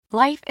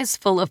Life is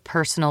full of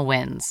personal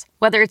wins,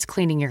 whether it's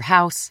cleaning your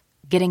house,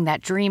 getting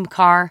that dream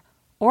car,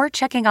 or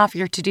checking off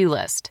your to-do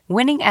list.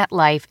 Winning at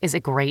life is a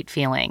great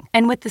feeling.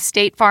 And with the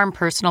State Farm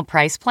Personal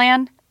Price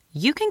Plan,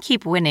 you can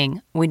keep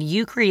winning when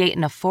you create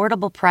an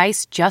affordable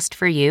price just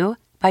for you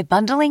by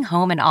bundling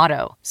home and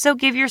auto. So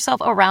give yourself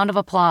a round of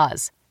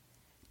applause.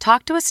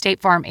 Talk to a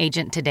State Farm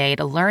agent today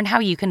to learn how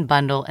you can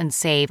bundle and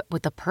save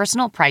with the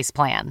Personal Price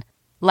Plan.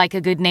 Like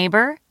a good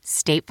neighbor,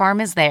 State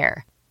Farm is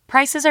there.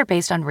 Prices are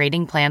based on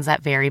rating plans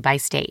that vary by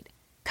state.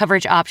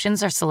 Coverage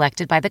options are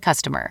selected by the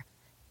customer.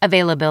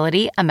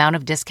 Availability, amount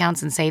of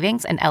discounts and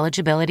savings, and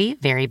eligibility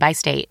vary by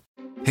state.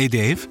 Hey,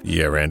 Dave.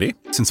 Yeah, Randy?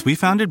 Since we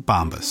founded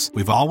Bombas,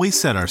 we've always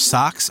said our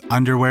socks,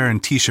 underwear,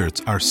 and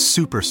T-shirts are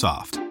super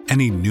soft.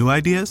 Any new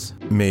ideas?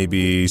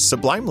 Maybe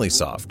sublimely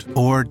soft.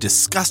 Or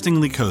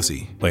disgustingly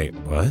cozy. Wait,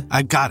 what?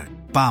 I got it.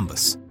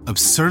 Bombas.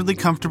 Absurdly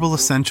comfortable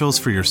essentials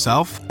for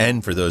yourself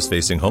and for those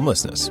facing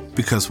homelessness.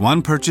 Because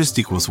one purchased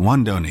equals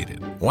one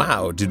donated.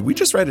 Wow, did we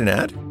just write an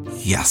ad?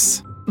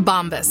 Yes.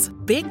 Bombas.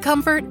 Big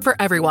comfort for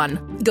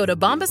everyone. Go to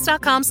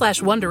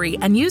bombas.com/Wondery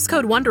and use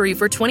code Wondery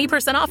for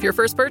 20% off your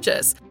first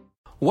purchase.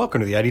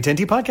 Welcome to the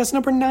ID10T podcast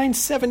number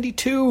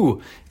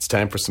 972. It's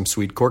time for some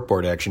sweet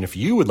corkboard action. If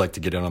you would like to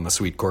get in on the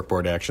sweet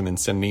corkboard action, then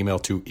send an email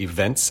to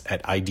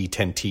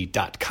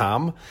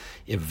events@id10t.com.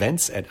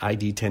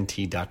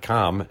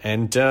 Events@id10t.com.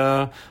 And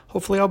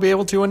hopefully I'll be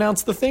able to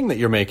announce the thing that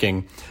you're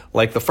making.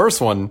 Like the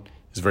first one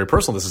is very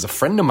personal. This is a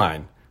friend of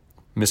mine,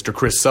 Mr.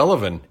 Chris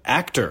Sullivan,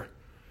 actor,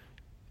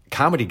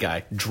 comedy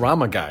guy,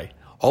 drama guy,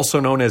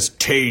 also known as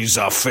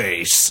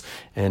Taserface.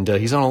 And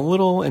he's on a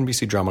little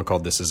NBC drama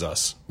called This Is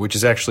Us, which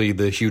is actually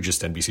the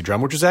hugest NBC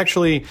drama, which is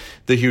actually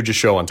the hugest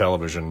show on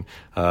television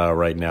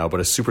right now.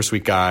 But a super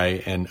sweet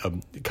guy,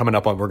 and coming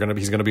up on,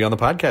 he's gonna be on the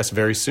podcast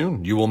very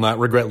soon. You will not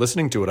regret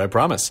listening to it, I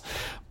promise.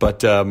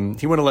 But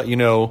he wanted to let you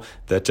know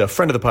that a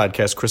friend of the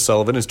podcast, Chris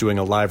Sullivan, is doing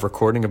a live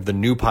recording of the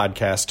new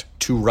podcast,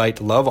 To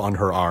Write Love on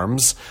Her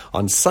Arms,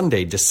 on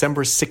Sunday,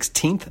 December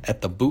 16th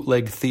at the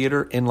Bootleg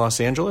Theater in Los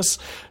Angeles.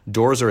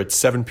 Doors are at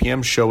 7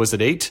 p.m. Show is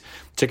at 8.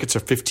 Tickets are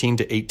 $15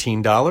 to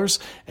 $18.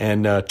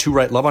 And To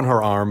Write Love on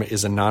Her Arm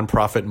is a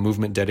nonprofit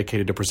movement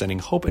dedicated to presenting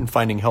hope and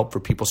finding help for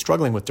people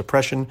struggling with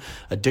depression,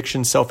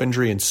 addiction,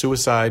 self-injury, and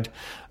suicide.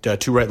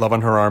 To Write Love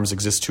on Her Arms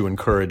exists to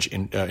encourage,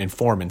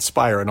 inform,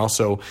 inspire, and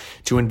also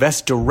to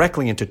invest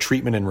directly into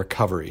treatment and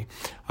recovery.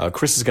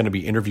 Chris is going to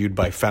be interviewed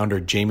by founder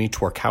Jamie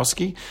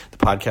Twarkowski. The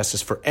podcast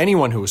is for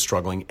anyone who is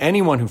struggling,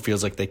 anyone who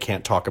feels like they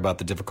can't talk about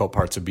the difficult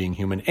parts of being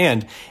human,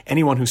 and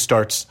anyone who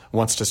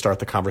wants to start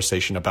the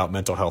conversation about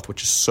mental health,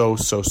 which is so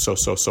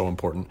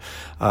important.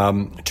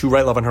 To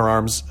Write Love on Her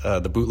Arms,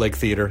 the Bootleg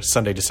Theater,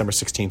 Sunday, December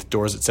 16th,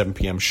 doors at 7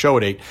 p.m., show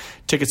at 8.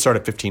 Tickets start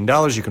at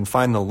 $15. You can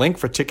find the link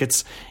for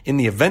tickets in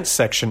the events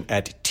section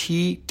at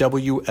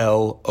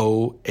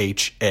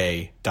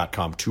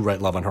TWLOHA.com,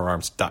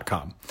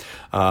 ToWriteLoveOnHerArms.com.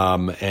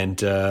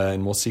 And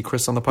we'll see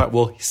Chris on the pod.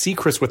 We'll see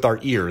Chris with our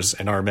ears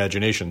and our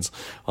imaginations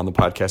on the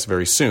podcast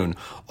very soon.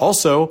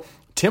 Also,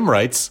 Tim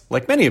writes,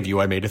 like many of you,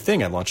 I made a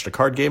thing. I launched a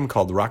card game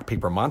called Rock,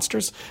 Paper,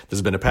 Monsters. This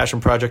has been a passion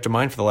project of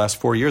mine for the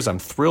last 4 years. I'm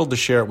thrilled to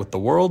share it with the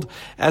world.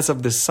 As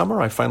of this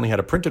summer, I finally had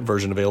a printed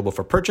version available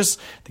for purchase.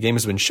 The game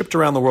has been shipped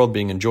around the world,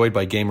 being enjoyed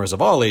by gamers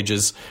of all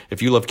ages.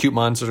 If you love cute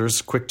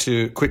monsters, quick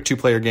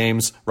two-player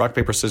games, rock,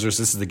 paper, scissors,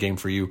 this is the game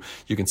for you.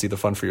 You can see the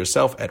fun for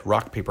yourself at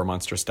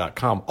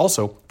rockpapermonsters.com.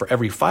 Also, for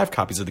every 5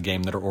 copies of the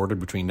game that are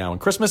ordered between now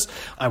and Christmas,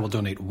 I will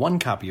donate 1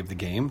 copy of the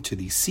game to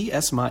the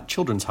C.S. Mott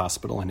Children's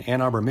Hospital in Ann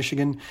Arbor,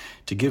 Michigan,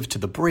 to give to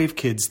the brave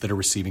kids that are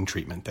receiving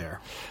treatment there.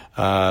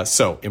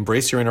 So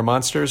embrace your inner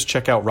monsters.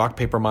 Check out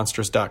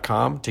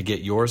rockpapermonsters.com to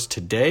get yours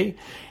today.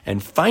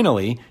 And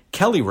finally,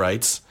 Kelly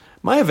writes,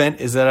 my event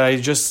is that I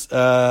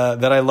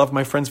love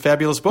my friend's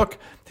fabulous book.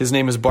 His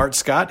name is Bart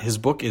Scott. His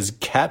book is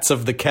Cats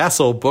of the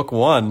Castle, Book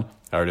 1.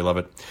 I already love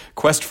it.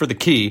 Quest for the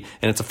Key,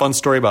 and it's a fun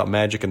story about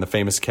magic and the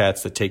famous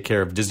cats that take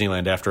care of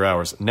Disneyland after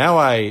hours. Now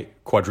I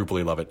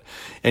quadruply love it.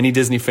 Any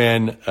Disney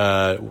fan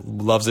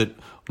loves it,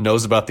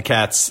 knows about the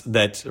cats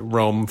that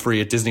roam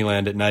free at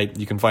Disneyland at night.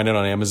 You can find it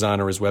on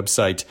Amazon or his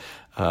website,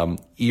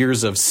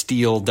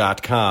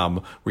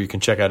 earsofsteel.com, where you can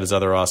check out his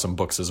other awesome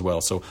books as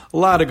well. So a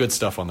lot of good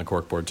stuff on the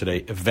corkboard today.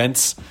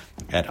 Events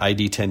at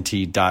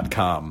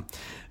id10t.com.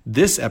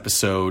 This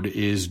episode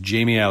is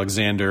Jamie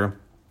Alexander,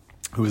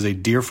 who is a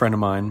dear friend of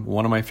mine,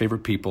 one of my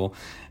favorite people,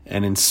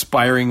 an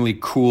inspiringly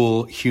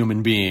cool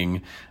human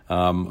being,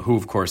 who,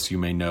 of course, you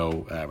may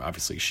know.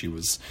 Obviously, she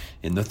was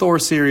in the Thor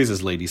series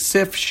as Lady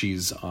Sif.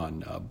 She's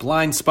on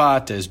Blind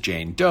Spot as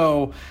Jane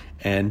Doe,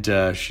 and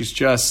she's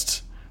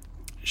just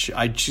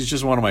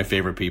one of my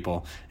favorite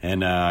people.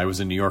 And I was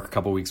in New York a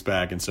couple weeks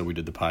back, and so we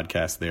did the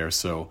podcast there.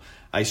 So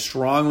I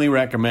strongly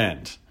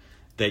recommend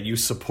that you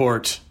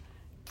support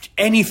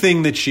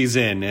anything that she's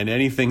in and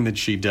anything that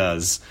she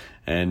does.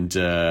 And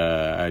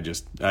I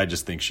just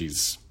think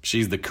she's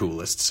the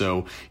coolest.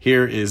 So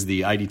here is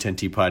the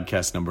ID10T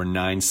podcast number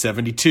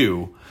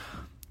 972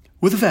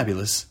 with the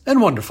fabulous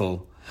and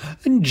wonderful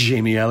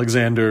Jamie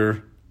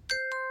Alexander.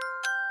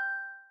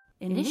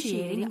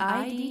 Initiating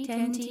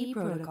ID10T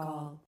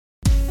protocol.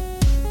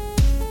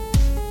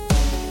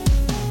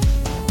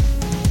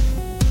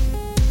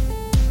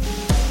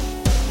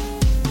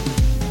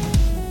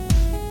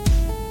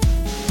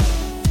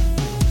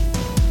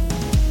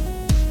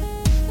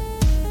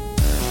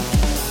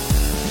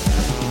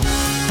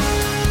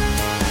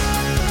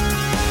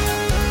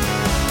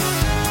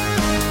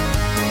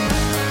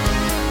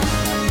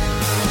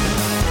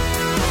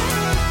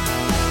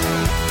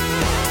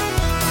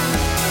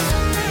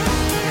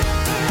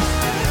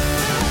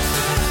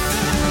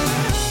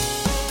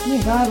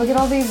 my God, look at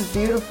all these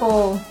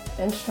beautiful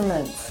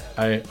instruments.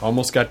 I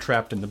almost got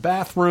trapped in the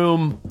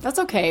bathroom. That's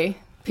okay.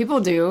 People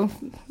do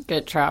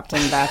get trapped in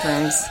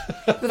bathrooms.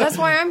 But that's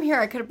why I'm here.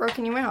 I could have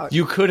broken you out.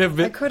 You could have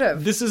been. I could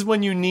have. This is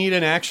when you need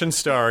an action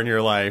star in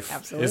your life.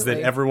 Absolutely. Is that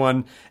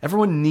everyone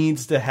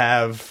needs to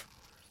have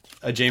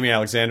a Jamie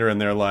Alexander in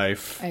their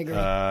life. I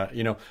agree.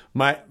 You know,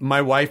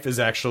 my wife is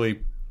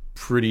actually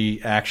pretty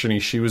actiony.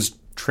 She was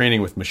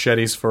training with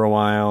machetes for a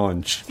while,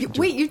 and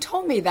Wait, you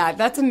told me that.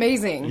 That's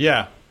amazing.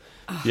 yeah,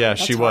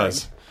 she hard.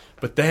 was.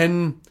 But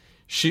then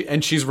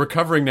she's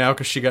recovering now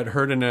because she got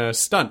hurt in a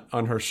stunt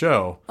on her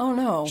show. Oh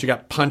no. She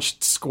got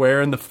punched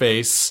square in the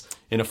face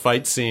in a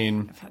fight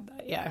scene.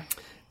 Yeah.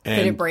 And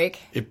Did it break?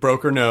 It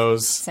broke her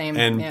nose. Same,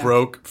 And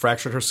yeah.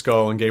 fractured her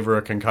skull and gave her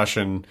a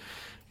concussion.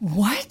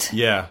 What?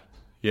 Yeah.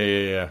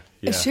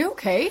 Is she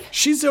okay?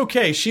 She's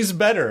okay. She's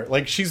better.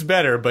 Like, she's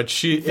better, but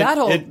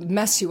That'll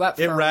mess you up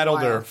for It a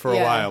rattled while. her for a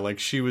Yeah. while. Like,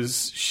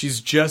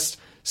 she's just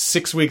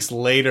 6 weeks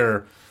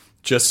later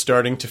just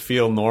starting to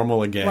feel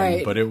normal again.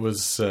 Right. But it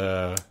was...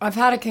 I've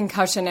had a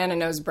concussion and a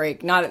nose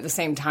break, not at the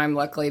same time,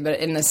 luckily, but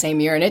in the same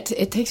year. And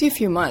it takes you a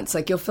few months.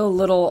 Like, you'll feel a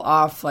little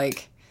off,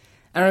 like...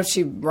 I don't know if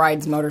she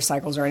rides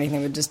motorcycles or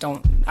anything, but just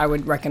don't... I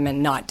would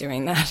recommend not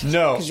doing that.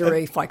 No. Because your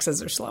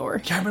reflexes are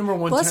slower. I remember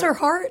one Bless time... her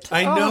heart.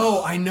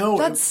 I know.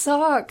 That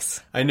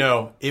sucks. I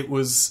know.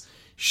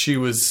 She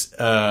was...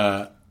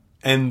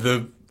 and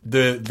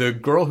the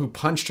girl who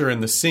punched her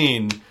in the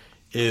scene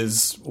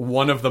is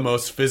one of the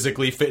most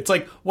physically fit. It's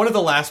like one of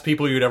the last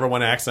people you'd ever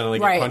want to accidentally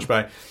get Right. punched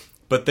by.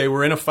 But they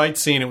were in a fight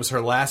scene. It was her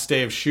last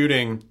day of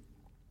shooting.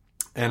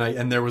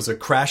 And there was a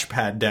crash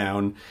pad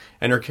down,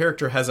 and her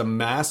character has a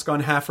mask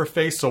on half her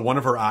face, so one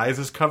of her eyes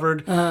is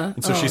covered.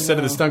 And so she said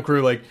to the stunt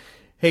crew, like,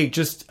 hey,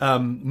 just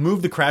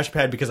move the crash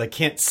pad because I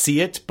can't see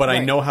it, but I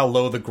Right. know how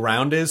low the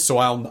ground is,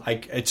 so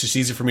it's just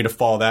easy for me to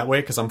fall that way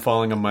because I'm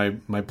falling on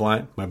my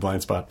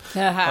blind spot.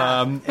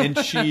 And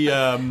she...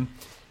 and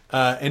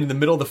in the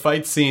middle of the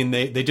fight scene,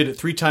 they did it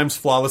 3 times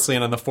flawlessly,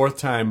 and on the 4th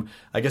time,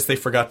 I guess they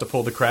forgot to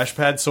pull the crash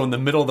pad. So in the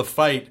middle of the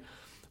fight,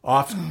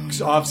 off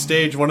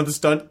stage, one of the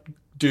stunt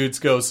dudes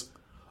goes,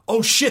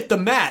 "Oh shit, the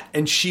mat!"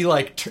 And she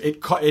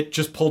it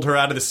just pulled her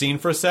out of the scene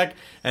for a sec,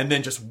 and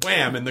then just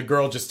wham, and the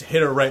girl just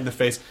hit her right in the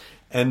face,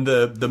 and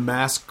the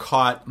mask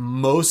caught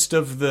most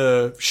of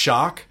the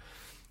shock.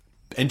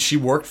 And she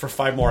worked for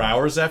 5 more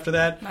hours after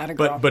that, Atta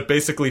girl. but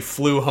basically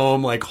flew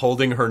home like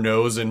holding her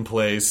nose in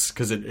place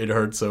because it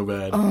hurt so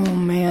bad. Oh,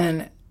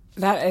 man.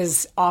 That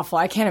is awful.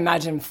 I can't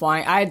imagine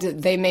flying.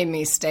 They made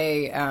me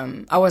stay.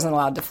 I wasn't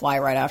allowed to fly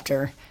right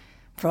after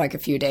for like a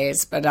few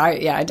days. But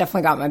I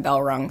definitely got my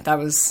bell rung. That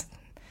was...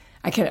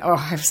 I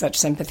have such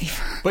sympathy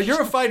for her. But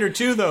you're a fighter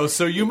too, though,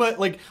 so you might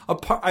like.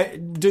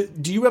 Do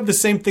you have the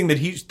same thing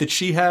that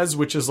she has,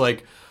 which is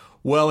like,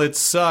 well, it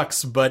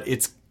sucks, but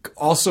it's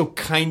also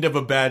kind of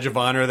a badge of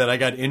honor that I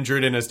got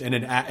injured in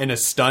a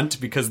stunt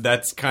because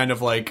that's kind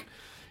of like,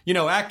 you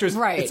know, actors.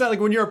 Right. It's not like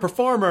when you're a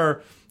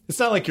performer. It's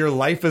not like your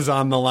life is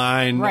on the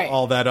line Right.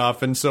 all that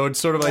often. So it's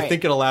sort of, I Right.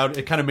 think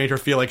it kind of made her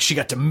feel like she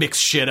got to mix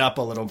shit up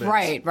a little bit.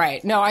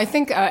 Right. No, I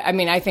think.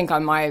 I think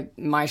on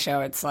my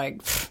show, it's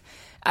like.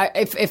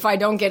 If I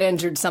don't get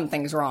injured,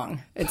 something's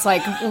wrong. It's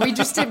like we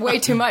just did way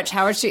too much.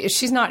 How is she?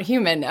 She's not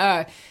human.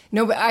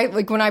 No,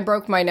 but when I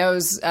broke my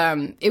nose,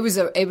 it was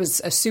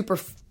a super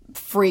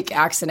freak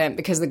accident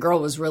because the girl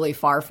was really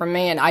far from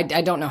me, and I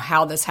don't know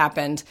how this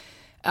happened.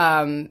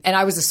 And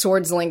I was a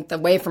sword's length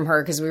away from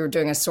her because we were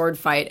doing a sword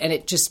fight, and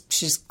she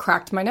just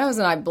cracked my nose,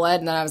 and I bled,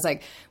 and then I was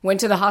like,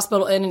 went to the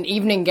hospital in an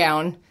evening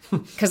gown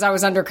because I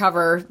was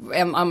undercover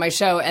on my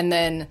show, and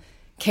then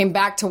came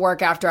back to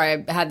work after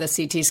I had the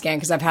CT scan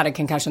because I've had a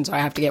concussion, so I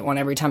have to get one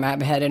every time I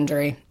have a head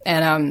injury.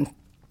 And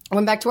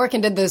went back to work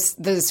and did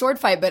the sword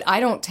fight, but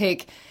I don't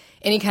take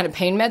any kind of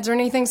pain meds or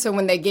anything. So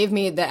when they gave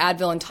me the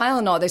Advil and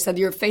Tylenol, they said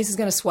your face is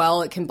going to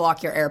swell. It can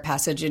block your air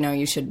passage. You know,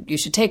 you should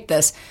take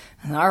this.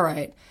 And all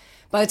right.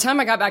 By the time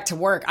I got back to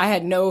work, I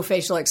had no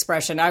facial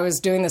expression. I was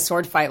doing the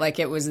sword fight like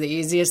it was the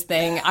easiest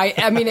thing.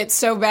 I mean, it's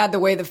so bad the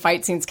way the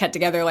fight scene's cut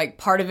together. Like,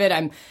 part of it,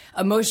 I'm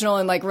emotional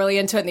and, like, really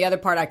into it, and the other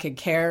part, I could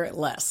care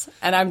less.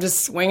 And I'm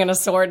just swinging a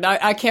sword.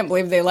 I can't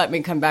believe they let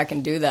me come back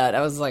and do that.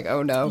 I was like,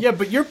 oh, no. Yeah,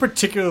 but you're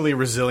particularly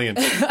resilient.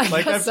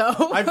 Like, guess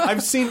so.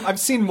 I've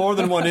seen more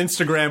than one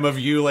Instagram of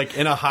you like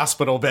in a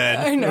hospital bed.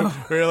 I know.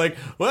 Where you're like,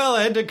 well,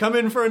 I had to come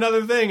in for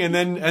another thing, and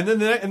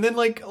then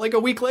like a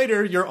week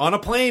later, you're on a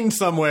plane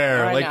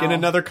somewhere, I like in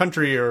know. another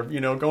country, or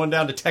going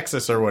down to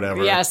Texas or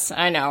whatever. Yes,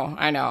 I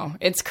know.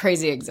 It's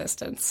crazy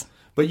existence.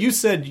 But you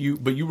said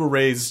you were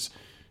raised.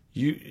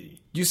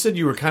 You said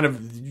you were kind of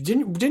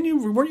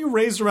weren't you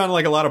raised around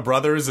like a lot of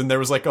brothers, and there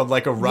was like a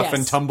rough Yes.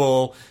 and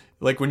tumble,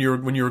 like when you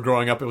were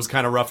growing up, it was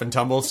kind of rough and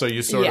tumble, so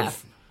you sort Yeah.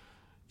 of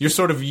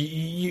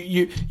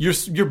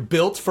you're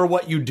built for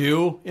what you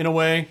do in a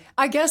way.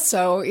 I guess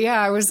so.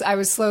 Yeah, I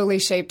was slowly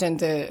shaped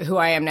into who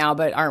I am now,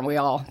 but aren't we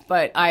all?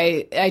 But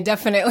I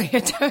definitely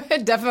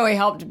it definitely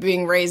helped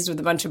being raised with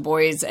a bunch of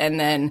boys and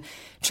then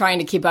trying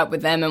to keep up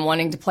with them and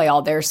wanting to play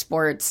all their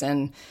sports,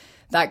 and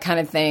that kind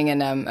of thing.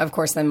 And of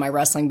course, then my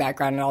wrestling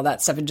background and all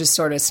that stuff, it just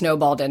sort of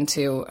snowballed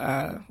into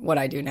what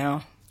I do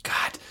now.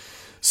 God.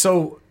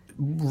 So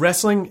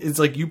wrestling is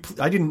like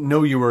I didn't know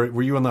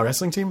were you on the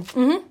wrestling team?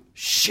 Mm-hmm.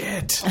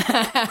 Shit.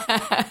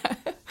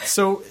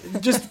 So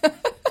just...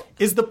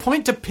 Is the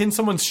point to pin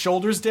someone's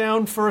shoulders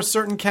down for a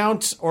certain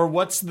count, or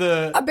what's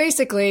the...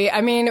 Basically,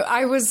 I mean,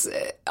 I was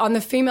on the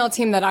female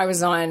team that I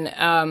was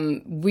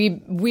on.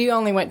 We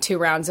only went 2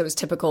 rounds. It was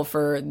typical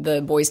for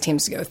the boys'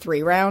 teams to go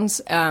 3 rounds.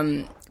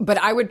 But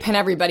I would pin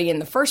everybody in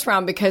the first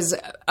round because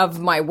of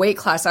my weight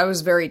class. I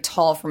was very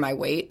tall for my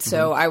weight,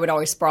 so I would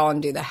always sprawl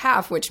and do the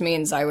half, which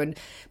means I would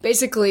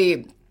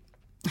basically...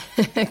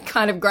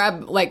 kind of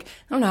grab, like, I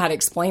don't know how to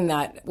explain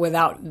that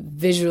without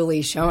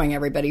visually showing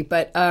everybody,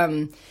 but...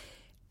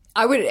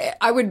 I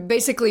would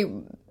basically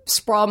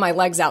sprawl my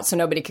legs out so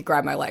nobody could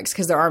grab my legs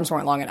because their arms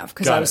weren't long enough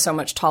because I was so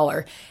much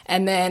taller.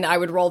 And then I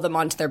would roll them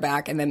onto their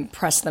back and then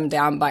press them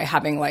down by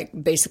having like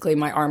basically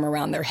my arm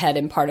around their head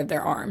and part of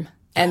their arm.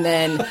 And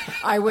then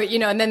I would,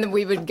 and then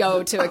we would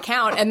go to a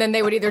count and then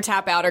they would either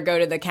tap out or go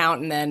to the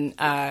count and then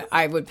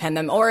I would pin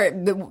them. Or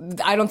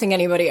I don't think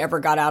anybody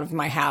ever got out of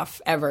my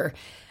half ever.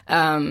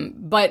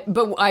 But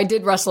I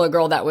did wrestle a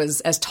girl that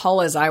was as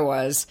tall as I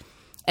was.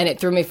 And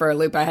it threw me for a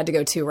loop. I had to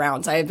go 2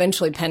 rounds. I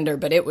eventually pinned her,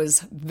 but it was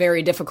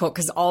very difficult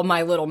because all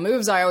my little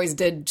moves I always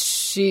did,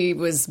 she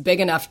was big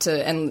enough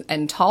to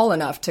and tall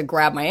enough to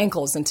grab my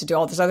ankles and to do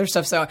all this other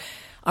stuff. So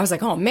I was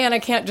like, oh man, I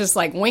can't just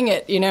like wing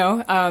it,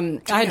 I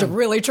had to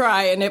really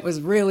try, and it was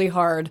really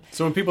hard.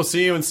 So when people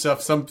see you and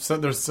stuff,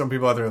 there's some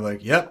people out there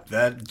like, yep,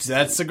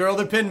 that's the girl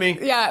that pinned me.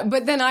 Yeah,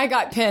 but then I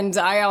got pinned.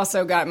 I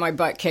also got my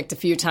butt kicked a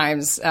few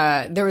times.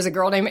 There was a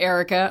girl named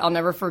Erica. I'll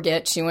never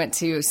forget. She went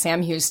to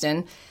Sam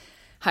Houston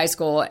High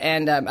School,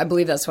 and I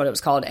believe that's what it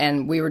was called.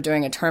 And we were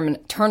doing a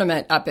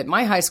tournament up at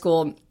my high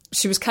school.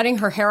 She was cutting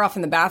her hair off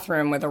in the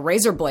bathroom with a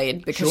razor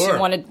blade because she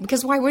wanted,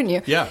 because why wouldn't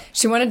you? Yeah.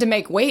 She wanted to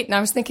make weight. And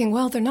I was thinking,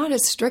 well, they're not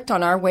as strict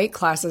on our weight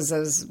classes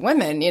as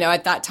women,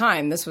 at that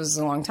time. This was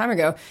a long time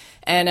ago.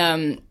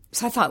 And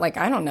so I thought, like,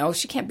 I don't know,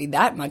 she can't be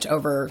that much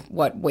over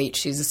what weight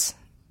she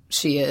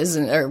is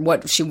or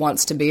what she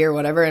wants to be or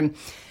whatever. And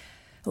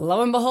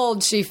lo and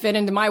behold, she fit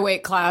into my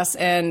weight class,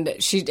 and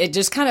it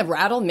just kind of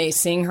rattled me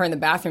seeing her in the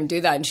bathroom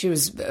do that. And she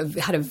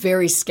had a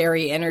very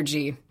scary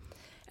energy.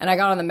 And I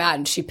got on the mat,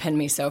 and she pinned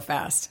me so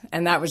fast.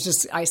 And that was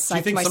just, I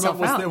psyched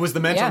myself out. It was the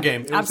mental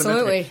game. It was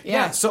absolutely, the mental game.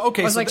 yeah. So,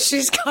 okay. I was like,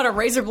 she's got a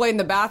razor blade in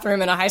the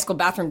bathroom, in a high school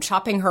bathroom,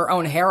 chopping her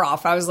own hair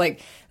off. I was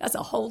like, that's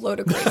a whole load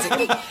of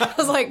crazy. I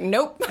was like,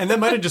 nope. And that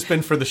might have just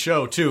been for the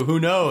show, too. Who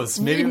knows?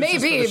 Maybe,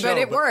 but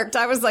it worked.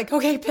 I was like,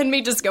 okay, pin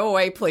me, just go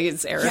away,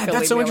 please, Erica. Yeah,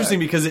 that's so interesting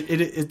because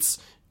it's...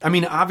 I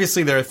mean,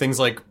 obviously there are things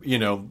like,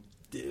 in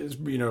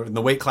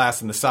the weight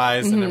class and the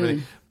size and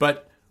everything.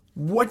 But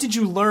what did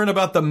you learn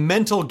about the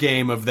mental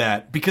game of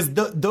that? Because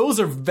those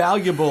are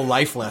valuable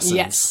life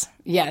lessons.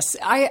 Yes.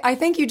 I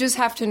think you just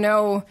have to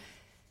know...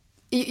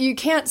 You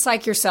can't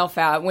psych yourself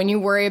out. When you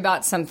worry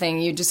about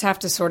something, you just have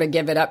to sort of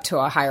give it up to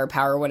a higher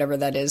power, whatever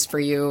that is for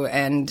you.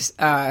 And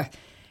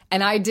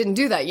I didn't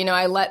do that.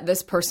 I let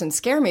this person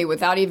scare me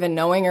without even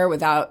knowing her,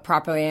 without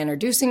properly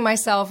introducing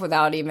myself,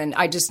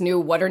 I just knew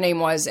what her name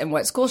was and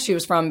what school she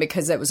was from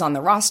because it was on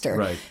the roster.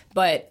 Right.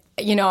 But,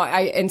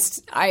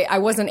 I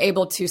wasn't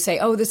able to say,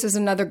 oh, this is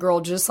another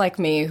girl just like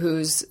me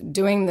who's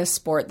doing this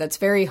sport that's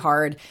very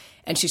hard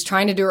and she's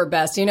trying to do her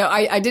best.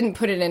 I didn't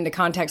put it into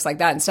context like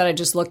that. Instead, I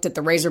just looked at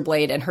the razor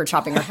blade and her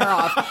chopping her hair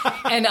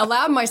off and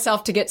allowed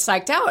myself to get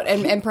psyched out.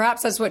 And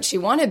perhaps that's what she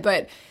wanted,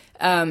 but...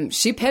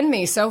 she pinned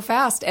me so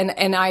fast,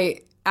 and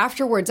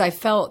afterwards I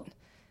felt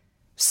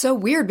so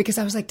weird because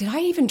I was like, did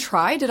I even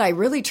try? Did I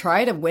really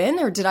try to win,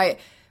 or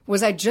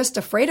was I just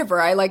afraid of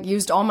her? I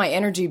used all my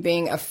energy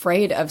being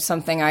afraid of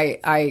something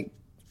I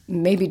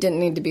maybe didn't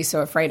need to be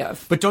so afraid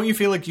of. But don't you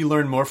feel like you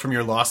learn more from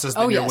your losses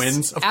than your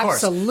wins? Of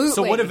course. Absolutely.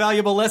 So what a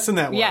valuable lesson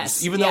that was,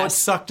 yes, even though it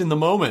sucked in the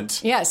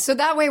moment. Yes. So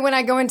that way when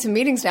I go into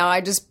meetings now,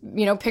 I just,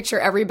 picture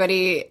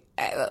everybody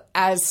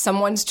as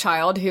someone's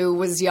child who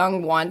was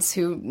young once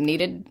who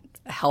needed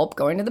help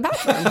going to the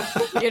bathroom.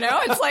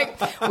 It's like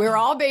we're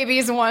all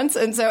babies once,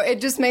 and so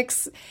it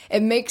makes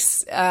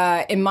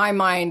in my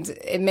mind,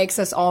 it makes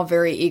us all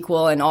very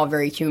equal and all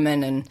very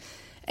human,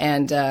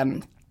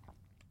 and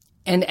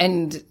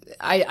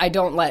I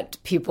don't let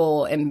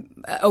people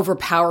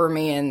overpower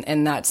me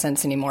in that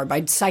sense anymore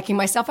by psyching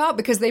myself out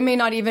because they may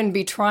not even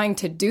be trying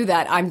to do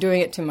that. I'm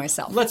doing it to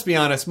myself. Let's be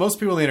honest. Most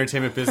people in the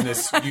entertainment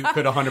business, you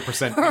could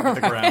 100% pin to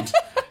the ground.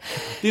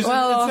 It's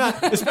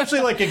not, especially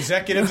like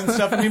executives and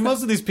stuff. I mean,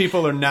 most of these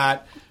people are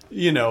not,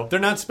 they're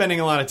not spending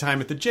a lot of time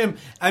at the gym.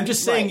 I'm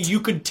just saying you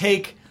could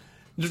take,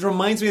 it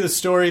reminds me of the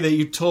story that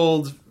you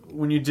told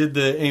when you did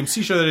the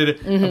AMC show that I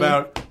did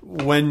about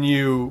when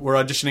you were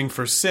auditioning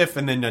for SIF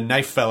and then a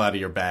knife fell out of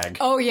your bag.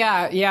 Oh,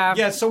 yeah.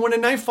 Yeah, so when a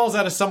knife falls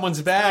out of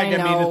someone's bag,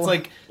 I mean, it's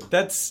like,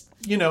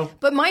 you know.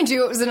 But mind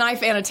you, it was a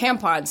knife and a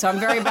tampon, so I'm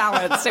very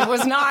balanced. It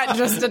was not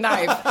just a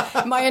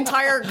knife. My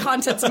entire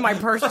contents of my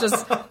purse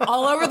just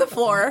all over the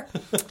floor.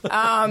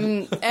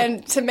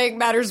 And to make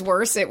matters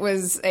worse, it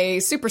was a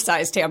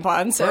supersized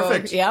tampon. So,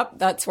 Perfect. Yep,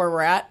 that's where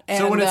we're at. And,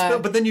 So when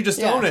it's but then you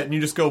just own it and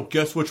you just go,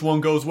 guess which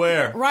one goes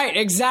where? Right,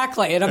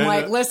 exactly. And I'm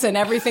like, listen,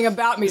 everything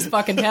about me is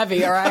fucking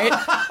heavy, all right?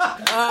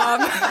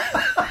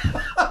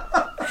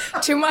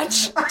 Too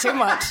much.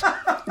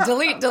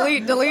 Delete.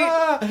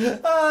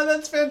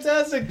 That's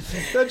fantastic.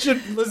 That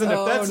should listen.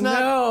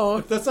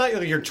 If that's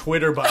not your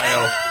Twitter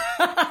bio,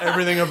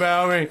 everything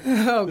about me.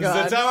 Oh God,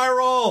 that's how I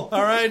roll.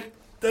 All right,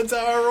 that's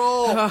how I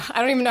roll.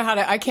 I don't even know how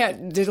to. I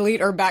can't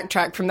delete or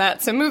backtrack from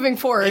that. So moving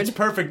forward, It's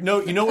perfect.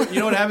 No, you know what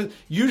happens?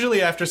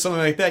 Usually after something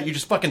like that, you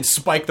just fucking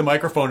spike the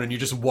microphone and you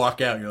just walk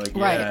out. You're like,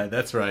 yeah, Right.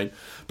 that's right.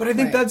 But I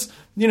think that's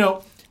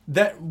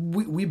that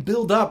we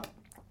build up.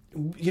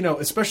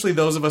 Especially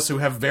those of us who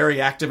have very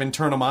active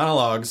internal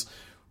monologues,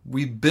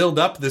 we build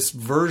up this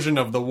version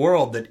of the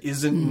world that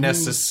isn't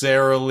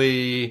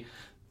necessarily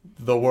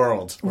the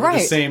world, or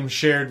Right.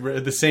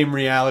 the same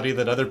reality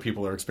that other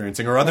people are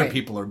experiencing, or other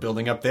people are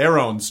building up their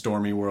own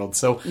stormy world.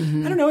 So I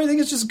don't know. I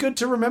think it's just good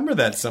to remember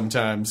that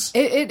sometimes.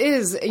 It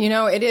is,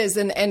 it is,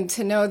 and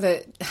to know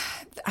that.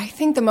 I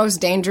think the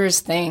most dangerous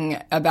thing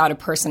about a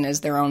person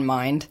is their own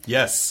mind.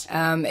 Yes.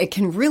 It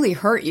can really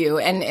hurt you,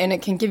 and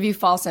it can give you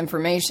false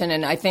information.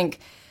 And I think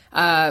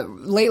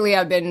lately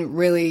I've been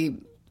really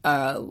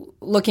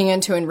looking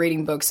into and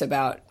reading books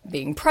about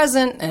being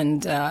present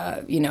and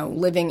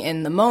living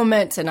in the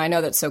moment. And I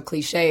know that's so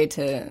cliche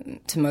to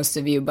most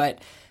of you, but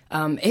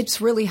it's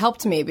really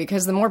helped me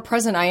because the more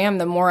present I am,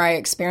 the more I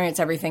experience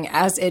everything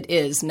as it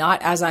is,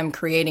 not as I'm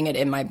creating it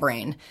in my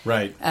brain.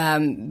 Right.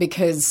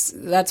 Because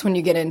that's when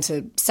you get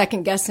into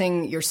second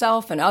guessing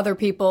yourself and other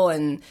people.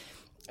 And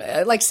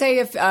like, say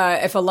if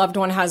a loved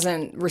one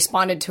hasn't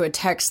responded to a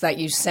text that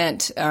you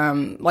sent,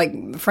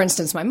 like for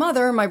instance, my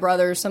mother, my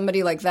brother,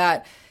 somebody like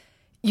that,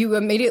 you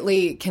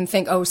immediately can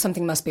think, oh,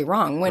 something must be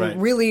wrong, when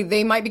really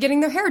they might be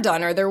getting their hair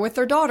done or they're with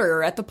their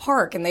daughter at the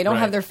park and they don't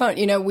have their phone.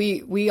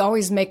 We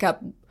always make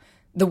up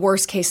the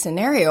worst case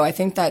scenario. I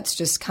think that's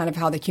just kind of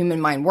how the human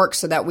mind works,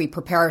 so that we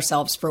prepare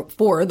ourselves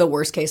for the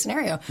worst case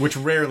scenario. Which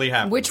rarely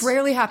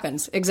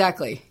happens.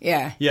 Exactly.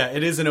 Yeah. Yeah,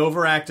 it is an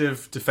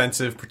overactive,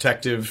 defensive,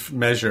 protective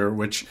measure,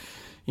 which,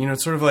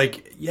 it's sort of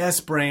like, yes,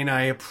 brain,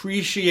 I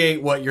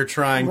appreciate what you're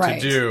trying to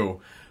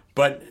do,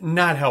 but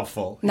not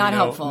helpful. Not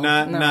helpful.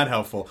 Not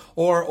helpful.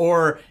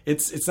 Or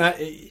it's not...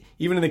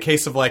 Even in the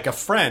case of like a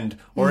friend,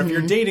 or if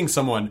you're dating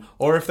someone,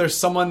 or if there's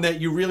someone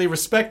that you really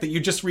respect that you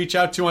just reach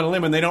out to on a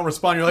limb and they don't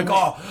respond, you're like,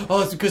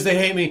 oh, it's because they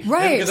hate me.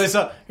 Right. Because I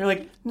saw. You're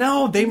like,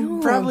 no, they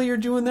probably are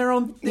doing their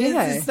own.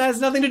 Yeah. That has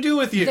nothing to do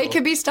with you. They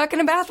could be stuck in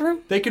a bathroom.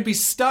 They could be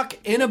stuck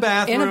in a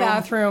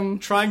bathroom.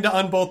 Trying to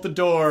unbolt the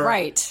door.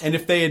 Right. And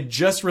if they had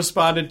just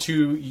responded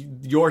to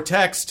your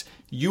text,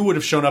 you would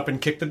have shown up and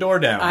kicked the door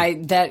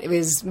down. That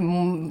is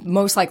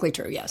most likely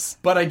true, yes.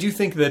 But I do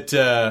think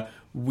that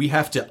we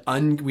have to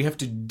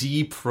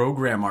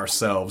deprogram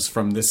ourselves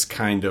from this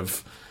kind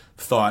of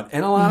thought,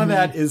 and a lot of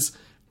that is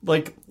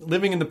like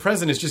living in the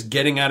present is just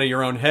getting out of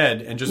your own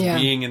head and just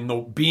being in the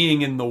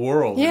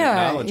world. And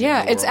acknowledging the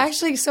world. It's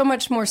actually so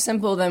much more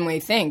simple than we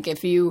think.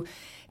 If you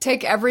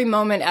take every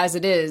moment as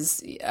it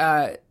is,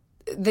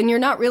 then you're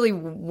not really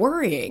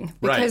worrying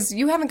because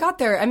you haven't got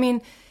there. I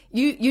mean,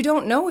 you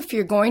don't know if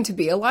you're going to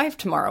be alive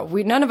tomorrow.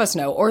 None of us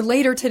know, or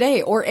later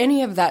today, or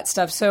any of that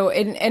stuff. So,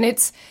 and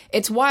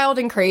it's wild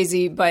and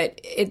crazy, but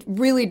it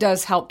really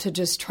does help to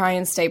just try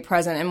and stay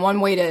present. And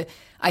one way to,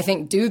 I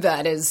think, do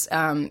that is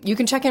you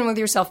can check in with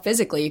yourself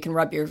physically. You can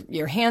rub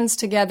your hands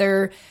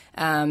together.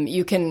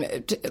 You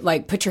can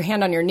put your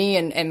hand on your knee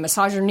and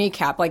massage your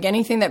kneecap, like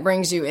anything that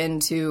brings you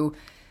into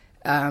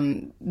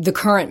the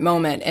current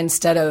moment,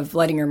 instead of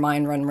letting your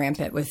mind run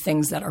rampant with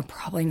things that are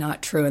probably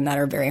not true and that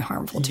are very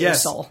harmful to your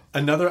soul.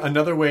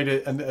 Another way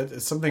to,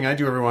 something I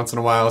do every once in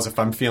a while is, if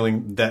I'm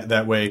feeling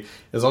that way,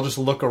 is I'll just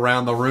look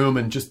around the room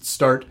and just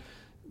start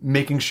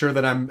making sure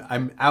that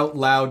I'm out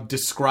loud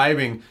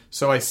describing.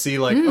 So I see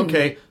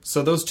okay,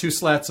 so those two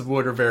slats of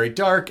wood are very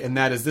dark, and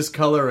that is this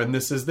color, and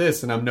this is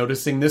this, and I'm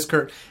noticing this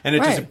curve, and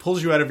it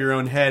pulls you out of your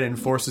own head and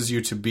forces you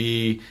to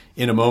be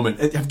in a moment.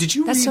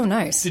 That's so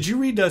nice. Did you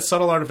read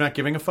Subtle Art of Not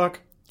Giving a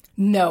Fuck?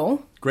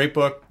 No. Great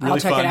book. Really I'll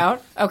check fun. it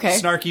out. Okay.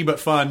 Snarky but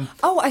fun.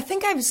 Oh, I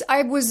think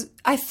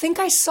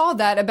I saw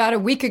that about a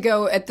week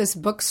ago at this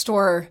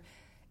bookstore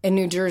in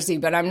New Jersey,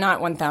 but I'm not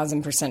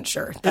 1,000%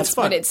 sure. It's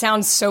fun. But it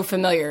sounds so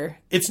familiar.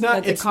 It's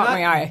not. It caught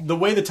my eye. The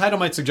way the title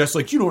might suggest,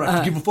 you don't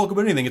have to give a fuck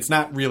about anything. It's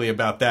not really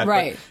about that.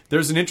 Right. But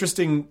there's an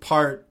interesting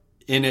part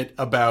in it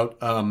about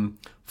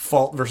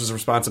fault versus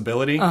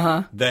responsibility.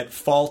 That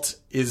fault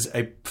is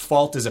a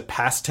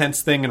past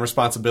tense thing, and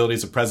responsibility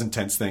is a present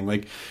tense thing.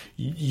 Like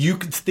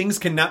things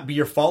cannot be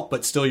your fault,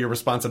 but still your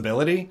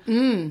responsibility.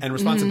 And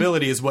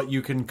responsibility is what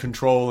you can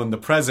control in the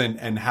present,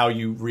 and how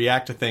you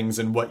react to things,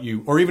 and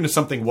or even if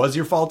something was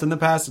your fault in the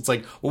past, it's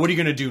like, well, what are you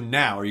going to do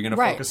now? Are you going to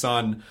focus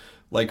on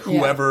like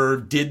whoever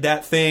did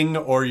that thing,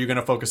 or are you going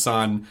to focus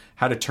on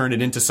how to turn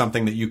it into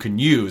something that you can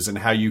use and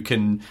how you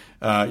can,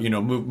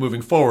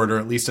 moving forward, or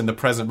at least in the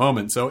present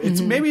moment. So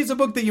it's maybe it's a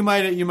book that you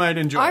might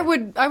enjoy. I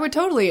would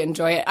totally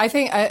enjoy it. I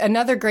think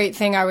another great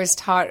thing I was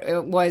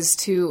taught was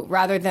to,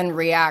 rather than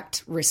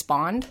react,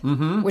 respond,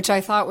 which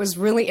I thought was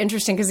really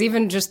interesting because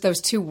even just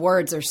those two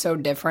words are so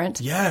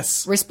different.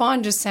 Yes.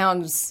 Respond just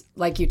sounds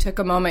like you took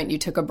a moment, you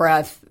took a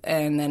breath,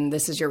 and then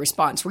this is your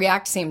response.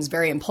 React seems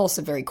very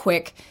impulsive, very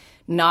quick,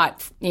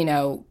 not,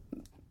 I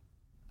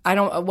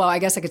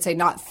guess I could say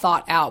not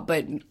thought out,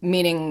 but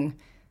meaning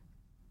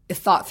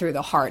thought through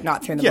the heart,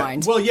 not through the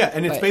mind. Well, yeah,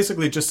 and it's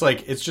basically just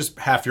like, it's just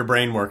half your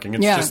brain working.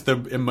 It's just the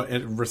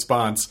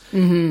response.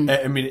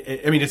 I mean,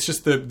 it's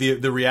just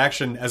the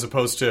reaction as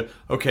opposed to,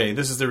 okay,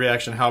 this is the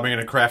reaction. How am I going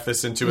to craft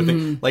this into a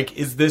thing? Like,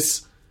 is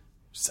this?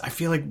 I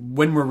feel like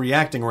when we're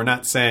reacting, we're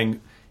not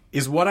saying,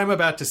 is what I'm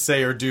about to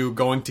say or do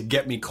going to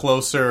get me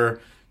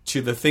closer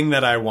to the thing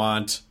that I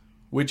want,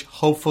 which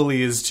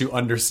hopefully is to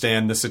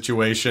understand the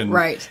situation,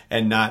 right,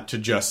 and not to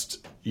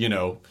just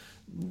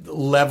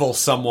level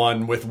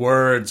someone with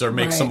words or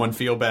make someone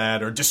feel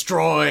bad or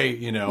destroy,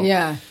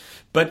 Yeah.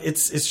 But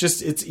it's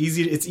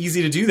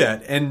easy to do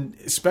that. And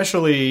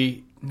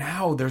especially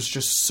now there's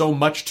just so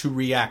much to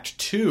react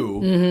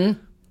to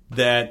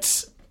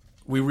that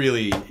we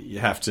really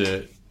have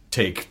to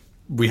take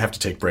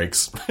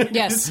breaks.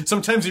 Yes.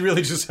 Sometimes you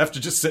really just have to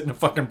just sit in a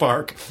fucking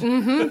park.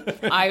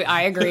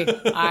 I agree.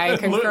 I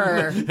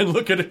concur. And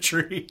look at a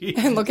tree.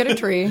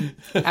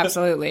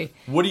 Absolutely.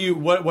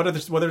 What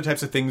other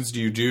types of things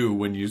do you do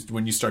when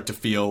you start to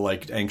feel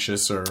like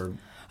anxious or?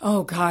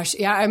 Oh gosh.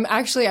 Yeah,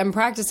 I'm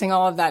practicing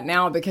all of that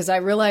now because I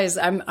realize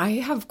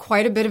I have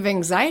quite a bit of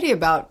anxiety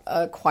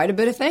about quite a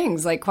bit of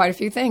things, like quite a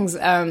few things.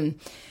 I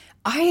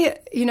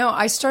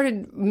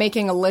started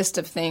making a list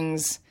of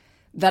things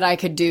that I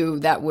could do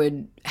that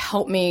would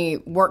help me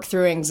work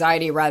through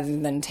anxiety rather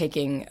than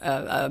taking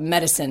a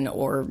medicine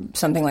or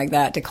something like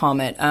that to calm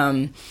it.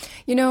 I'll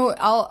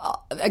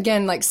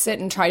again, like, sit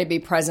and try to be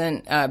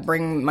present,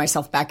 bring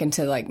myself back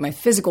into like my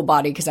physical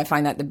body because I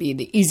find that to be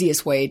the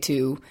easiest way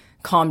to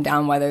calm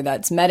down, whether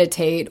that's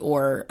meditate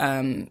or,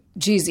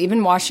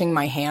 even washing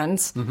my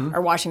hands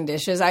or washing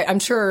dishes. I'm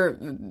sure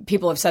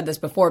people have said this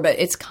before, but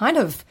it's kind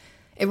of,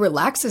 it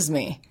relaxes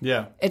me.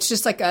 Yeah. It's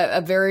just like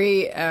a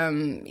very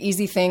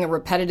easy thing, a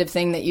repetitive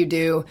thing that you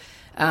do.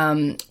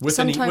 With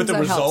a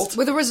result? Helps.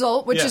 With a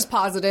result, which is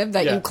positive,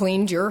 that you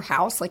cleaned your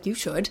house like you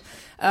should.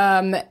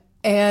 And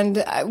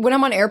when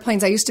I'm on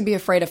airplanes, I used to be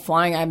afraid of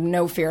flying. I have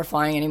no fear of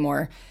flying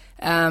anymore.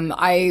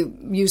 I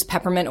use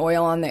peppermint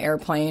oil on the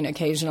airplane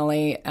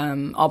occasionally.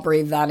 I'll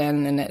breathe that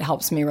in and it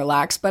helps me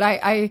relax. But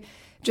I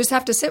just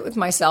have to sit with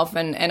myself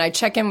and I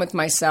check in with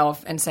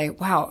myself and say,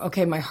 wow,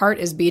 okay, my heart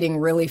is beating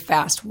really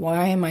fast.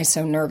 Why am I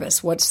so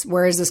nervous?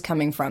 Where is this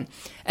coming from?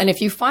 And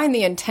if you find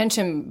the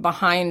intention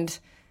behind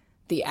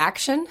the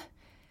action,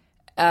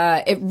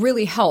 it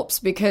really helps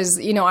because,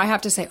 I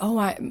have to say,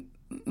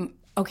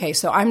 okay,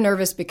 so I'm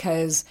nervous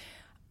because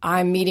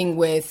I'm meeting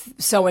with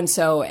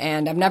so-and-so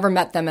and I've never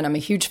met them and I'm a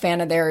huge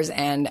fan of theirs.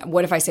 And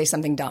what if I say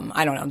something dumb?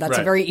 I don't know. That's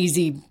a very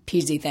easy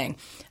peasy thing.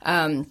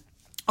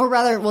 Or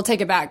rather, we'll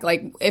take it back.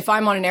 Like if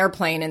I'm on an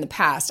airplane in the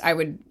past, I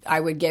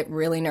would get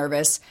really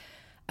nervous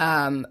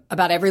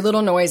about every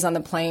little noise on the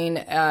plane,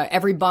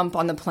 every bump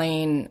on the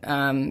plane,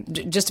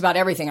 just about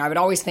everything. I would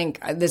always think,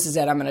 this is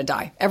it, I'm going to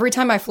die. Every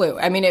time I flew.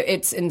 I mean,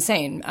 it's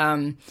insane.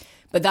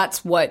 But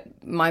that's where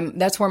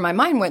my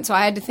mind went. So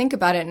I had to think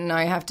about it, and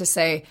I have to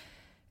say,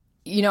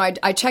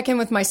 I check in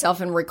with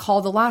myself and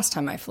recall the last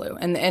time I flew.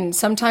 And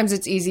sometimes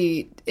it's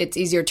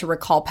easier to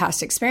recall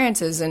past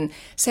experiences and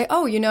say,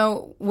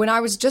 when I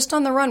was just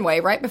on the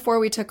runway right before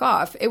we took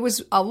off, it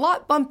was a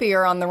lot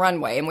bumpier on the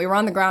runway and we were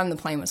on the ground and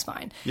the plane was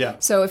fine. Yeah.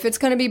 So if it's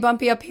going to be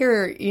bumpy up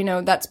here,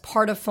 that's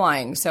part of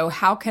flying. So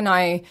how can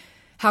I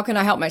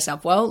help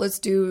myself? Well, let's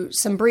do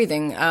some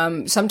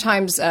breathing.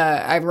 Sometimes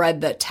I've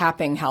read that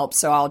tapping helps.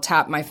 So I'll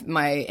tap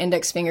my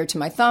index finger to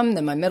my thumb,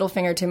 then my middle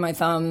finger to my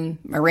thumb,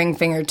 my ring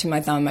finger to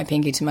my thumb, my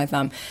pinky to my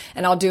thumb.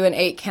 And I'll do an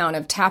 8 count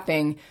of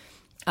tapping,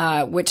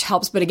 which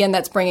helps. But again,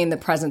 that's bringing the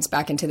presence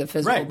back into the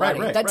physical body.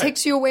 That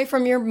takes you away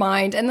from your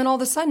mind. And then all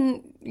of a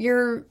sudden,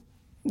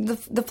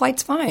 the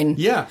flight's fine.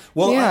 Yeah.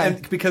 Well,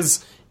 and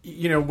because,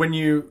 when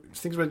you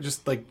think about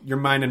just like your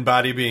mind and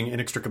body being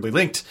inextricably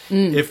linked,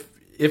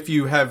 if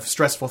you have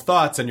stressful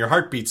thoughts and your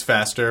heart beats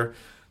faster,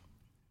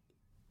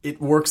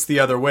 it works the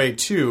other way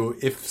too.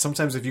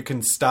 Sometimes if you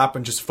can stop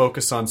and just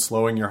focus on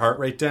slowing your heart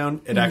rate down,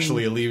 it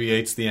actually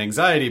alleviates the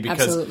anxiety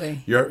because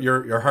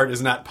your heart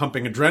is not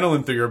pumping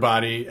adrenaline through your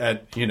body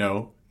at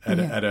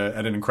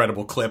an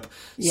incredible clip.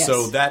 Yes.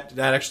 So that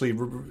actually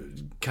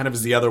kind of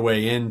is the other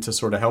way in to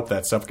sort of help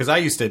that stuff. Because I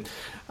used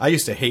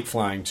to hate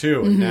flying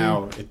too, and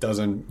now it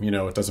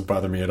doesn't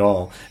bother me at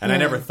all. And I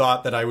never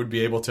thought that I would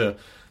be able to.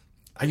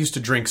 I used to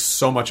drink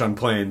so much on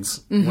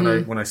planes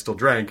when I still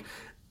drank.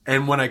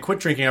 And when I quit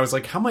drinking, I was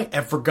like, how am I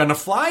ever going to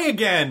fly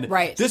again?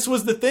 Right. This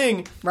was the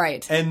thing.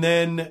 Right. And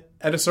then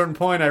at a certain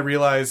point, I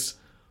realized,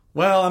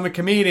 well, I'm a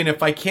comedian.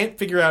 If I can't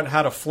figure out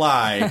how to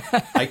fly,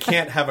 I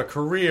can't have a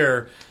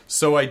career.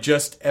 So I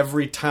just,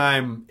 every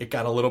time it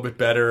got a little bit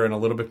better and a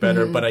little bit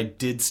better, but I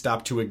did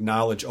stop to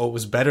acknowledge, oh, it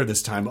was better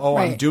this time. Oh,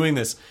 I'm Right. doing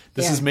this.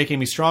 This is making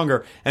me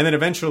stronger. And then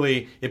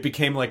eventually it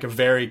became like a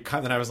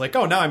then I was like,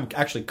 oh, now I'm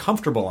actually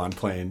comfortable on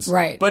planes.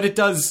 Right. But it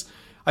does,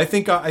 I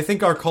think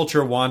our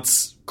culture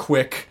wants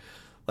quick,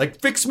 like,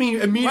 fix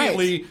me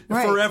immediately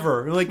Right.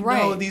 forever. Like, no,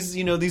 Right.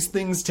 these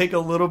things take a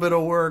little bit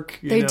of work.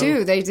 They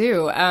do.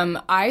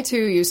 I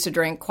too used to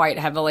drink quite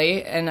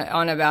heavily and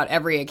on about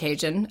every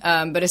occasion,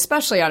 but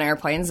especially on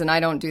airplanes, and I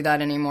don't do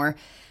that anymore.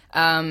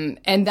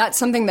 And that's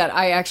something that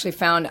I actually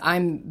found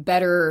I'm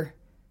better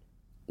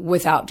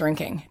without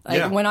drinking. Like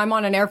Yeah. when I'm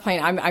on an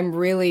airplane, I'm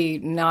really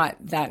not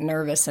that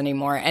nervous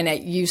anymore. And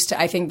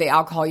I think the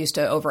alcohol used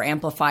to over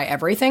amplify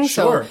everything.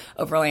 Sure. So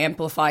over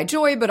amplify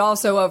joy, but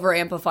also over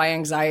amplify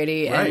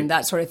anxiety Right. and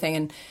that sort of thing.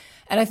 And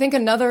I think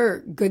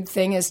another good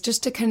thing is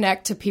just to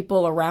connect to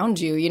people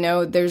around you. You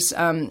know, there's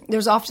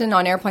often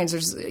on airplanes,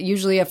 there's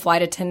usually a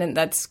flight attendant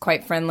that's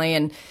quite friendly.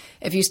 And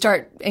if you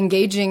start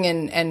engaging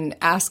and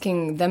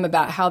asking them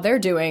about how they're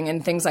doing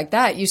and things like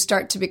that, you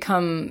start to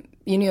become,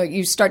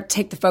 you start to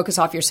take the focus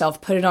off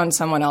yourself, put it on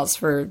someone else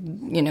for,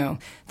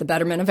 the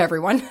betterment of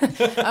everyone.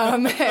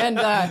 And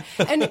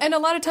a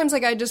lot of times,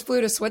 like I just flew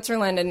to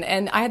Switzerland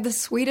and I had the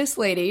sweetest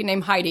lady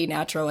named Heidi,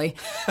 naturally.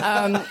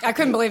 I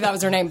couldn't believe that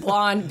was her name.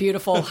 Blonde,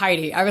 beautiful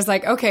Heidi. I was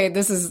like, okay,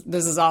 this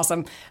is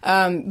awesome.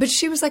 But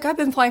she was like, I've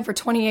been flying for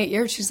 28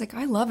 years. She's like,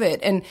 I love it.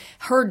 And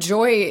her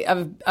joy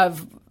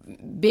of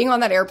being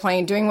on that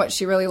airplane, doing what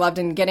she really loved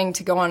and getting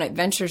to go on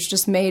adventures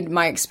just made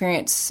my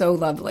experience so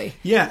lovely.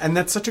 Yeah, and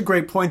that's such a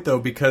great point, though,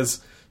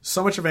 because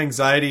so much of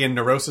anxiety and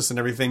neurosis and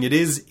everything, it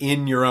is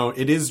in your own,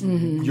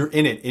 you're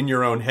in it, in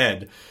your own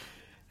head.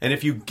 And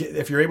if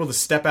you're able to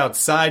step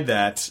outside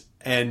that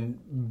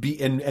and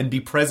be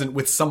present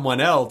with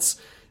someone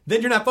else, then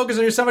you're not focused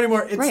on yourself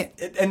anymore. Right.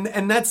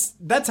 And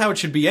that's how it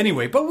should be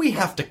anyway. But we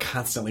have to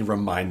constantly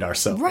remind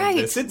ourselves Right,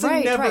 of this. It's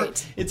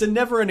right. It's a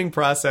never-ending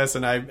process,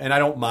 and I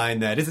don't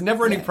mind that. It's a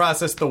never-ending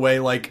process the way,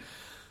 like,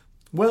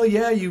 well,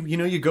 yeah,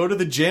 you go to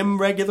the gym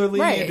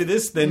regularly, Right. you do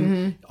this,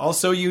 then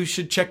also you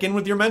should check in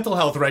with your mental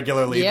health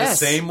regularly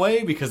Yes. the same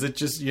way, because it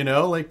just,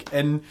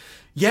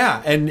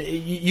 and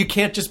you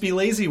can't just be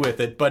lazy with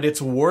it, but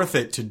it's worth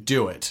it to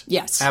do it.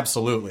 Yes.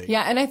 Absolutely.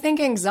 Yeah, and I think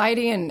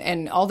anxiety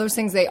and all those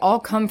things, they all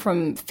come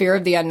from fear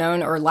of the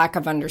unknown or lack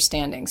of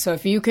understanding. So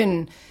if you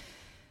can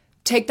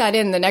take that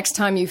in the next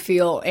time you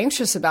feel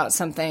anxious about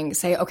something,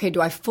 say, okay,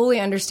 do I fully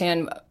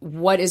understand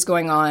what is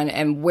going on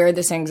and where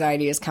this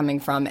anxiety is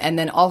coming from? And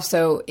then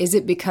also, is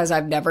it because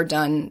I've never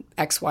done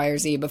X, Y, or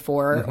Z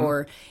before?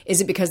 Or is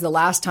it because the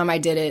last time I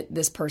did it,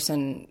 this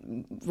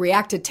person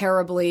reacted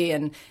terribly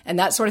and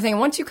that sort of thing?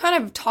 And once you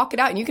kind of talk it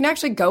out, and you can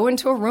actually go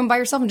into a room by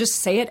yourself and just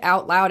say it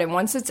out loud. And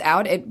once it's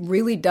out, it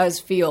really does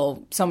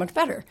feel so much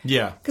better.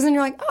 Yeah. Because then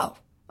you're like, oh,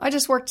 I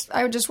just worked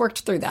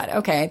through that.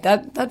 Okay,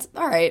 that's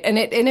all right, and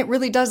it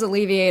really does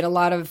alleviate a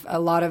lot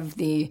of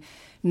the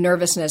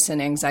nervousness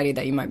and anxiety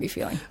that you might be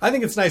feeling. I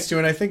think it's nice too,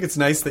 and I think it's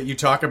nice that you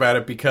talk about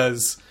it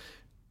because,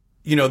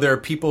 there are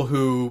people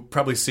who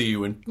probably see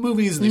you in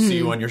movies and they see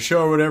you on your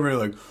show or whatever. And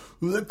they're like,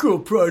 well, that girl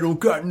probably don't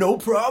got no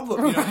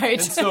problem,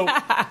 Right. And so,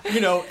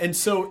 and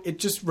so it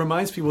just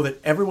reminds people that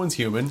everyone's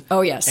human.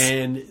 Oh, yes.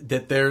 And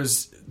that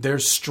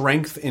there's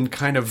strength in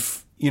kind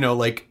of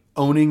like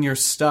owning your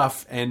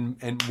stuff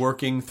and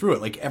working through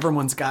it. Like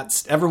everyone's got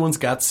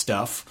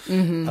stuff,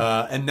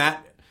 and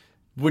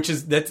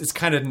that's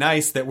kind of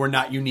nice that we're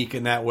not unique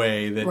in that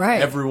way. That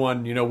Right.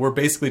 everyone, we're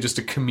basically just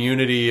a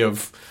community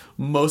of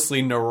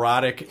mostly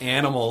neurotic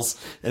animals,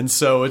 and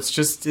so it's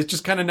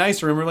just kind of nice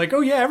to remember, like,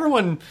 oh yeah,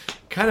 everyone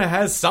kind of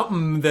has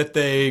something that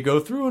they go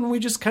through, and we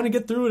just kind of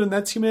get through it, and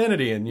that's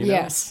humanity. And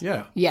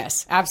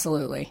Yes,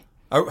 absolutely.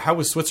 How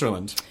was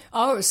Switzerland?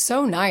 Oh, it was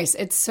so nice.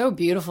 It's so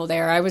beautiful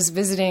there. I was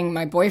visiting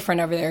my boyfriend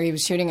over there. He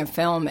was shooting a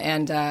film,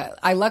 and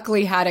I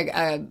luckily had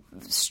a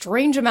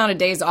strange amount of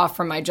days off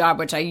from my job,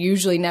 which I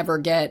usually never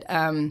get.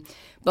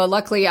 But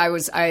luckily, I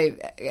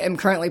am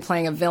currently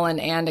playing a villain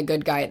and a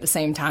good guy at the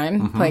same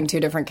time, playing two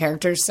different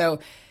characters. So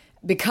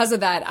because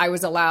of that, I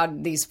was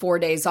allowed these 4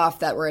 days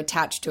off that were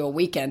attached to a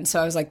weekend.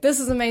 So I was like, this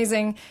is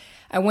amazing.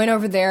 I went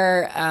over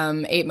there,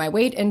 ate my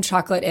weight in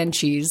chocolate and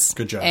cheese.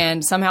 Good job.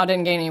 And somehow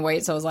didn't gain any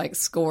weight, so I was like,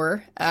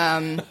 score.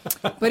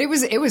 But it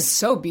was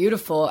so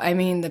beautiful. I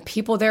mean, the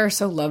people there are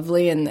so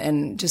lovely,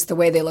 and just the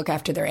way they look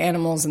after their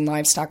animals and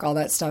livestock, all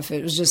that stuff.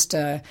 It was just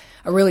a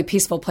really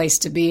peaceful place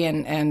to be,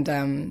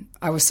 and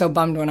I was so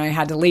bummed when I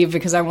had to leave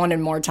because I wanted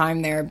more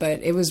time there,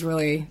 but it was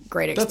really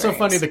great experience. That's so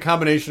funny, the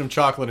combination of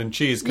chocolate and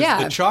cheese,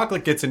 because the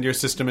chocolate gets into your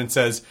system and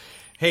says,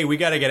 hey, we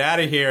got to get out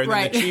of here. And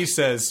then the cheese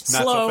says,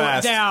 not Slow so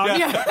fast. down.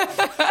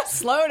 Yeah.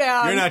 Slow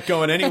down. You're not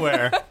going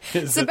anywhere.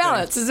 It's a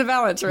balance. It's a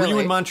balance, really. Were you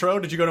in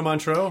Montreux? Did you go to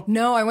Montreux?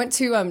 No, I went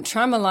to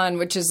Tramelan,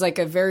 which is like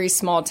a very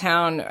small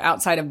town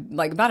outside of,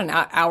 like about an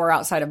hour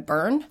outside of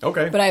Bern.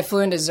 Okay. But I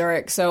flew into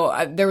Zurich.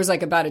 So there was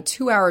like about a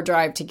 2-hour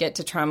drive to get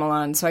to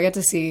Tramelan. So I got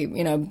to see,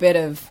 a bit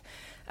of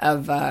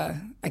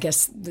I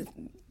guess,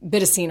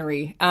 bit of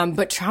scenery.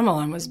 But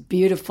Tramolan was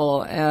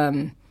beautiful.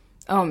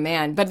 Oh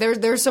man, but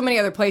there's so many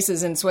other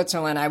places in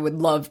Switzerland I would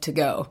love to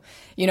go.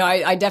 You know,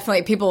 I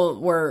definitely, people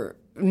were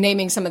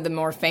naming some of the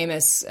more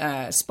famous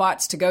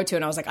spots to go to,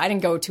 and I was like, I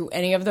didn't go to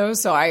any of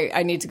those, so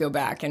I need to go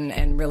back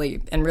and really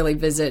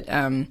visit,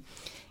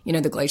 you know,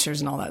 the glaciers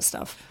and all that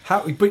stuff.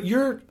 But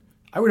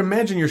I would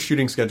imagine your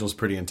shooting schedule is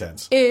pretty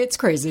intense. It's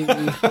crazy.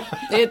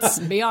 It's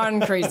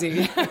beyond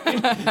crazy.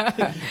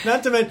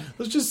 Not to mention,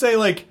 let's just say,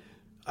 like,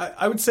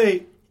 I would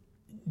say,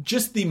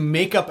 just the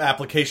makeup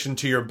application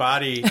to your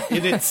body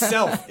in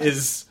itself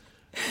is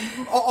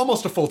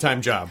almost a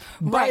full-time job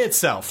by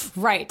itself.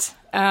 Right.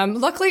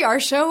 Luckily, our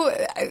show,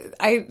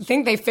 I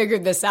think they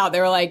figured this out. They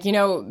were like, you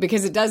know,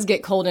 because it does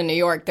get cold in New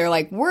York, they're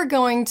like, we're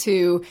going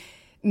to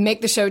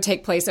make the show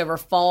take place over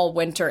fall,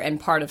 winter, and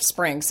part of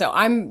spring. So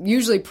I'm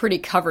usually pretty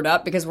covered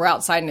up because we're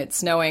outside and it's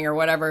snowing or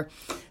whatever.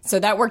 So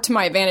that worked to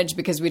my advantage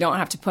because we don't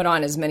have to put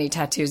on as many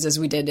tattoos as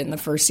we did in the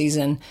first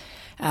season.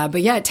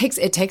 But yeah, it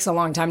takes a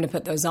long time to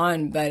put those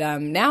on.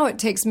 But now it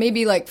takes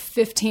maybe like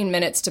 15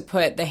 minutes to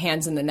put the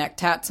hands and the neck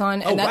tats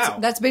on, and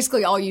that's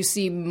basically all you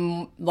see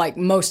like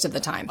most of the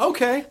time.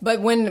 Okay.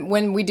 But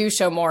when we do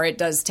show more, it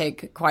does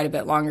take quite a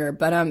bit longer.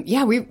 But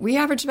yeah, we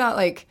average about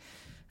like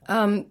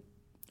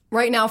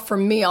right now for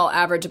me, I'll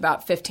average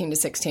about 15 to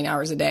 16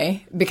 hours a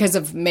day because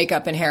of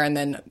makeup and hair and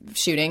then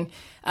shooting.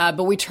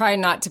 But we try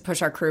not to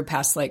push our crew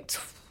past like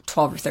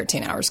 12 or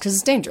 13 hours because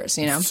it's dangerous,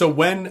 you know. So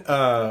when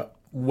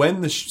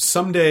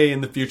someday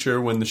in the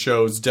future when the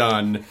show's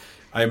done,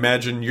 I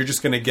imagine you're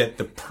just going to get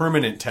the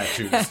permanent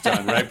tattoos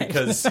done, right?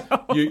 Because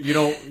you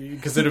don't,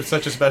 because it was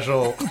such a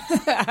special.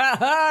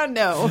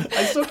 No,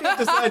 I still can't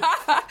decide.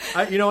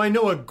 I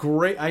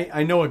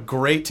know a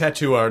great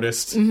tattoo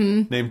artist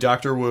named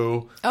Dr.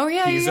 Wu. Oh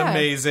yeah, he's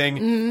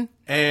amazing,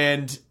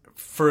 and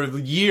for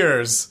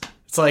years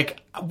it's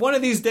like one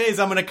of these days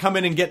I'm going to come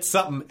in and get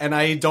something, and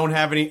I don't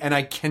have any, and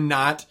I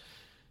cannot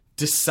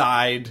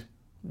decide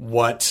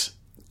what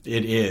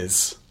it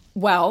is.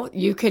 Well,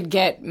 you could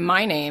get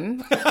my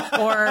name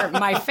or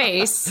my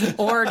face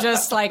or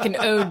just like an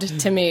ode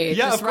to me.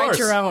 Yeah, just of write course.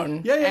 your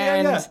own.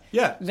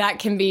 Yeah. That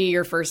can be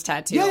your first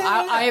tattoo.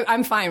 Yeah.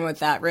 I'm fine with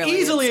that, really.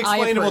 Easily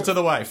explainable to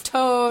the wife.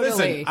 Totally.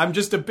 Listen, I'm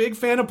just a big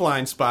fan of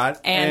Blind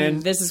Spot.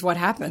 And this is what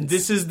happens.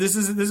 This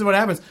is what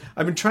happens.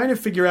 I've been trying to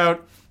figure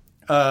out,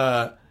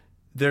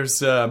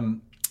 there's a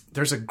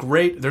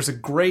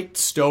great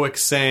Stoic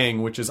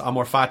saying, which is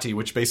amor fati,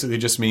 which basically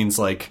just means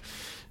like,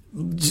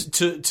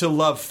 to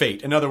love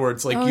fate. In other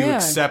words, like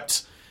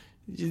accept,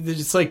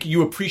 it's like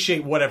you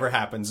appreciate whatever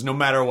happens, no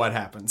matter what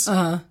happens.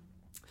 But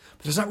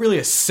there's not really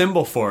a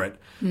symbol for it.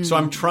 So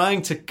I'm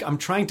trying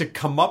to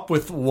come up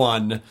with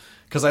one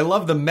because I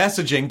love the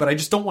messaging, but I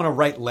just don't want to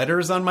write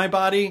letters on my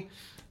body.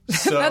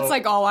 So that's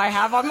like all I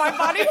have on my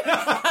body.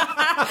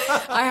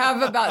 I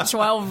have about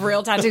 12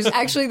 real tattoos.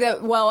 Actually,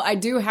 I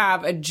do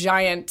have a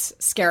giant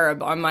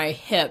scarab on my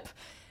hip.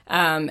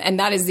 And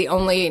that is the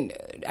only,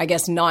 I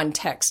guess,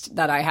 non-text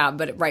that I have.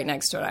 But right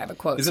next to it, I have a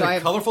quote. Is it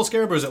a colorful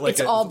scarab or is it like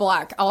it's all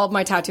black. All of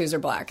my tattoos are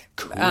black.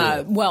 Cool.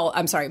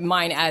 I'm sorry.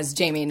 Mine as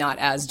Jamie, not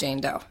as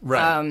Jane Doe.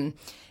 Right.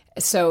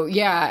 So,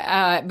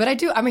 yeah.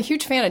 But I'm a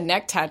huge fan of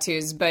neck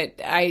tattoos. But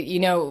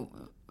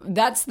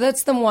that's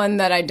the one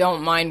that I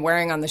don't mind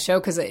wearing on the show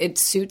because it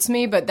suits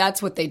me. But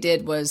that's what they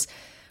did was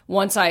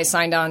once I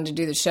signed on to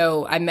do the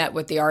show, I met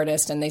with the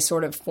artist and they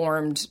sort of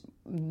formed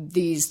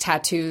these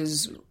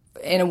tattoos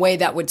in a way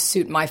that would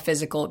suit my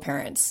physical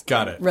appearance.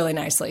 Got it. Really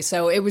nicely.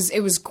 So it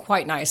was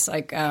quite nice,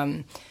 like,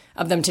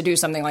 of them to do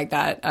something like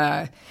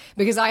that.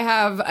 Because I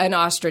have an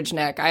ostrich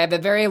neck. I have a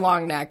very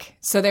long neck.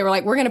 So they were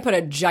like, we're going to put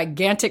a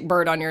gigantic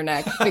bird on your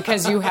neck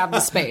because you have the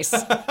space.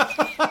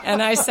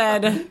 And I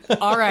said,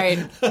 all right.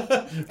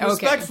 Okay.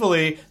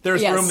 Respectfully,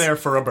 there's room there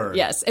for a bird.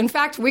 Yes. In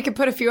fact, we could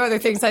put a few other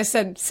things. I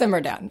said,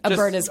 simmer down. A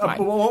bird is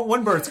fine.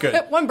 One bird's good.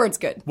 One bird's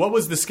good. What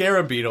was the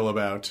scarab beetle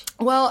about?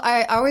 Well,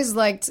 I always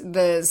liked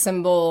the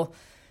symbol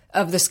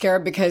of the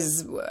scarab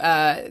because,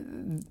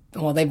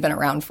 they've been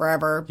around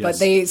forever, but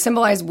they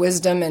symbolize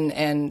wisdom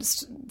and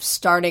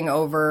starting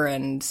over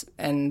and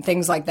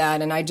things like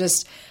that. And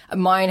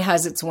mine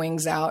has its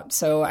wings out,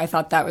 so I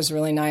thought that was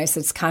really nice.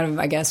 It's kind of,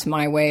 I guess,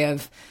 my way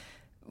of,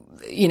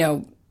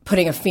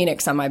 putting a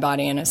phoenix on my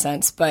body in a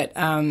sense. But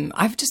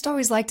I've just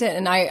always liked it.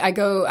 And I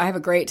have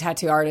a great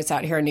tattoo artist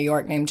out here in New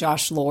York named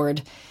Josh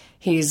Lord.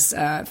 He's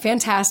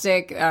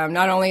fantastic.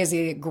 Not only is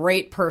he a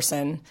great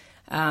person,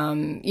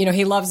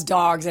 he loves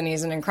dogs and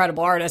he's an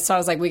incredible artist. So I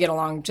was like, we get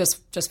along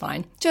just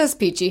fine, just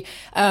peachy.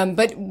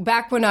 But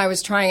back when I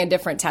was trying a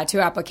different tattoo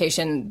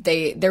application,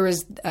 there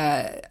was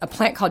a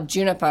plant called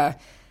juniper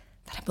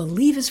that I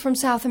believe is from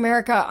South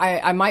America.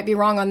 I might be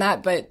wrong on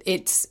that, but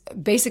it's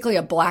basically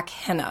a black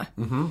henna.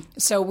 Mm-hmm.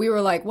 So we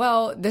were like,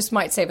 well, this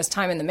might save us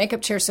time in the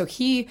makeup chair. So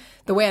the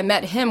way I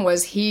met him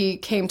was he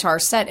came to our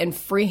set and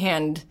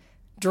freehand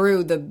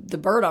drew the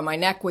bird on my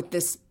neck with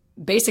this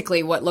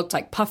basically what looked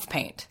like puff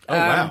paint. Oh,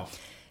 wow.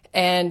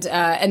 And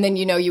then,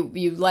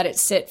 you let it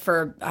sit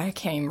for, I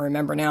can't even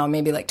remember now,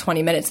 maybe like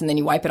 20 minutes, and then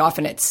you wipe it off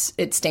and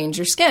it stains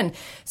your skin.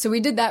 So we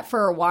did that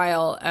for a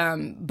while.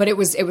 But it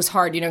was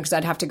hard, because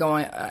I'd have to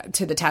go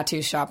to the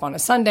tattoo shop on a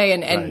Sunday,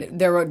 and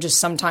there were just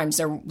sometimes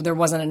there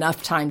wasn't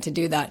enough time to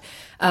do that.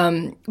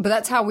 But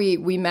that's how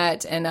we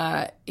met,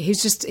 and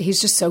he's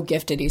just so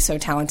gifted. He's so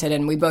talented,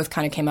 and we both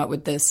kind of came up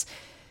with this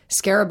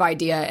scarab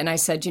idea. And I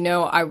said,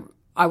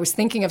 I was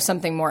thinking of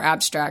something more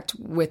abstract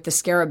with the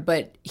scarab,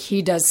 but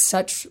he does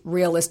such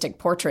realistic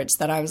portraits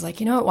that I was like,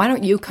 why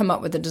don't you come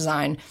up with a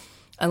design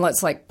and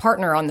let's like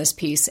partner on this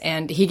piece?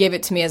 And he gave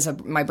it to me as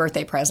my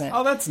birthday present.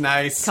 Oh, that's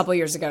nice. A couple of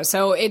years ago.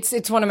 So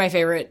it's one of my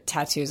favorite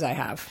tattoos I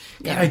have.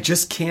 Yeah. I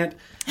just can't.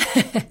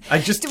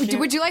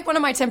 Would you like one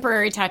of my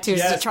temporary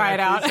tattoos to try it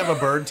out? Have a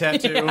bird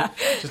tattoo. Yeah.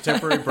 Just a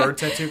temporary bird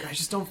tattoo. I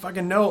just don't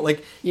fucking know.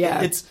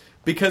 It's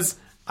because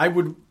I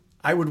would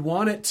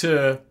want it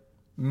to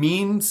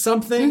mean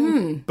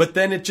something, but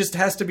then it just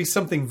has to be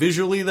something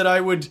visually that I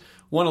would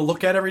want to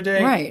look at every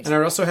day. Right. And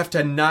I also have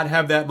to not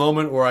have that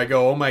moment where I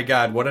go, oh my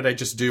God, what did I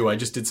just do? I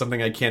just did something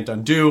I can't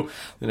undo.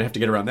 Then I have to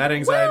get around that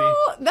anxiety.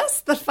 Well,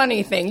 that's the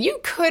funny thing. You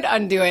could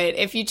undo it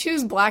if you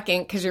choose black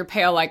ink because you're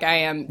pale like I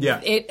am. Yeah.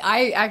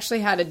 I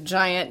actually had a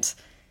giant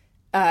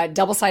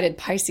double-sided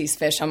Pisces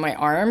fish on my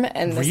arm,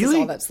 and this is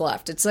all that's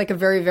left. It's like a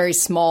very, very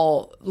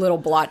small little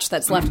blotch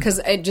that's left because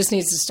it just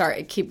needs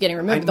to keep getting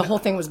removed. The whole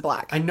thing was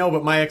black. I know,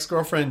 but my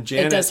ex-girlfriend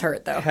Janet does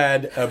hurt, though.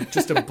 Had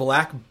just a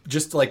black,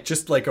 just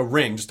like a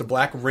ring, just a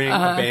black ring,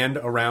 a band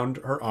around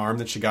her arm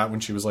that she got when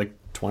she was like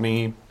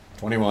 20,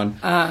 21.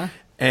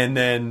 And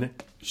then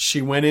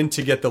she went in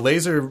to get the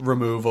laser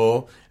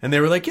removal, and they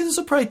were like, yeah, this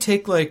will probably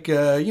take like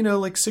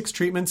 6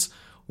 treatments.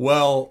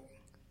 Well,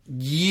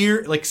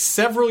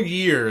 several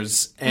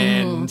years,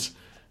 and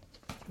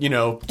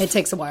it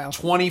takes a while.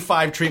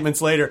 25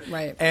 treatments later,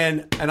 right?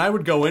 And I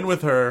would go in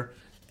with her,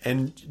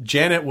 and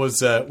Janet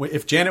was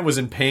if Janet was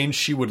in pain,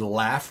 she would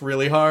laugh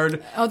really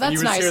hard. Oh,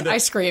 that's nice. I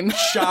scream.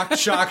 Shock,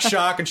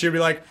 and she'd be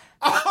like,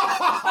 and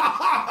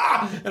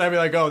I'd be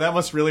like, oh, that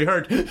must really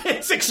hurt.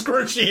 It's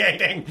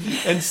excruciating.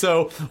 And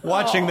so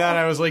watching that,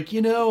 I was like,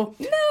 no,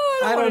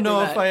 I don't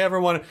know if I ever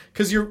want to,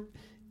 because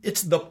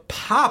it's the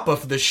pop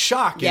of the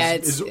shock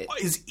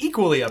is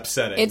equally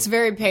upsetting. It's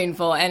very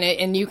painful,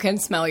 and you can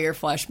smell your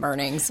flesh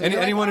burning. So and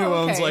anyone who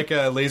owns like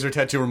a laser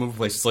tattoo removal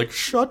place is like,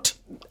 shut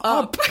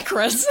up,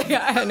 Chris.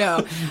 Yeah, I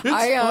know.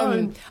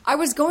 I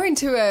was going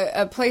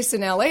to a place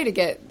in LA to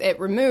get it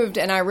removed,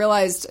 and I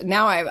realized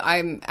now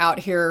I'm out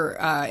here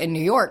in New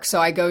York, so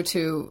I go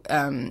to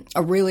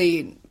a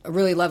really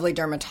lovely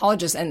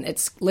dermatologist, and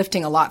it's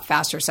lifting a lot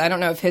faster. So I don't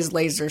know if his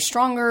laser is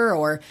stronger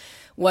or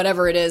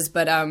whatever it is,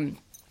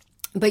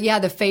 But yeah,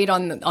 the fade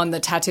on the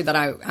tattoo that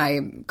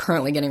I'm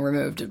currently getting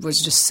removed was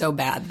just so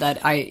bad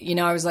that I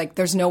was like,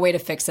 there's no way to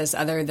fix this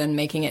other than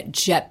making it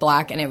jet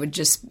black, and it would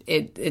just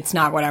it's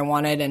not what I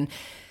wanted,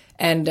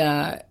 and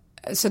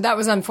so that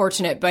was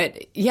unfortunate.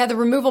 But yeah, the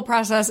removal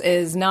process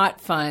is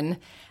not fun.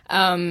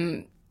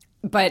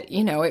 But,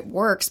 it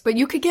works. But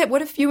you could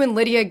what if you and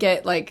Lydia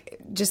get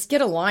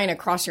a line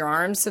across your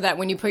arms so that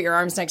when you put your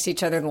arms next to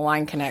each other, the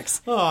line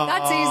connects? Aww,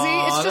 that's easy.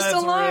 It's just a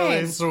line.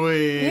 Really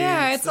sweet.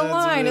 Yeah, it's a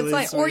line. Really it's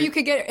like, sweet. Or you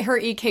could get her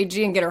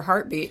EKG and get her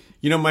heartbeat.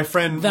 My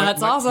friend,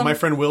 awesome. My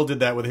friend Will did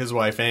that with his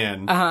wife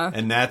Anne,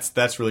 and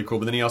that's really cool.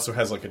 But then he also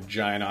has like a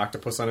giant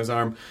octopus on his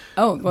arm.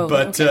 Oh, well,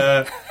 but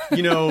okay.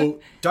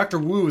 Dr.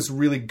 Wu is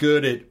really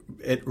good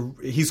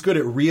he's good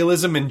at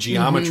realism and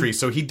geometry.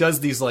 So he does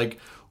these like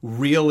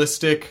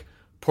realistic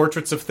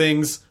portraits of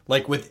things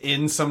like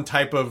within some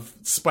type of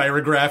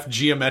spirograph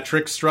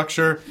geometric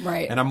structure.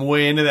 Right. And I'm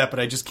way into that, but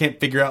I just can't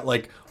figure out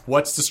like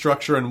what's the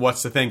structure and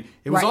what's the thing.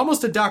 It was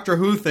almost a Doctor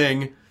Who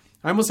thing.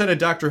 I almost had a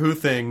Doctor Who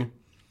thing.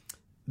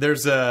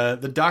 There's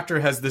the Doctor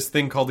has this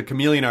thing called the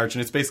Chameleon Arch,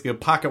 and it's basically a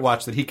pocket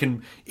watch that he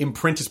can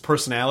imprint his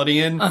personality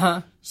in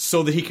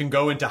so that he can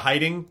go into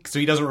hiding so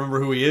he doesn't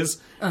remember who he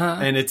is.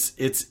 And it's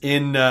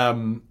in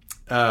and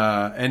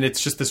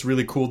it's just this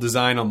really cool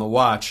design on the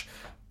watch.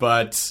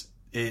 But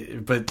I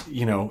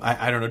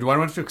don't know. Do I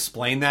want to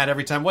explain that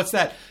every time? What's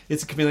that?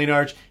 It's a Chameleon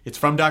Arch. It's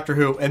from Doctor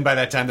Who. And by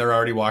that time, they're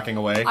already walking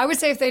away. I would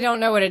say if they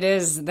don't know what it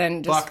is,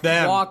 then just fuck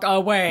them. Walk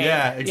away.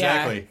 Yeah,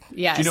 exactly.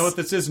 Yeah. Yes. Do you know what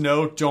this is?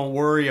 No, don't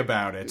worry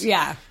about it.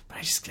 Yeah. But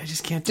I just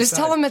can't decide. Just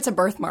tell them it's a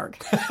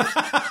birthmark.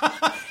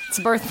 It's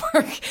a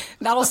birthmark.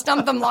 That'll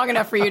stump them long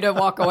enough for you to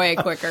walk away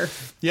quicker.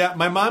 Yeah,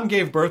 my mom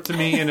gave birth to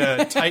me in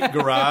a tight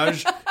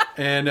garage.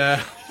 And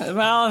this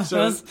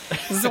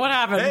is what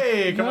happened.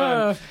 Hey, come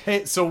on.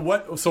 Hey, so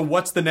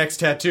what's the next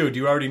tattoo? Do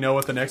you already know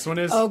what the next one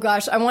is? Oh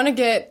gosh, I want to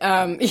get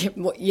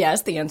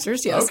yes, the answer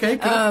is yes. Okay,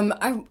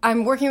 good.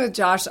 I'm working with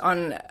Josh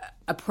on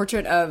a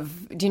portrait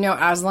of, do you know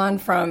Aslan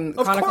from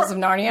Chronicles of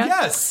Narnia?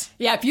 Yes.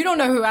 Yeah, if you don't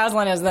know who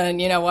Aslan is, then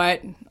you know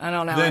what? I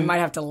don't know. I might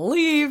have to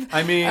leave.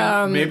 I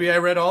mean, maybe I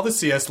read all the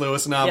C.S.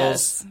 Lewis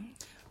novels.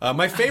 Yes.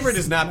 My favorite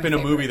has not been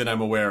a movie that I'm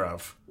aware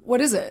of.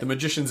 What is it? The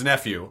Magician's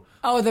Nephew.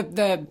 Oh, the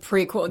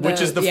prequel. Which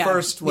is the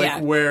first,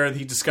 where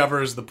he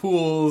discovers the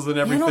pools and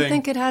everything. I don't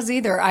think it has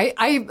either.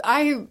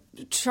 I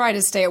try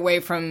to stay away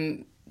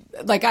from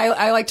like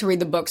I like to read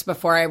the books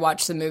before I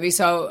watch the movie.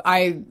 So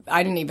I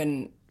didn't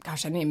even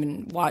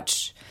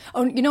watch.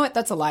 Oh, you know what?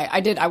 That's a lie.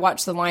 I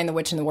watched The Lion, the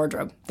Witch, and the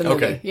Wardrobe. The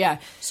movie. Okay. Yeah.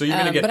 So you're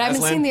gonna get but I haven't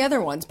Aslan? seen the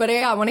other ones. But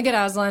yeah, I want to get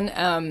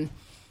Aslan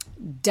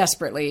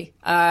desperately.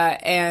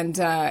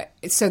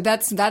 So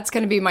that's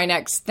going to be my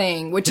next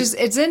thing, which is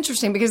it's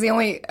interesting because the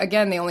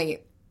only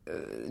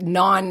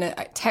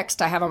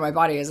non-text I have on my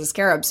body is a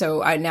scarab.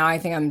 So I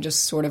think I'm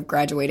just sort of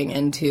graduating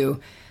into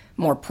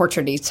more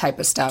portrait-y type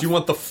of stuff. Do you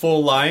want the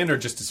full lion or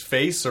just his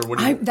face, or what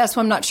do you... That's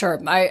what I'm not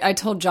sure. I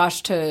told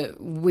Josh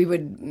we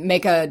would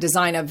make a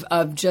design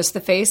of just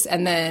the face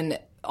and then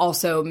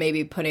also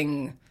maybe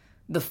putting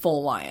the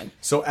full lion.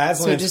 So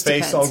Aslan's just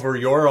face depends. over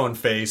your own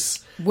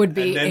face Would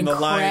be and then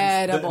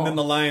incredible. And then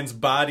the lion's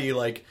body,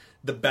 like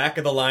the back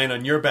of the lion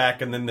on your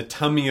back, and then the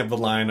tummy of the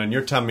lion on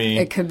your tummy.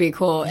 It could be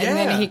cool. And Yeah.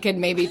 then he could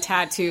maybe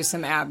tattoo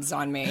some abs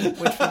on me,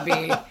 which would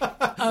be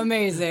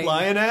amazing.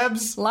 Lion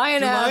abs?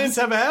 Lion Do abs. lions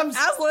have abs?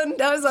 Aslan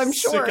does, I'm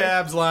sure. Sick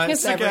abs, lion. He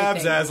has Sick everything.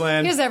 abs,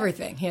 Aslan. He has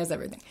everything. He has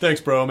everything.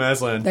 Thanks, bro. I'm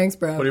Aslan. Thanks,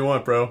 bro. What do you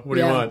want, bro? What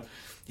do you Yeah. want?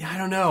 Yeah, I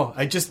don't know.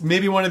 I just,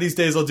 maybe one of these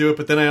days I'll do it,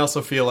 but then I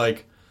also feel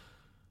like,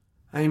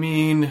 I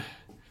mean,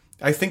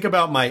 I think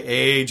about my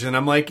age and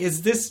I'm like,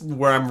 is this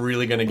where I'm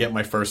really going to get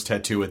my first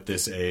tattoo at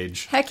this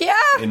age? Heck yeah.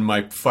 In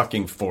my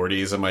fucking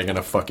 40s, am I going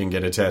to fucking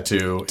get a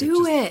tattoo?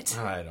 Do it.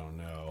 I don't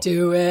know.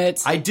 Do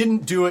it. I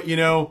didn't do it,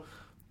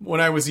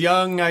 when I was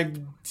young, I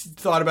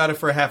thought about it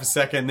for a half a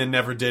second, then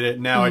never did it.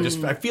 Now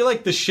I feel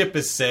like the ship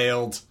has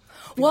sailed.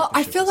 Well,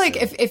 I feel like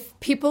if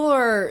people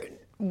are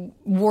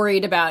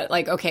worried about,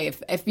 like, okay,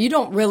 if you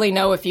don't really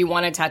know if you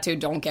want a tattoo,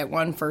 don't get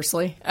one,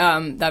 firstly.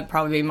 That'd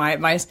probably be my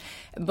advice.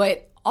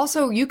 But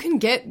also, you can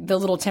get the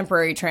little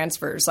temporary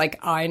transfers. Like,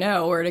 I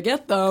know where to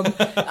get them.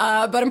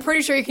 But I'm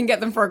pretty sure you can get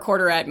them for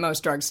 $0.25 at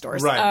most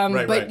drugstores.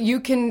 Right, but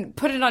you can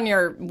put it on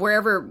your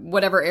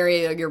whatever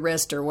area of your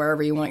wrist or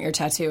wherever you want your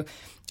tattoo.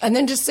 And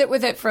then just sit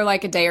with it for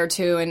like a day or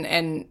two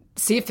and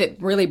see if it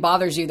really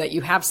bothers you that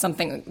you have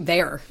something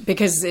there.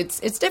 Because it's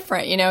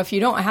different. If you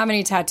don't have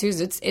any tattoos,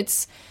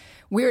 it's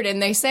weird.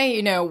 And they say,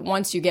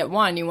 once you get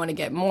one, you want to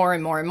get more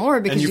and more and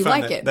more because you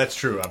like it. That's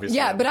true, obviously.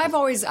 Yeah, but I've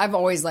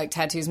always liked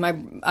tattoos. My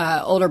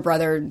older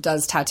brother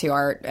does tattoo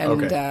art,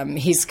 and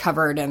he's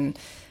covered. And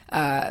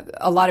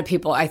a lot of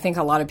people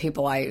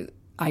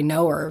I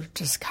know are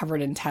just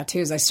covered in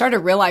tattoos. I started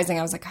realizing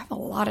I was like, I have a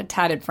lot of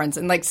tatted friends,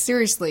 and like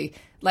seriously,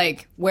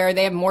 like where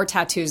they have more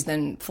tattoos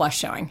than flesh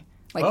showing,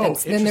 like than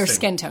their interesting.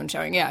 skin tone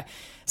showing. Yeah.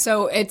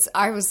 So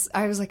I was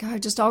like, I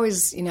just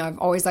always, I've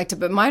always liked it,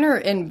 but mine are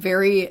in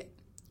very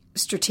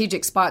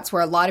strategic spots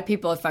where a lot of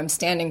people, if I'm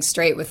standing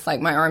straight with like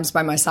my arms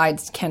by my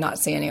sides, cannot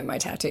see any of my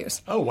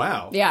tattoos. Oh,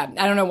 wow. Yeah,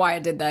 I don't know why I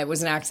did that. It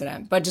was an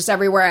accident. But just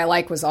everywhere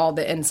I was all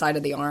the inside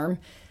of the arm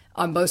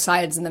on both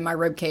sides, and then my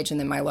rib cage, and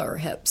then my lower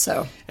hip.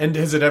 So. And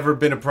has it ever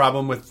been a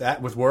problem with that,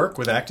 with work,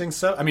 with acting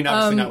stuff? I mean,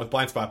 obviously not with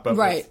Blind Spot, but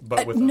right.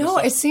 with no,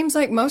 other it stuff. seems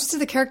like most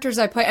of the characters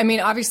I play. I mean,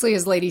 obviously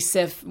as Lady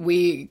Sif,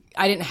 I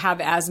didn't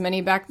have as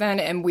many back then,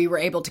 and we were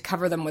able to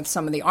cover them with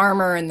some of the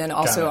armor, and then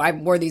also I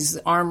wore these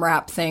arm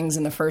wrap things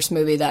in the first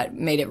movie that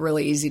made it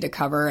really easy to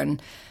cover.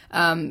 And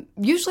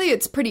usually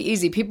it's pretty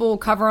easy. People will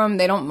cover them;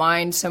 they don't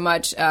mind so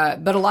much.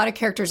 But a lot of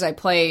characters I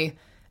play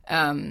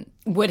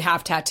would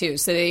have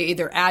tattoos, so they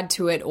either add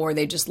to it or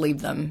they just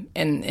leave them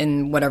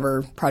in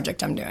whatever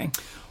project I'm doing.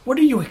 What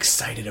are you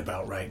excited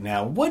about right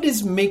now? What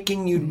is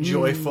making you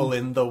joyful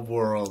in the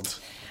world?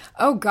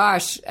 Oh,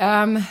 gosh.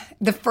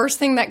 The first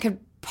thing that could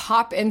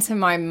pop into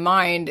my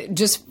mind,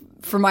 just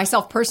for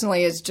myself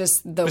personally, is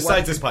just the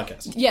Besides this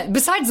podcast. Yeah,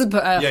 besides the...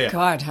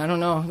 God, I don't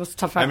know. That's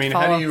tough. I mean,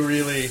 how do you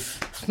really...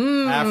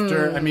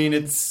 After... I mean,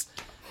 it's...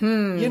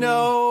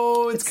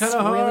 it's kind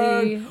of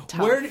hard. really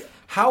tough.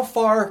 How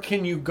far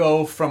can you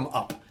go from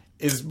up?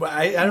 I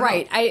don't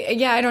right.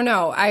 know. I don't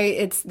know.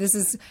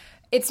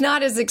 It's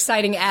not as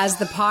exciting as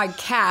the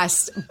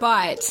podcast,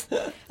 but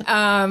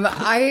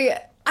I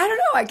don't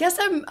know. I guess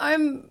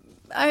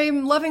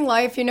I'm loving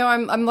life.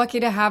 I'm lucky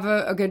to have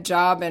a good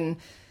job and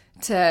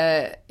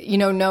to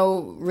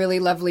know really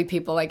lovely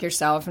people like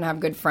yourself and have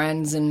good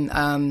friends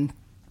and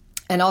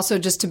also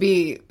just to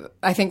be,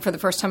 I think for the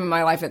first time in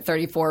my life at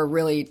 34,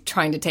 really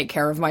trying to take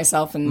care of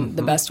myself in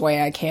the best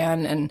way I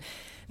can, and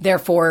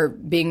therefore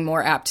being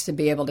more apt to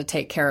be able to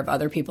take care of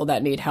other people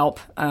that need help.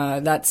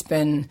 That's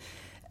been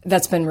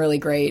really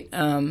great.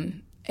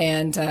 And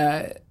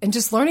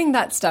just learning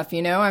that stuff,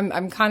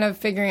 I'm kind of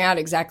figuring out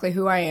exactly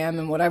who I am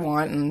and what I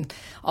want and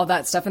all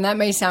that stuff. And that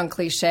may sound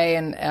cliche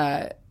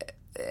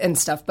and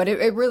stuff, but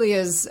it really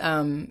is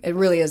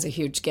a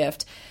huge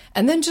gift.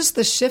 And then just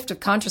the shift of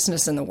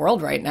consciousness in the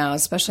world right now,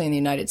 especially in the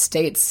United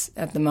States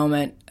at the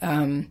moment,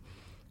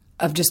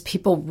 of just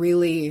people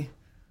really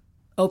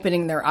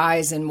opening their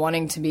eyes and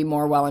wanting to be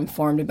more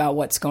well-informed about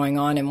what's going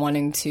on and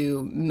wanting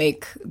to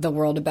make the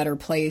world a better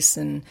place.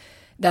 And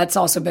that's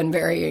also been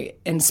very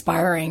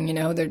inspiring.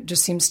 There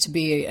just seems to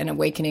be an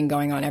awakening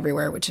going on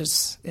everywhere, which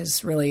is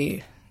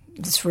really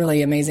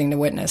amazing to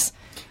witness.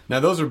 Now,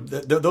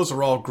 those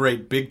are all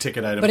great big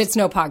ticket items. But it's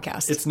no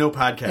podcast. It's no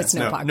podcast. It's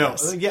no podcast.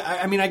 No. Yeah,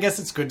 I mean, I guess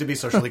it's good to be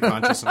socially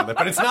conscious and all that,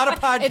 but it's not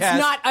a podcast. It's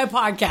not a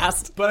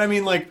podcast. But I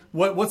mean, like,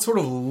 what sort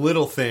of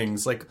little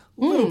things, like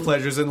little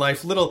pleasures in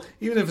life,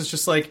 even if it's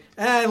just like,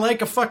 I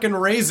like a fucking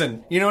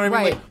raisin. You know what I mean?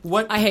 Right. Like,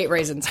 what? I hate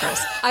raisins,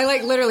 Chris. I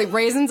like literally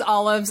raisins,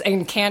 olives,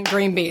 and canned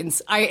green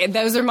beans.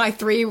 Those are my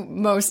 3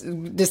 most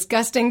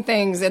disgusting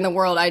things in the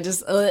world. I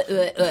just,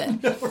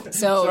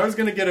 So I was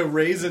going to get a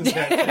raisin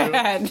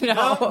tattoo.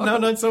 No,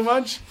 not so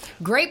much.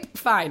 Grape,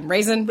 fine.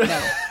 Raisin,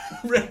 no.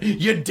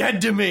 You're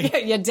dead to me.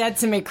 You're dead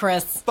to me,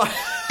 Chris.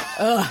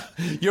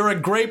 You're a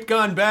grape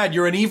gone bad.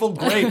 You're an evil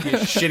grape, you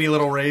shitty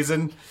little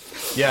raisin.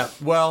 Yeah,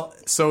 well,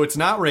 so it's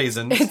not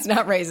raisins. It's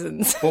not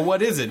raisins. Well,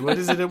 what is it? What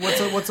is it?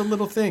 What's a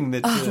little thing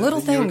that,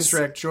 little that you things.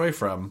 extract joy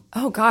from?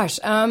 Oh, gosh.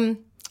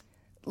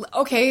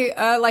 Okay,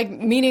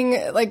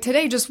 like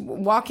today, just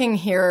walking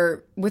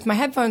here with my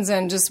headphones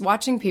in, just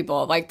watching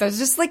people. Like, there's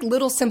just like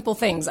little simple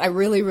things I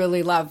really,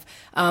 really love.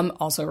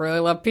 Also really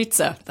love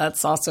pizza.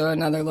 That's also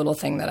another little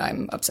thing that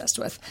I'm obsessed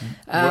with.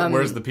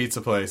 Where's the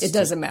pizza place? It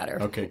doesn't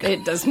matter. Okay, good.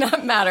 It does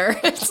not matter.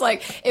 It's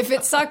like, if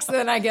it sucks,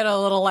 then I get a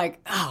little like,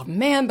 oh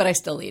man, but I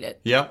still eat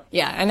it. Yep.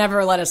 Yeah, I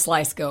never let a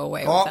slice go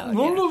away without. Is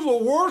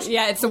the worst.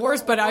 Yeah, it's the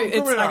worst, but I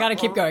gotta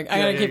keep going.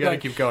 I gotta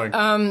keep going.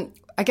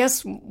 I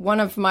guess one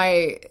of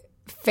my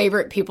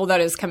favorite people that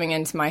is coming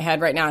into my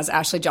head right now is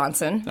Ashley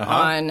Johnson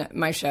on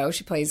my show.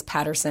 She plays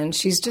Patterson.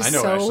 She's just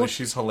Ashley.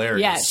 She's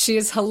hilarious. Yeah, she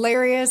is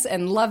hilarious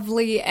and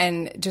lovely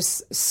and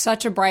just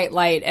such a bright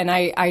light. And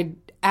I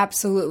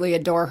absolutely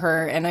adore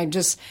her. And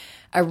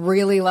I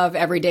really love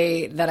every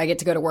day that I get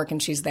to go to work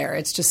and she's there.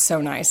 It's just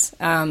so nice.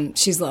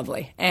 She's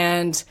lovely.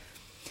 And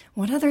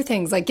what other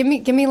things? Like, give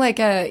me like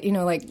a,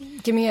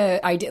 give me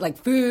a idea, like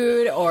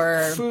food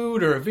or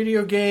a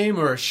video game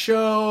or a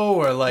show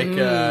or like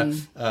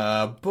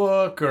a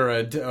book or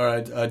a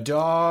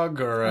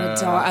dog or a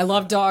dog. I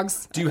love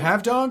dogs. Do you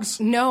have dogs?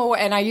 No,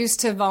 and I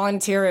used to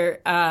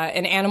volunteer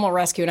in animal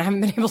rescue, and I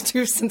haven't been able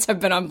to since I've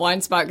been on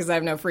Blind Spot because I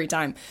have no free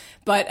time.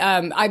 But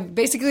I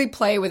basically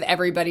play with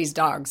everybody's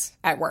dogs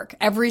at work.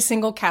 Every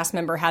single cast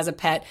member has a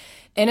pet.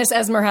 Ines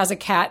Esmer has a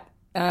cat.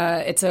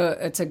 It's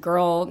a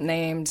girl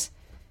named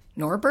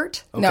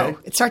Norbert? Okay. No,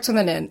 it starts with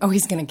an N. Oh,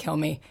 he's going to kill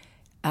me.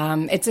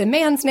 It's a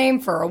man's name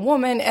for a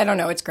woman. I don't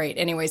know. It's great.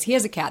 Anyways, he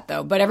has a cat,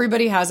 though. But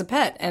everybody has a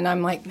pet. And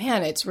I'm like,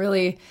 man, it's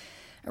really...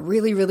 I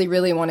really, really,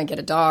 really want to get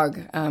a dog.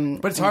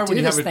 But it's hard when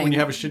you have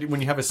a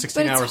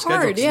 16-hour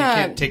schedule because you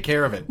can't take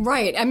care of it.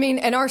 Right. I mean,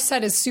 and our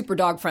set is super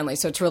dog friendly,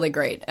 so it's really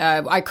great.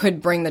 I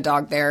could bring the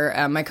dog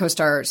there. My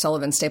co-star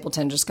Sullivan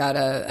Stapleton just got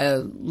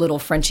a little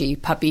Frenchie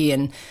puppy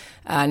and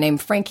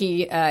named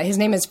Frankie. His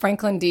name is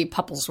Franklin D.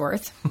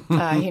 Pupplesworth.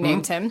 He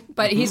named him.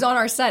 But he's on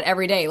our set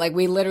every day. Like,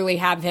 we literally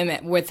have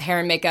him with hair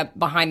and makeup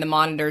behind the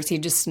monitors. He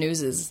just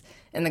snoozes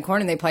in the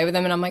corner and they play with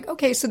him. And I'm like,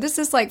 okay, so this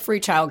is like free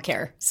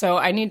childcare. So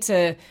I need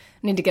to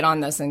get on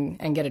this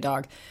and get a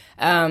dog.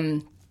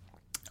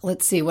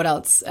 Let's see, what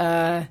else?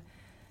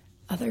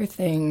 Other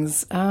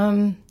things.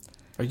 Do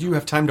you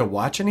have time to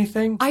watch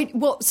anything?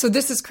 So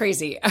this is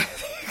crazy. You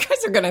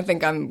guys are going to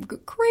think I'm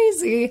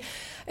crazy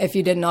if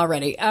you didn't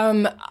already.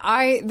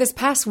 This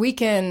past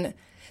weekend,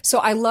 so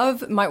I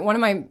love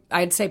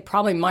I'd say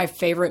probably my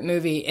favorite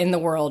movie in the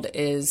world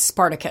is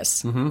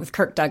Spartacus with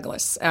Kirk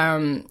Douglas.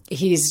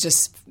 He's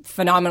just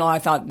phenomenal. I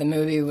thought the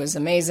movie was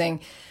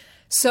amazing.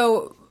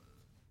 So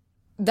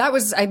that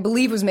was, I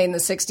believe, was made in the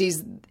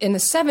 60s. In the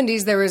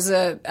 70s, there was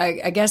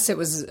I guess it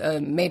was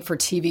a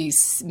made-for-TV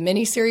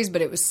miniseries,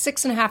 but it was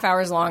 6.5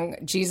 hours long,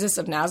 Jesus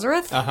of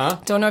Nazareth.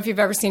 Don't know if you've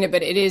ever seen it,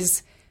 but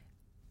it's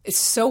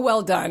so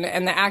well done,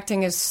 and the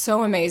acting is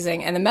so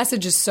amazing, and the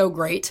message is so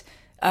great,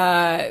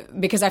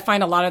 because I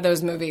find a lot of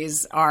those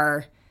movies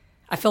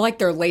I feel like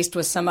they're laced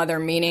with some other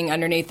meaning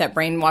underneath that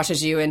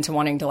brainwashes you into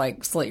wanting to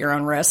like slit your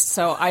own wrist.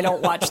 So I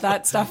don't watch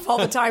that stuff all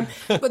the time.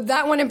 But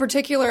that one in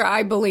particular,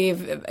 I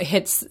believe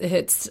hits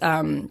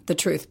the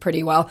truth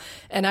pretty well.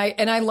 And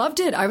I loved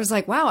it. I was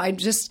like, wow, I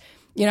just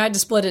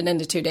split it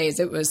into 2 days.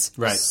 It was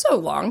so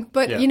long.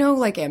 But,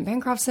 like Anne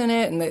Bancroft's in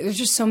it. And there's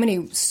just so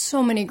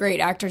many great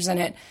actors in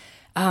it.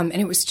 And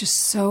it was just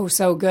so,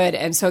 so good.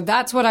 And so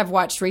that's what I've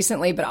watched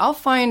recently. But I'll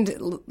find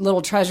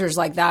little treasures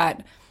like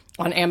that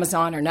on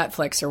Amazon or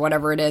Netflix or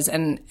whatever it is.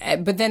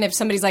 But then if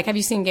somebody's like, have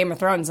you seen Game of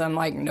Thrones? I'm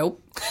like,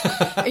 nope.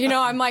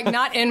 I'm like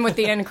not in with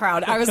the in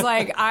crowd. I was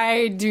like,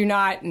 I do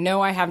not.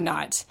 No, I have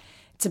not.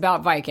 It's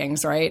about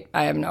Vikings, right?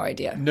 I have no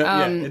idea.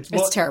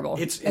 It's terrible.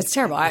 It's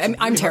terrible.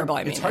 I'm terrible.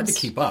 I mean, it's hard to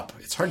keep up.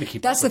 It's hard to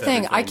keep up. That's the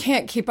thing. Everything. I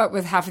can't keep up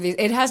with half of these.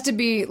 It has to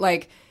be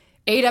like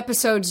 8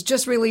 episodes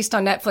just released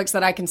on Netflix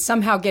that I can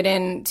somehow get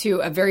into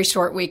a very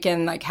short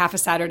weekend, like half a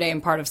Saturday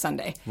and part of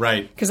Sunday.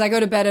 Right. Because I go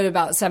to bed at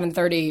about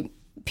 7:30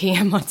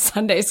 p.m. on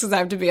Sundays because I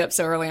have to be up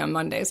so early on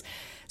Mondays.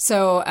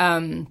 So,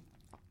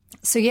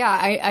 So yeah,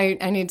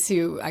 I need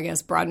to, I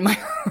guess, broaden my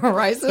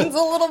horizons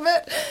a little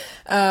bit.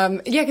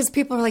 Yeah, because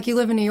people are like, you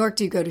live in New York,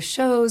 do you go to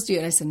shows?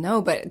 And I said,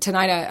 no, but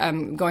tonight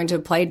I'm going to a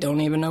play,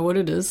 don't even know what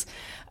it is.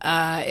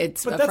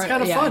 But that's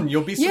kind of fun.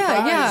 You'll be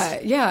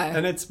surprised. Yeah.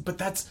 And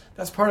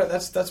that's part of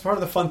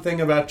the fun thing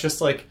about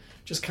just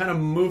kind of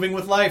moving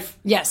with life.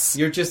 Yes.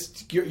 You're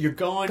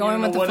going you know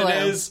with the what flow.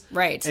 it is.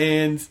 Right.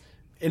 And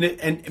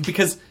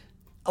because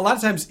a lot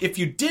of times, if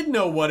you did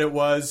know what it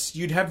was,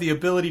 you'd have the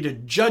ability to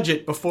judge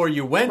it before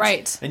you went.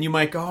 Right. And you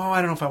might go, I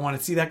don't know if I want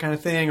to see that kind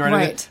of thing or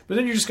anything. Right. But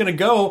then you're just going to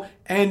go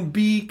and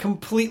be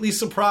completely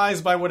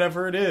surprised by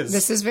whatever it is.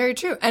 This is very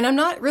true. And I'm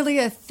not really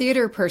a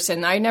theater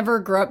person. I never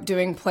grew up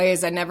doing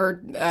plays. I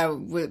never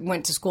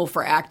went to school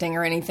for acting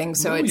or anything.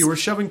 So you were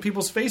shoving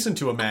people's face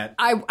into a mat.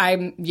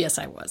 Yes,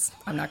 I was.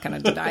 I'm not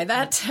going to deny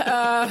that.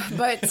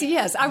 But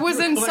yes, I was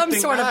in some collecting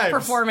sort knives. of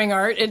performing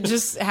art. It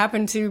just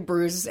happened to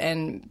bruise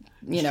and...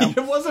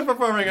 It wasn't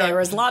performing art. There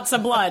was lots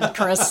of blood,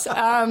 Chris.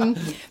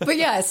 But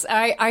yes,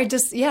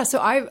 so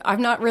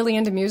I'm not really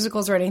into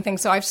musicals or anything.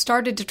 So I've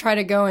started to try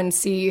to go and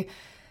see,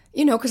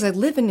 because I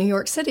live in New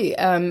York City,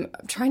 I'm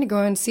trying to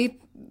go and see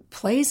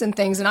plays and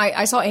things. And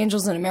I saw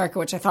Angels in America,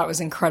 which I thought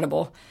was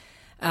incredible.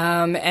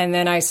 And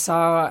then I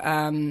saw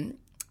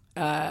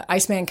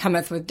Iceman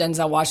Cometh with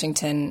Denzel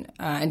Washington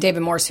and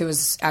David Morse, who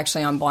was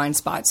actually on Blind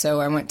Spot. So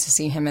I went to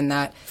see him in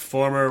that.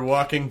 Former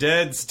Walking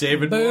Dead's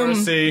David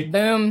Morrissey.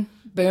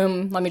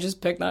 Boom. Let me just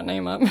pick that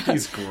name up.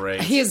 He's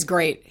great. He is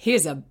great. He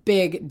is a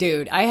big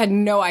dude. I had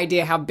no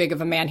idea how big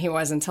of a man he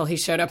was until he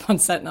showed up on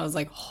set, and I was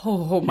like,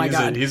 oh my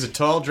God. He's a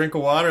tall drink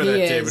of water,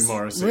 David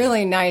Morrissey.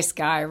 Really nice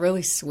guy,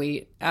 really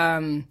sweet.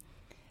 And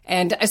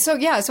so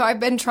I've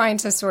been trying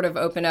to sort of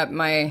open up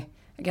my,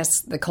 I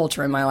guess, the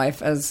culture in my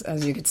life, as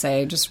you could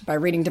say, just by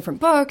reading different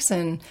books.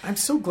 And I'm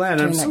so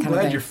glad. I'm so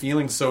glad you're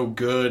feeling so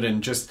good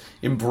and just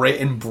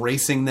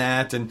embracing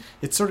that. And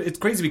it's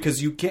crazy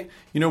because you can't,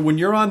 when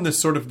you're on the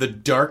sort of the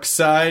dark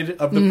side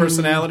of the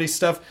personality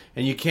stuff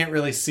and you can't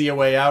really see a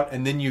way out,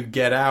 and then you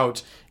get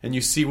out and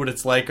you see what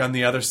it's like on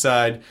the other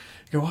side,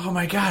 you go, oh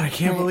my God, I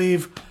can't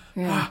believe...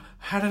 Yeah.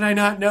 How did I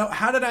not know?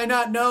 How did I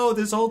not know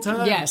this whole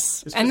time?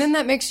 Yes. And then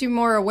that makes you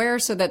more aware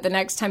so that the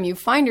next time you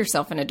find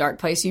yourself in a dark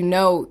place,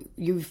 you're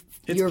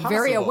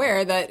very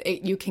aware that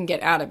you can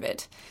get out of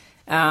it.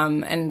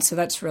 And so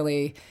that's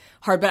really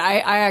hard. But I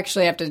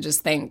actually have to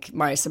just thank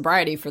my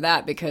sobriety for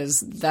that, because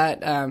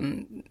that,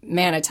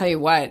 man, I tell you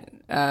what,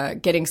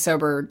 getting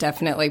sober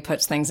definitely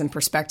puts things in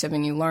perspective,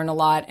 and you learn a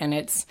lot, and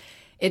it's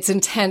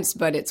intense,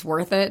 but it's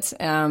worth it,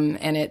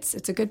 and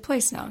it's a good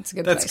place now. It's a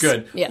good place. That's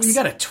good. Yes. Well, you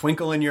got a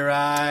twinkle in your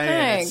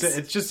eye. Thanks.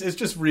 It's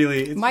just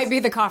really... Might be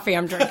the coffee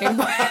I'm drinking,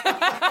 but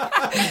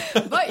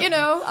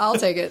I'll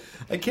take it.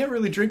 I can't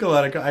really drink a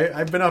lot of...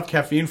 I've been off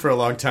caffeine for a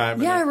long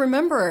time. Yeah, I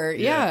remember.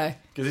 Yeah.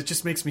 Because it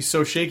just makes me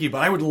so shaky,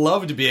 but I would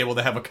love to be able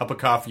to have a cup of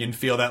coffee and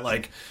feel that,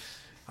 like...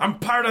 I'm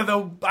part of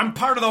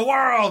the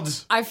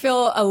world. I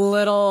feel a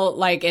little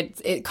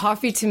like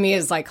coffee to me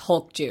is like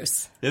Hulk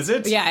juice. Is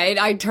it? Yeah,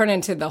 I turn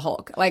into the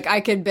Hulk. Like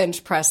I could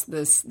bench press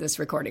this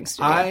recording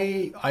studio.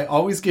 I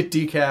always get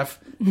decaf,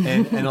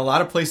 and a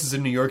lot of places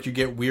in New York you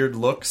get weird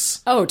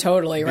looks. Oh,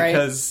 totally, right.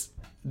 Because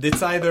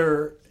it's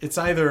either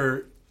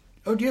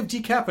oh, do you have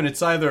decaf? And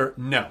it's either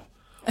no,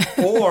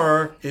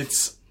 or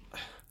it's.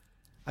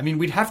 I mean,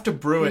 we'd have to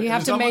brew it. You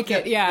have to make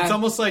it. Yeah, it's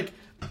almost like.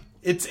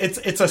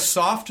 It's a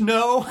soft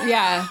no.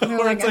 Yeah.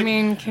 Like, I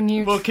mean, can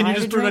you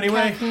just brew it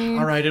anyway? Caffeine?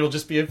 All right, it'll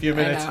just be a few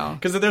minutes.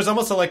 Because there's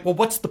almost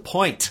what's the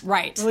point?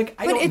 Right. Like,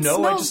 I but don't know.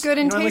 Smells good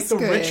and tastes I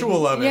like the good.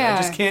 ritual of it. Yeah. I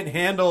just can't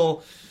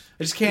handle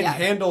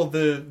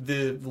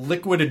the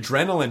liquid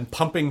adrenaline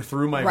pumping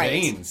through my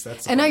veins.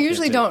 And I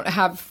usually don't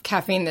have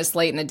caffeine this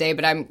late in the day,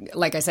 but I'm,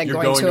 like I said,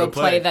 going to a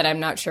play that I'm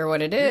not sure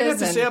what it is. You have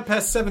to stay up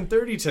past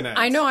 7:30 tonight.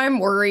 I know. I'm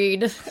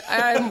worried.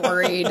 I'm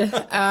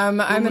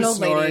an old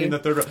lady. In the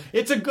third row.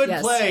 It's a good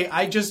play.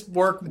 I just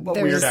work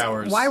weird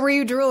hours. Why were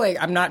you drooling?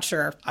 I'm not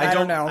sure. I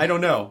don't know. I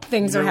don't know.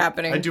 Things are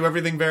happening. I do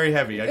everything very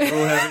heavy. I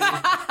drool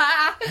heavy.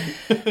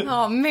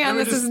 Oh man,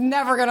 this is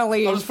never gonna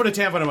leave. I'll just put a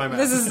tampon in my mouth.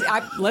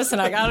 Listen,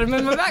 I got them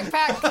in my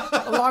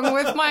backpack along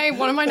with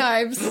one of my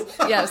knives.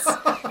 Yes,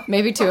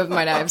 maybe two of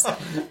my knives.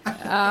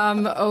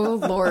 Oh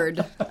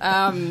Lord.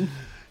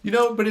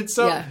 But it's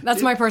so... Yeah,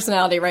 that's my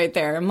personality right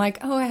there. I'm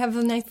like, I have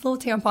a nice little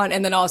tampon,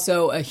 and then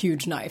also a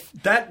huge knife.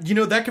 That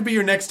could be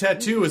your next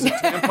tattoo, is a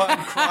tampon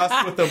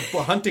crossed with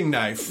a hunting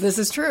knife. This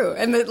is true.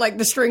 And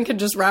the string could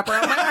just wrap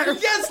around my arm.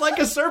 Yes, like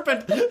a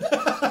serpent.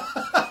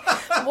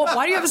 Well,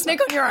 why do you have a snake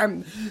on your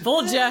arm?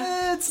 Fooled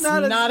ya. It's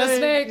not a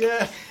snake.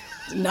 Yeah.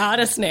 Not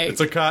a snake. It's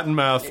a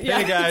cottonmouth. Yeah.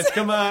 Hey, guys,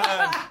 come on.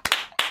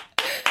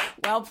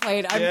 Well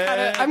played.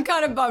 I'm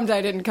kind of bummed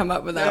I didn't come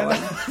up with that one.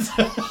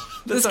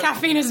 This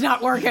caffeine is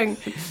not working.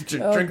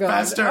 Drink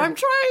faster. I'm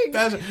trying.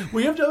 Faster.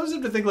 We always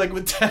have to think, like,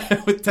 with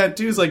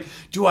tattoos, like,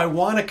 do I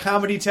want a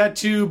comedy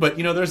tattoo? But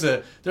there's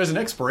an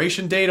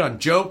expiration date on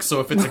jokes,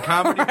 so if it's a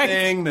comedy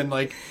thing, then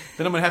I'm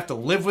gonna have to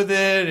live with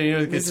it.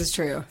 And, this is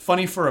true.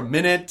 Funny for a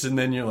minute, and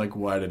then you're like,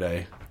 why did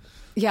I?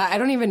 Yeah, I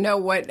don't even know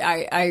what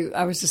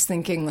I was just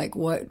thinking, like,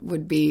 what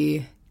would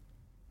be.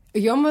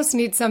 You almost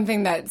need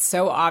something that's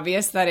so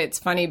obvious that it's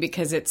funny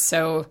because it's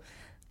so.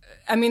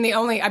 I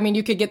mean,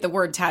 you could get the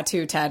word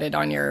tattoo tatted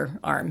on your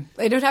arm.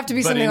 It would have to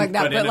be something like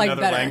that, but in like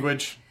another better.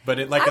 language. But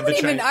it like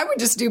I would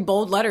just do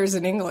bold letters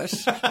in English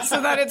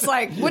so that it's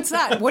like, what's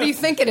that? What do you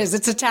think it is?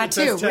 It's a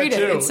tattoo. Read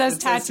it. It says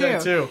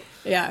tattoo.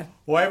 Yeah.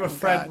 Well, I have a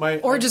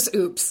friend. Or just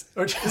oops.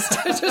 Or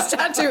just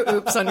tattoo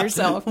oops on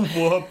yourself.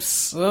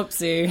 Whoops.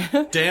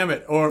 Whoopsie. Damn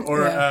it.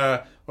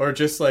 Or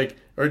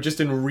just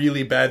in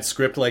really bad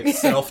script like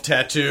self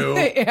tattoo.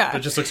 Yeah.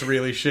 It just looks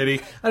really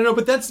shitty. I don't know,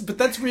 but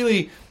that's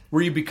really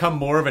where you become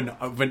more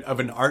of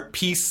an art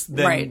piece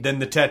than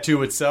the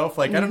tattoo itself.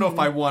 Like, I don't know if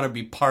I want to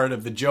be part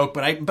of the joke,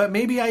 but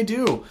maybe I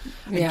do.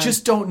 Yeah. I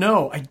just don't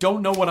know. I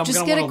don't know what I'm going to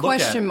want to look at. Just get a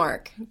question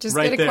mark. Just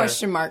get a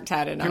question mark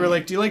tatted on you. You were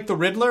like, do you like the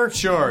Riddler?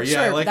 Sure.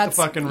 Yeah, I like the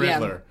fucking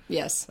Riddler.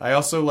 Yeah. Yes. I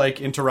also like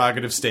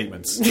interrogative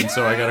statements. And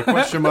so I got a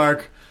question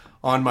mark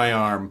on my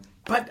arm.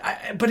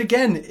 But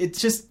again, it's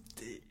just...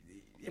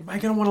 Am I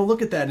going to want to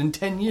look at that in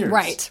 10 years?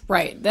 Right.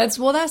 That's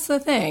the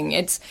thing.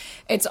 It's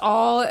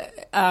all...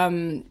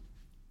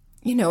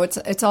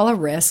 it's all a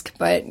risk,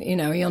 but,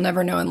 you'll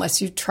never know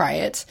unless you try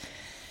it.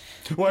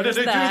 Why did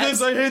I do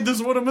this? I hate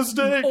this. What a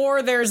mistake.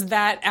 Or there's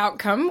that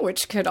outcome,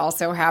 which could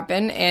also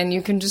happen, and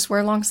you can just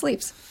wear long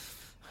sleeves.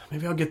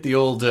 Maybe I'll get the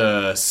old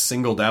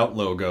Singled Out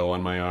logo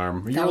on my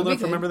arm. Are you old enough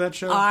to remember that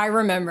show? I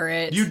remember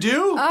it. You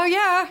do? Oh,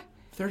 yeah.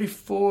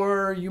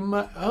 34, you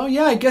might... Oh,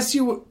 yeah, I guess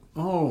you...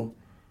 Oh...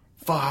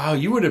 Wow,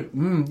 you would have,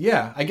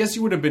 yeah. I guess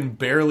you would have been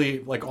barely,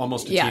 like,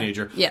 almost a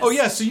teenager. Yes. Oh,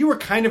 yeah, so you were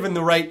kind of in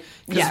the right,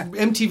 because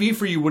MTV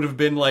for you would have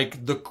been,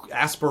 like, the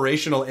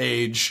aspirational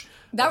age.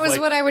 That was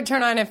what I would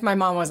turn on if my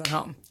mom wasn't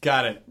home.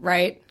 Got it.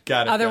 Right?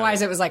 Got it.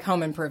 Otherwise, it was, like,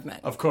 Home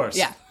Improvement. Of course.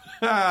 Yeah.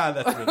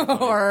 That's really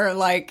funny. Or,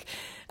 like...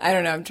 I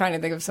don't know. I'm trying to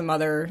think of some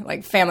other,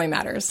 like, Family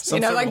Matters.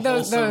 Some like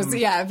those,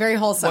 very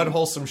wholesome. What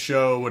wholesome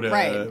show would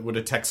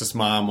a Texas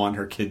mom want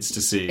her kids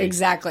to see?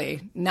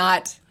 Exactly.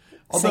 Not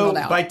Although Singled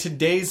Out. by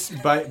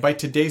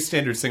today's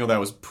standards, Singled Out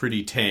was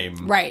pretty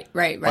tame. Right.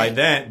 By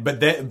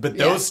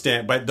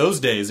those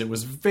days, it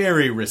was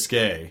very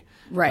risque.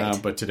 Right.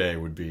 But today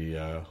would be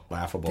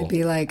laughable. It'd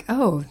be like,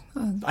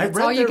 that's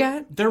all you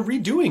got? They're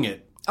redoing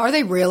it. Are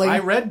they really? I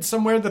read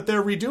somewhere that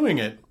they're redoing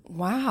it.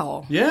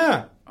 Wow.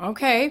 Yeah.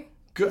 Okay.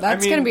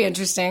 That's going to be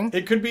interesting.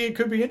 It could be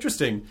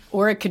interesting.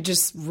 Or it could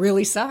just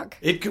really suck.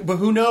 But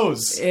who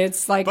knows?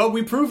 It's like, but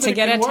we proved to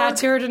get a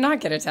tattoo or to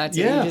not get a tattoo.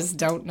 Yeah. You just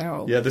don't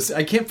know. Yeah,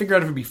 I can't figure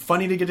out if it'd be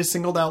funny to get a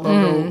Singled Out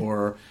logo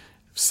or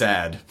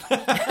sad.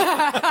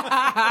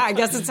 I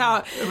guess it's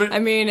how. I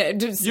mean,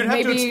 you'd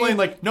have to explain,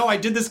 like, no, I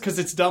did this because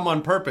it's dumb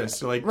on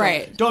purpose. Like,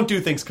 right. Don't do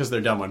things because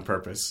they're dumb on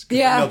purpose.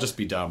 Yeah, then they'll just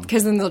be dumb.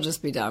 Because then they'll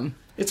just be dumb.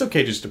 It's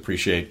okay to just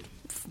appreciate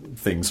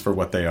things for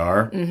what they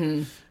are.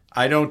 Mm-hmm.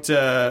 I don't.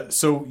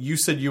 So you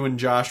said you and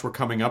Josh were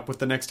coming up with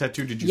the next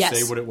tattoo. Did you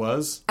say what it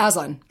was?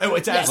 Aslan. Oh,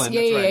 it's Aslan.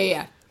 Yes. That's right.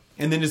 Yeah.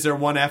 And then is there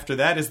one after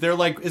that? Is there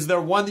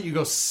one that you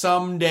go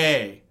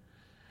someday?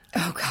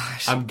 Oh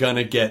gosh, I'm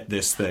gonna get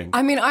this thing.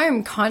 I mean, I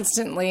am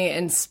constantly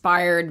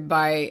inspired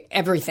by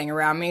everything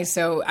around me.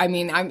 So, I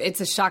mean,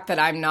 it's a shock that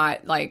I'm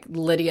not like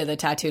Lydia the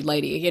tattooed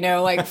lady,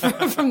 like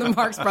from the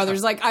Marx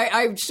Brothers. Like,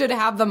 I should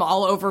have them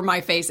all over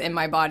my face and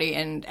my body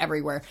and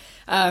everywhere.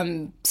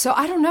 So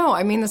I don't know.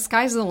 I mean, the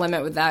sky's the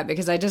limit with that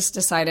because I just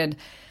decided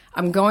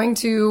I'm going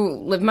to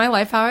live my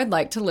life how I'd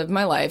like to live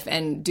my life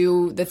and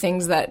do the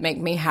things that make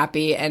me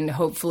happy, and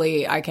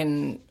hopefully I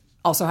can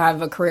also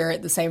have a career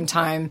at the same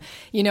time.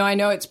 I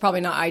know it's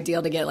probably not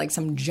ideal to get like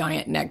some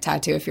giant neck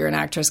tattoo if you're an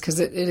actress because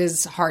it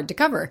is hard to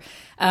cover.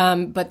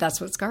 But that's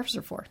what scarves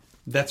are for.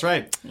 That's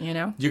right.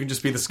 You can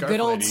just be the scarf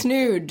lady. Good old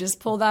snood. Just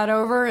pull that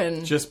over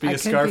and just be a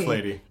scarf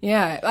lady.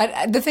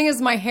 Yeah. The thing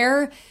is, my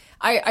hair,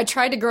 I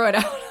tried to grow it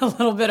out a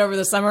little bit over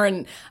the summer,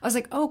 and I was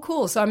like, oh,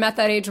 cool. So I'm at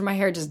that age where my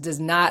hair just does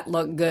not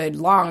look good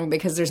long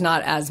because there's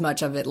not as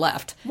much of it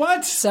left.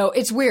 What? So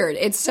it's weird.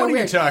 It's so weird.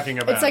 What are you talking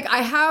about? It's like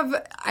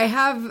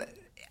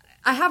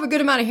I have a good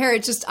amount of hair.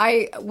 It's just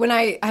when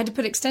I had to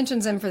put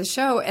extensions in for the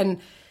show, and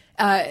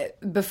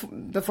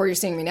before you're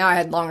seeing me now, I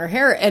had longer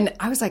hair, and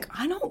I was like,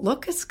 I don't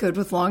look as good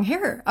with long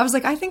hair. I was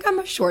like, I think I'm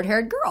a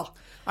short-haired girl.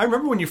 I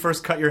remember when you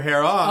first cut your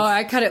hair off. Oh,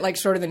 I cut it like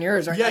shorter than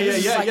yours, right? Yeah.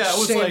 It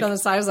was shaved like, on the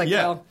side. I was like,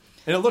 well.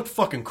 And it looked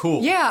fucking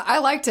cool. Yeah, I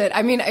liked it.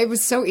 I mean, it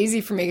was so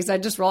easy for me because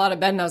I'd just roll out of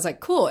bed and I was like,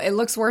 cool, it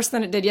looks worse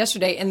than it did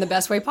yesterday in the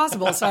best way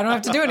possible, so I don't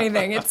have to do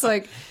anything. It's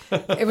like,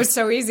 it was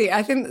so easy.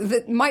 I think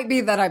that might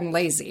be that I'm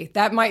lazy.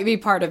 That might be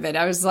part of it.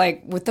 I was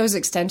like, with those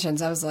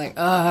extensions, I was like,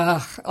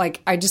 ugh.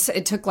 Like,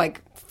 it took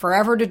like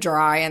forever to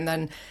dry, and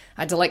then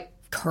I had to like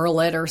curl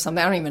it or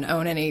something. I don't even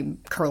own any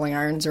curling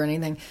irons or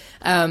anything.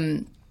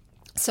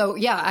 So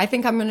yeah, I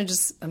think I'm going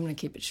to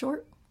keep it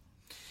short.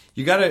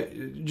 You gotta,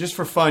 just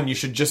for fun, you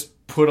should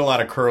just put a lot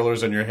of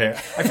curlers on your hair.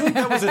 I feel like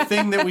that was a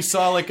thing that we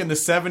saw like in the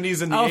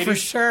 70s and the 80s. Oh, for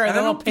sure. And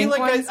the I little don't feel pink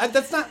like ones.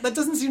 that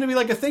doesn't seem to be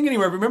like a thing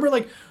anywhere. Remember,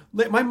 like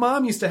my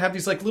mom used to have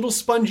these like little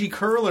spongy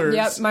curlers.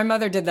 Yep, my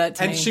mother did that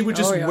to me. And she would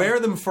just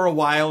wear them for a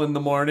while in the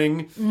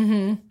morning.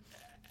 Mm-hmm.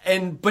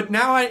 But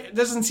now it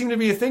doesn't seem to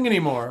be a thing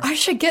anymore. I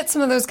should get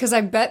some of those because I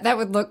bet that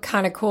would look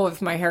kind of cool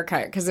with my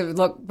haircut because it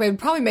would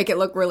probably make it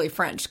look really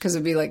French because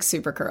it'd be like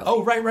super curly.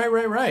 Oh,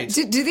 right.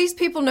 Do these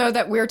people know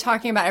that we're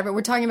talking about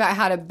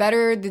how to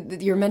better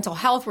your mental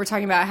health? We're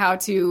talking about how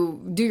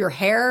to do your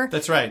hair.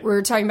 That's right.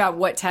 We're talking about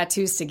what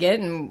tattoos to get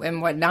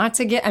and what not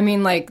to get. I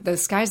mean, like, the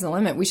sky's the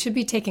limit. We should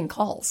be taking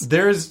calls.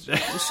 We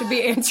should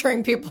be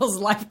answering people's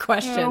life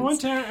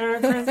questions.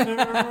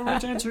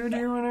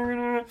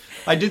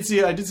 I did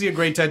see a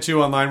great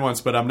tattoo online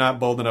once, but I'm not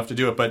bold enough to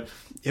do it. But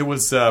it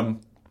was a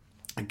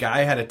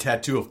guy had a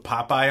tattoo of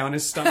Popeye on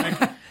his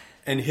stomach,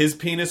 and his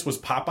penis was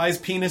Popeye's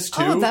penis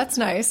too. Oh, that's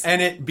nice.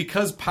 And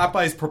because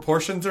Popeye's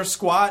proportions are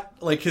squat,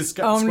 like his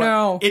squat,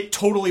 no, it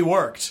totally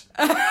worked.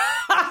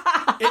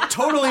 It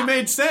totally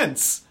made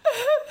sense.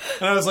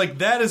 And I was like,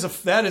 that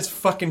is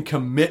fucking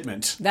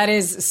commitment. That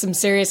is some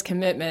serious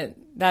commitment.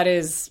 That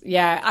is,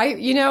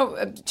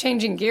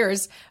 changing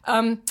gears.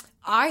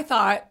 I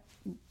thought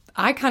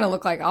I kind of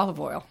look like olive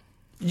oil.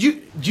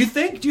 Do you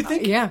think?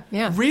 Yeah.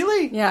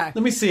 Really? Yeah.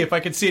 Let me see if I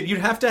could see it. You'd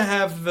have to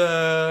have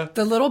the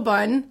little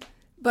bun,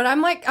 but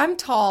I'm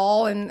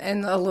tall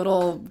and a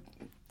little,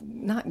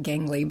 not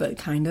gangly, but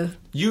kind of.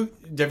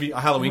 Have you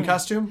a Halloween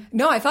costume?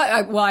 No, I thought.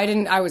 I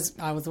didn't. I was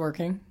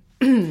working.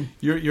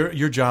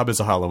 Your job is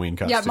a Halloween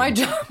costume. Yeah,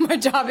 my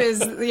job is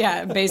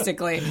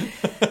basically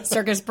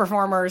circus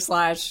performer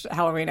 /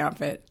 Halloween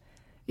outfit.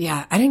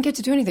 Yeah, I didn't get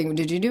to do anything.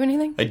 Did you do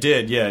anything? I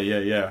did. Yeah.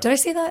 Did I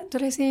see that?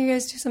 Did I see you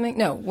guys do something?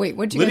 No. Wait,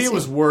 what did you guys do? Lydia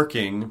was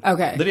working.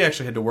 Okay. Lydia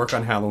actually had to work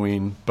on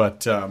Halloween,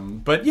 but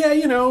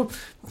yeah,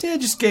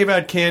 just gave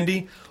out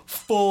candy,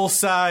 full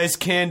size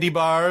candy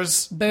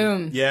bars.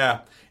 Boom. Yeah,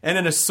 and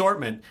an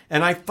assortment,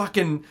 and I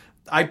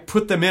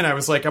put them in. I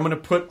was like, I'm going to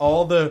put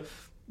all the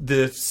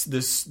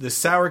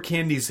sour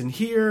candies in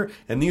here,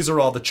 and these are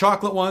all the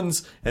chocolate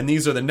ones, and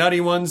these are the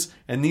nutty ones,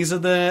 and these are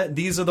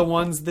the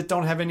ones that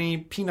don't have any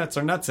peanuts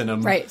or nuts in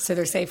them. Right, so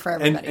they're safe for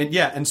everybody.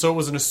 And so it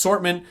was an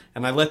assortment,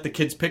 and I let the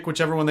kids pick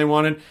whichever one they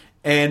wanted,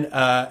 and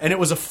it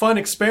was a fun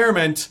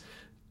experiment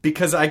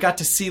because I got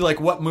to see like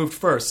what moved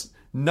first.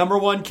 Number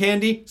one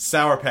candy,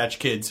 Sour Patch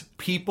Kids.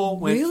 People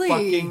went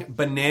fucking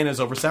bananas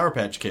over Sour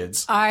Patch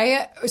Kids.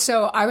 I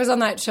was on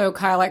that show,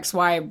 Kyle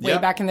XY, way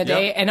back in the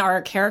day, and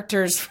our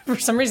characters, for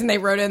some reason, they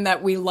wrote in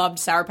that we loved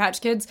Sour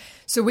Patch Kids.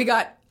 So we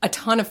got a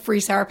ton of free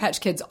Sour Patch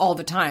Kids all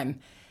the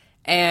time.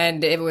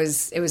 And it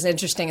was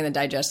interesting in the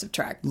digestive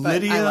tract.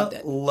 But Lydia I loved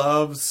it.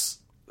 Loves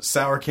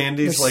sour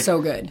candies. They're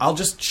so good.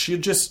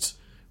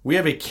 We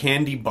have a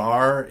candy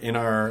bar in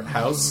our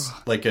house,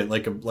 like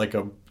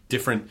a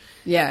different.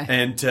 Yeah.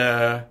 And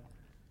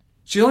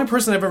she's the only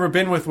person I've ever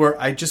been with where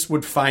I just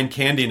would find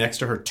candy next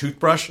to her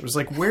toothbrush. I was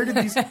like, where did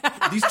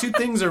these two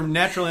things are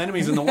natural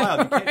enemies in the wild.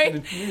 You can't Right.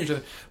 get each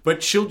other.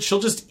 But she'll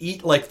just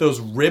eat like those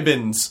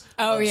ribbons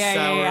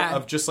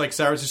of just like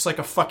sour. It's just like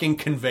a fucking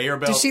conveyor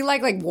belt. Does she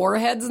like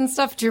warheads and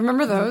stuff? Do you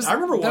remember those? I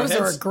remember warheads. Those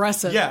are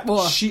aggressive. Yeah.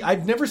 Ugh.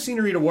 I've never seen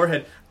her eat a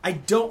warhead. I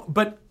don't,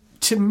 but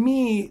to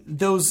me,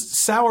 the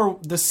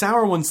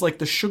sour ones, like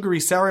the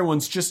sugary sour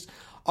ones, just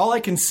all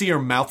I can see are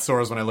mouth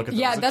sores when I look at them.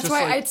 Yeah, that's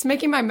why it's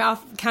making my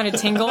mouth kind of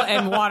tingle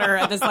and water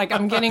at this. Like,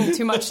 I'm getting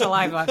too much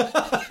saliva.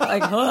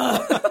 Like,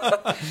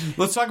 ugh.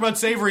 Let's talk about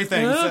savory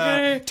things.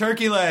 Okay.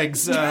 Turkey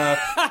legs at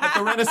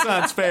the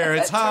Renaissance Fair.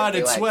 It's hot.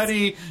 It's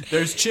sweaty.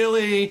 There's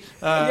chili.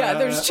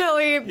 There's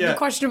chili. yeah.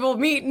 Questionable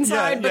meat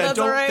inside, but that's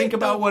don't all right. think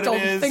about what it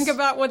is. Don't think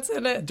about what's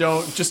in it.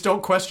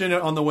 Don't question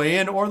it on the way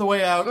in or the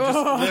way out. Just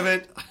live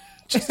it.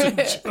 Just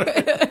enjoy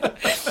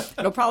it.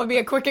 It'll probably be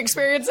a quick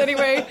experience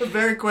anyway.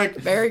 Very quick.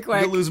 Very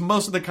quick. You'll lose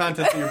most of the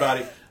contents in your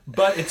body.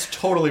 But it's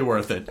totally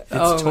worth it.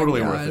 It's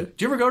totally worth it.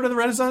 Do you ever go to the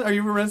Renaissance? Are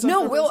you a Renaissance?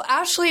 No, Will,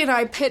 Ashley and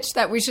I pitched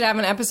that we should have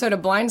an episode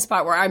of Blind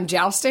Spot where I'm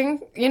jousting.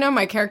 You know,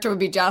 my character would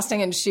be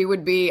jousting and she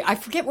would be, I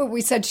forget what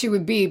we said she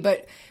would be,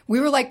 but we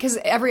were like, because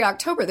every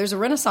October there's a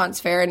Renaissance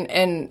Fair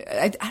and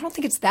I don't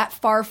think it's that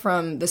far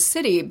from the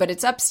city, but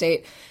it's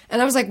upstate.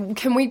 And I was like,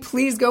 can we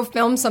please go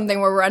film something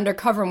where we're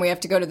undercover and we have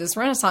to go to this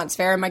Renaissance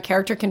Fair and my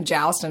character can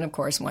joust and of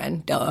course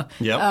win. Duh.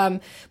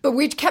 Yep. But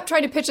we kept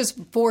trying to pitch this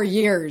for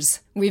years.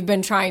 We've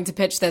been trying to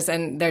pitch this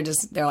and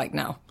they're like,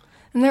 no.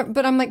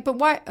 But I'm like, but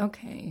why?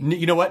 Okay.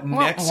 You know what?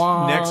 Next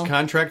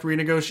contract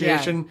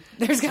renegotiation.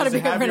 Yeah. There's got to be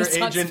a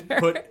Renaissance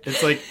Fair.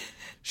 It's like,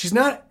 she's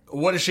not,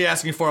 what is she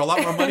asking for? A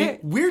lot more money?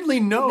 Weirdly,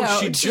 no,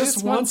 she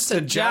just wants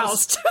to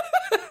joust.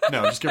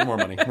 No, just give her more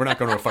money. We're not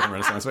going to a fucking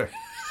Renaissance Fair.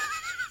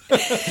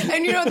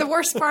 And you know, the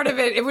worst part of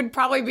it would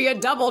probably be a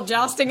double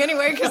jousting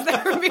anyway, because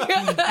there would be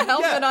a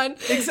helmet on.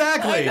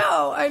 Exactly.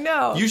 I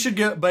know. You should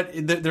go, but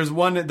there's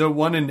one, the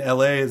one in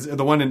LA is,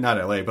 the one in, not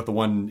LA, but the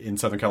one in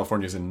Southern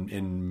California is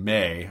in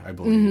May, I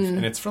believe. Mm-hmm.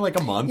 And it's for like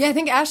a month. Yeah, I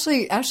think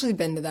Ashley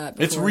been to that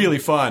before. It's really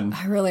fun.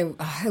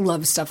 I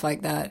love stuff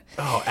like that.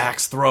 Oh,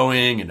 axe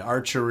throwing and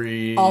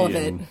archery. All of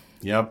it.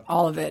 Yep.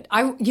 All of it.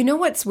 You know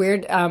what's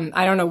weird?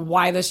 I don't know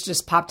why this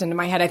just popped into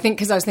my head. I think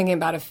because I was thinking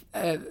about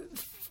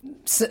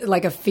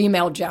like a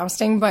female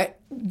jousting, but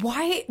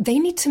why they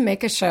need to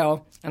make a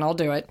show, and I'll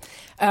do it.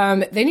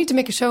 They need to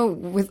make a show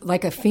with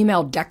like a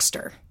female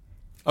Dexter.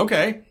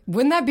 Okay.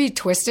 Wouldn't that be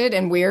twisted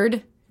and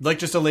weird? Like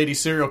just a lady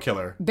serial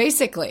killer.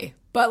 Basically.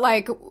 But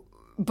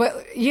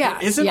yeah.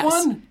 Is it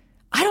one?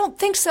 I don't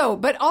think so.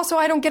 But also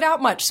I don't get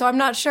out much, so I'm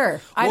not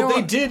sure.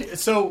 They did.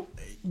 So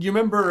you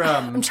remember...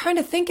 I'm trying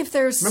to think if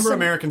there's... Remember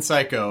American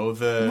Psycho,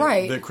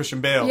 the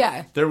Christian Bale?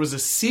 Yeah. There was a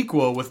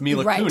sequel with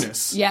Mila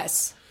Kunis.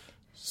 Yes.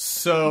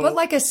 So... But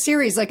like a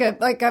series, like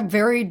a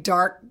very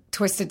dark,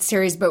 twisted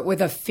series, but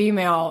with a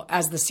female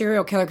as the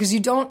serial killer. Because you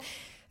don't...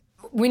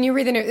 When you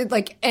read the news,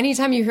 like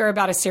anytime you hear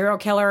about a serial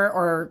killer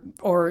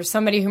or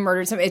somebody who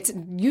murdered somebody, it's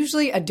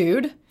usually a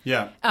dude.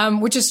 Yeah.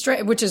 Which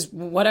is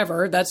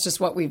whatever. That's just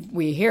what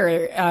we hear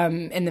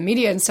in the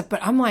media and stuff.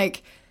 But I'm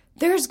like,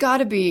 there's got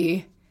to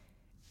be.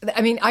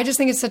 I mean, I just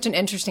think it's such an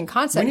interesting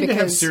concept. We need because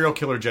to have serial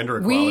killer gender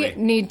equality.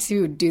 We need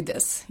to do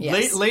this.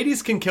 Yes.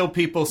 Ladies can kill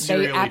people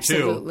serially,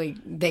 absolutely,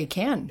 too. They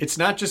can. It's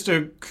not just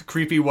a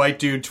creepy white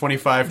dude,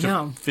 25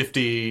 to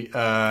 50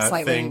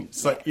 thing.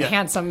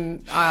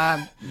 Handsome,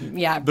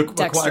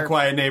 The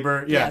quiet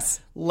neighbor. Yeah. Yes.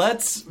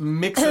 Let's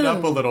mix it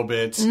up a little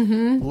bit.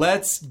 Mm-hmm.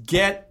 Let's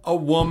get a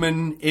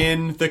woman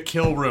in the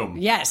kill room.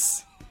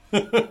 Yes.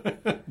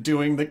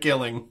 Doing the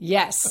killing.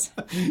 Yes.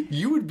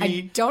 You would be...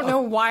 I don't know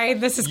why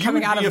this is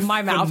coming out of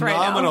my mouth right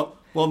now.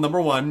 Well,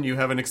 number one, you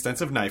have an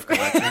extensive knife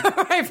collection.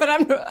 Right, but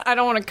I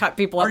don't want to cut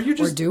people up.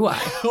 Or do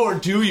I? Or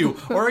do you?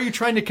 Or are you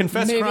trying to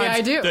confess Maybe crimes I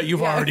do. that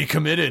you've already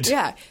committed?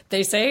 Yeah.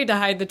 They say to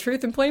hide the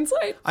truth in plain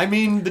sight. I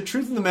mean, the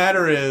truth of the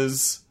matter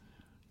is,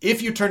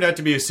 if you turned out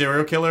to be a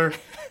serial killer...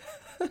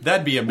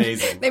 That'd be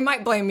amazing. They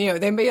might blame you.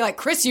 They'd be like,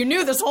 Chris, you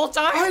knew this whole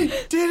time.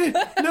 I didn't.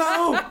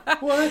 No.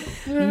 What?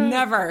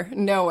 Never.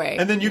 No way.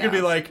 And then you could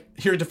be like,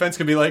 your defense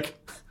could be like,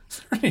 is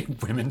there any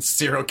women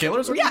serial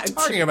killers? What are you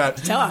talking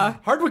about? Duh.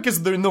 Hardwick is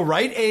in the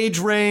right age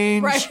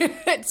range. Right.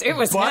 It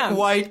was butt him.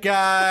 White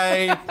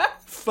guy.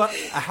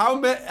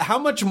 How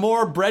much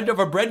more of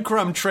a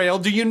breadcrumb trail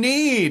do you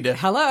need?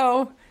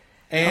 Hello.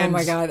 And oh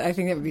my God. I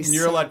think that would be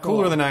you're a lot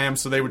cooler than I am,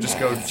 so they would just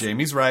go,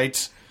 Jamie's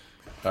right.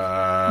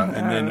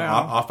 And then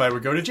off I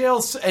would go to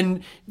jail,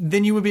 and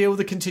then you would be able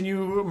to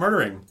continue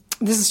murdering.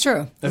 This is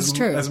true. This is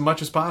true. As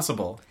much as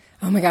possible.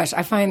 Oh my gosh,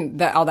 I find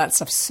that all that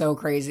stuff so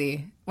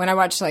crazy. When I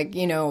watch, like,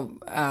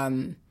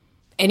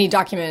 any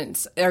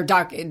documents or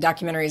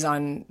documentaries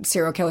on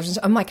serial killers,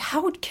 I'm like,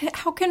 how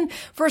can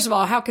first of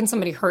all, how can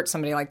somebody hurt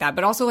somebody like that?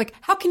 But also, like,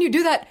 how can you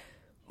do that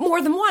more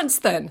than once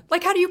then?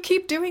 Like, how do you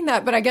keep doing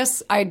that? But I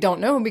guess I don't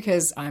know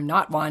because I'm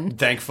not one.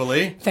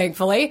 Thankfully.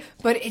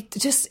 But it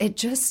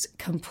just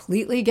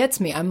completely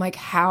gets me. I'm like,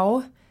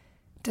 how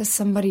does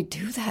somebody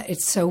do that?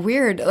 It's so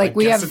weird. Like,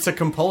 it's a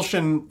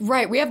compulsion.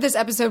 Right. We have this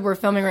episode we're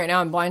filming right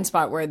now in Blind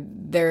Spot where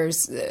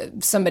there's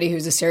somebody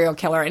who's a serial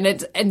killer,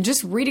 and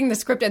just reading the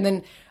script, and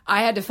then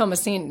I had to film a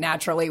scene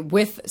naturally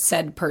with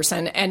said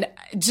person, and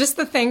just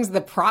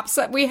the props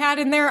that we had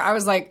in there, I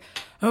was like,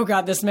 oh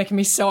God, this is making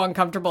me so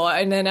uncomfortable.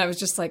 And then I was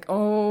just like,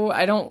 oh,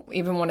 I don't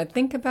even want to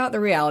think about the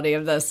reality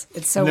of this.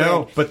 It's so weird.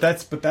 No, but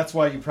that's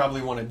why you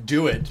probably want to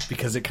do it,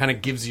 because it kind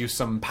of gives you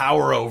some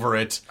power over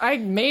it. I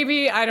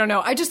don't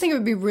know. I just think it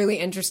would be really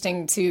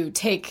interesting to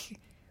take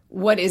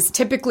what is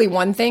typically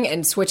one thing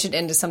and switch it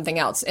into something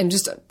else. And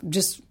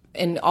just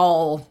in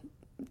all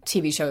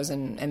TV shows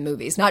and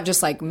movies, not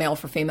just like male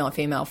for female,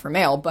 female for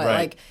male, but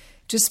like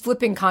just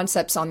flipping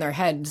concepts on their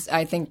heads,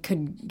 I think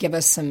could give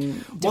us some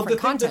different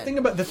content.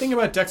 The thing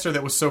about Dexter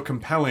that was so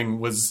compelling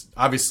was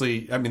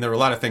obviously, I mean, there were a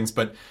lot of things,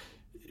 but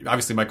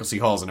obviously Michael C.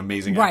 Hall is an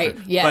amazing actor.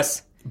 Right,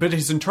 yes. But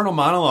his internal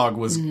monologue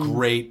was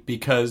great,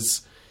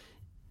 because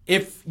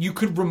if you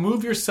could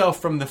remove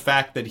yourself from the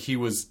fact that he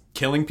was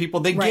killing people,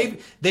 they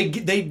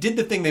did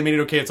the thing, they made it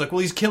okay. It's like, well,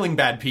 he's killing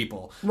bad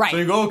people. Right. So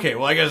you go, okay,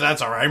 well, I guess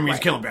that's all right. I mean, he's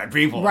killing bad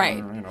people.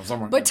 Right.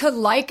 But to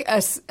like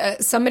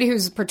somebody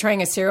who's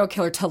portraying a serial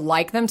killer, to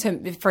like them,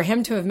 for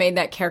him to have made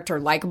that character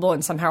likable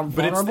and somehow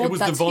vulnerable, but it was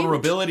the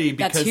vulnerability huge.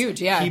 because that's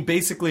huge, yeah. He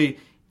basically,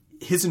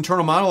 his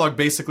internal monologue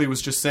basically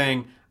was just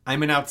saying,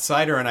 I'm an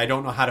outsider and I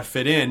don't know how to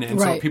fit in. And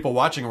so people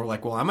watching were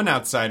like, well, I'm an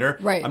outsider.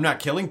 Right. I'm not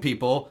killing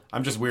people.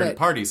 I'm just weird at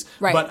parties.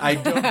 Right. But I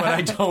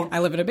don't. I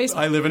live in a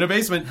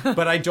basement.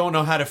 But I don't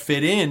know how to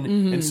fit in.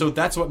 Mm-hmm. And so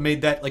that's what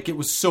made that, like, it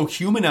was so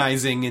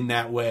humanizing in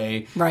that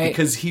way. Right.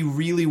 Because he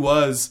really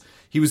was,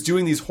 he was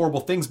doing these horrible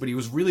things, but he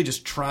was really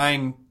just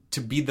trying to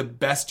be the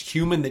best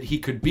human that he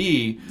could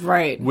be,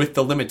 right, with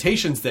the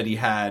limitations that he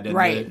had, and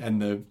right,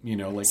 the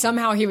like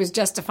somehow he was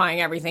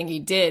justifying everything he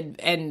did,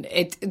 and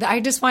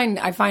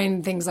I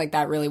find things like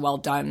that really well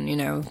done.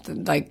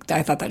 Like,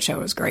 I thought that show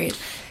was great.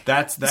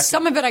 That's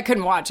some of it I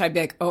couldn't watch. I'd be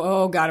like,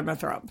 oh God, I'm gonna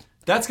throw up.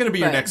 That's going to be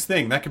your next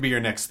thing. That could be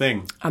your next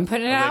thing. I'm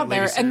putting it out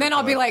there. And then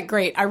I'll be like,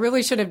 great, I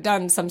really should have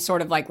done some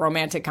sort of like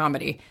romantic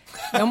comedy.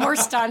 No more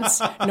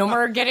stunts, no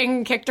more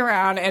getting kicked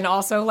around. And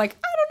also, like,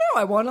 I don't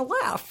know, I want to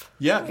laugh.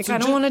 Yeah. Like, I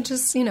don't want to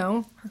just,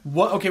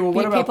 What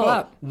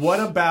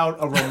about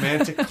a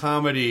romantic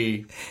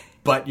comedy,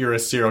 but you're a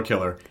serial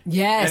killer?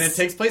 Yes. And it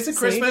takes place at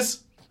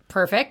Christmas.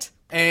 Perfect.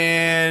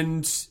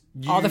 And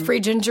all the free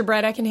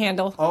gingerbread I can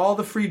handle. All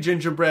the free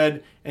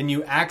gingerbread, and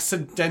you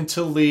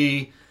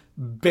accidentally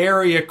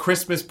bury a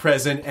Christmas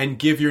present and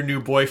give your new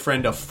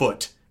boyfriend a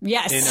foot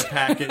Yes. in a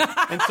package.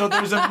 And so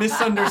there's a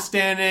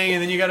misunderstanding,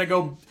 and then you got to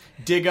go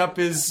dig up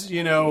his,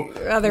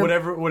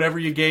 whatever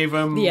you gave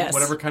him, Yes.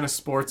 whatever kind of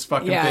sports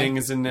fucking Yeah. thing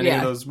is in any Yeah.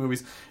 of those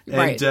movies. And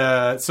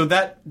Right. so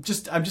that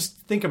I'm just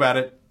think about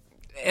it.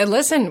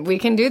 Listen, we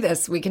can do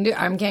this.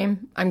 I'm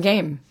game.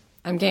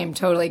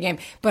 Totally game.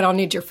 But I'll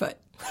need your foot.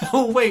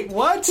 Oh, wait,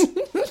 what?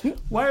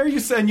 Why are you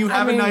saying you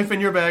have a knife in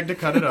your bag to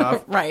cut it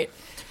off? Right.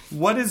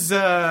 What is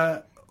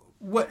as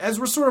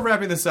we're sort of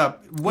wrapping this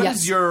up, what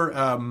is Yes.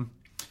 your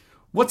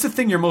what's the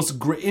thing you're most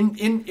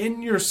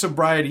in your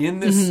sobriety, in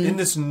this Mm-hmm. in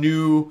this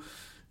new,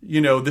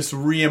 this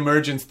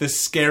reemergence,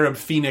 this scarab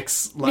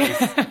phoenix life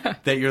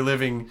that you're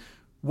living?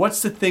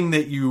 What's the thing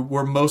that you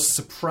were most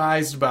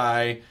surprised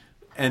by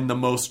and the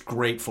most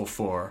grateful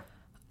for?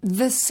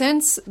 The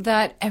sense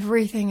that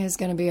everything is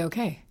going to be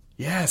okay.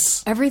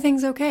 Yes.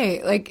 Everything's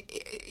okay.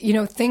 Like,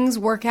 things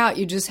work out.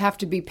 You just have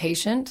to be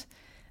patient.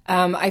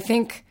 I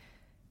think,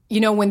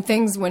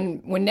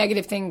 when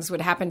negative things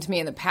would happen to me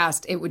in the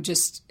past, it would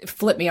just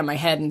flip me on my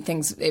head and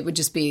it would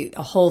just be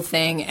a whole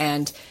thing.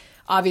 And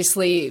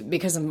obviously,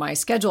 because of my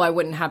schedule, I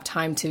wouldn't have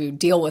time to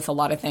deal with a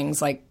lot of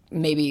things like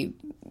maybe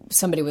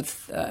somebody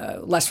with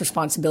less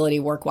responsibility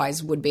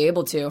work-wise would be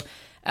able to.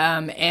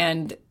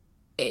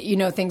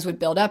 Things would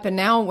build up. And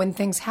now when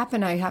things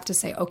happen, I have to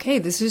say, okay,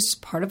 this is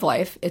part of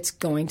life. It's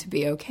going to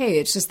be okay.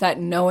 It's just that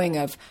knowing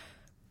of,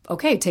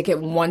 okay, take it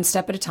one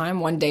step at a time,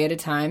 one day at a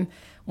time,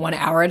 1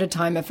 hour at a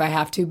time if I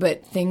have to,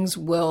 but things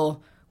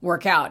will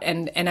work out.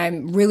 And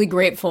I'm really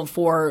grateful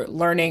for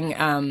learning,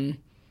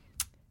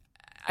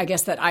 I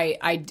guess that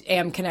I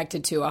am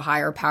connected to a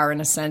higher power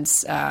in a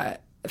sense.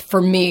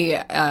 For me,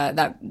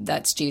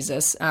 that's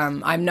Jesus.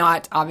 I'm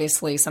not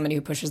obviously somebody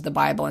who pushes the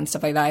Bible and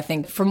stuff like that. I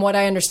think from what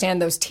I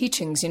understand, those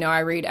teachings, I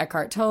read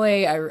Eckhart Tolle,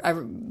 I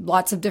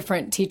lots of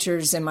different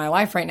teachers in my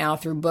life right now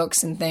through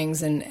books and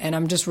things. And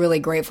I'm just really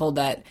grateful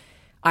that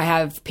I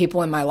have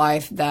people in my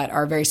life that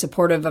are very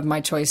supportive of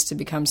my choice to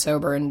become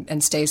sober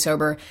and stay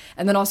sober.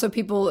 And then also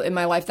people in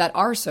my life that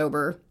are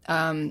sober,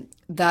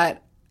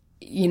 that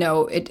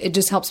it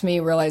just helps me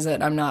realize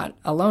that I'm not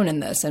alone in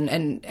this.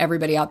 And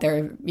everybody out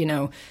there,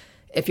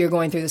 if you're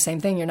going through the same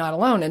thing, you're not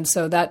alone. And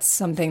so that's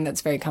something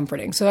that's very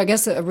comforting. So I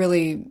guess a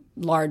really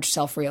large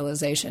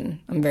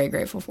self-realization I'm very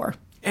grateful for.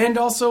 And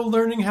also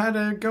learning how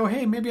to go,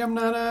 hey, maybe I'm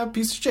not a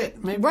piece of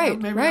shit. Maybe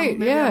I'm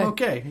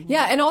okay.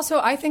 Yeah, and also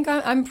I think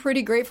I'm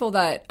pretty grateful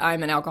that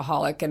I'm an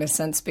alcoholic in a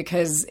sense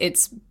because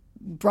it's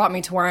brought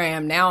me to where I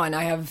am now, and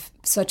I have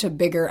such a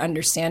bigger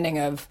understanding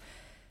of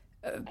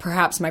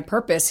perhaps my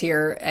purpose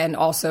here, and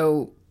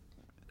also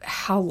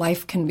how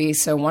life can be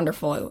so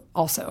wonderful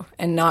also,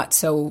 and not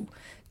so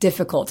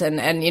difficult.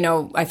 And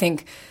I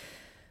think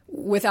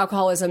with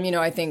alcoholism,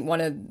 I think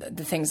one of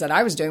the things that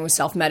I was doing was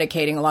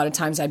self-medicating. A lot of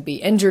times I'd be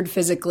injured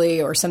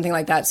physically or something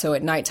like that. So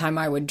at nighttime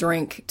I would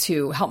drink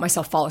to help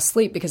myself fall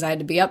asleep because I had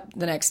to be up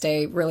the next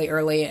day really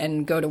early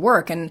and go to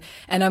work. And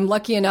I'm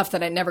lucky enough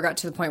that I never got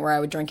to the point where I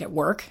would drink at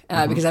work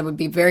because that would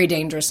be very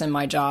dangerous in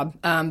my job.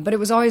 But it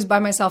was always by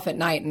myself at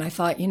night. And I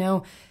thought,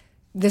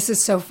 this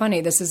is so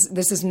funny. This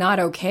is not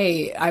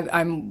okay.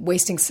 I'm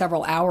wasting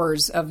several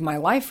hours of my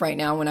life right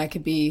now when I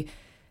could be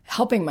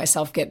helping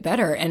myself get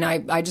better. And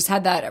I just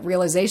had that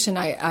realization.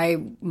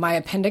 My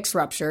appendix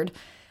ruptured.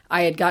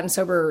 I had gotten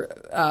sober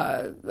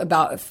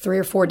about 3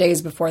 or 4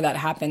 days before that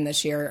happened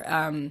this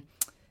year.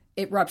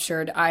 It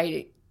ruptured.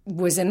 I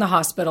was in the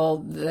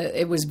hospital.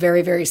 It was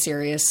very, very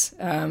serious.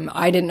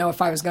 I didn't know if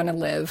I was going to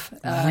live.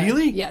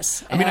 Really?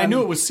 Yes. I mean, I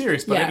knew it was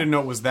serious, but I didn't know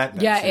it was that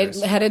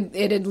serious.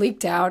 It had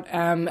leaked out.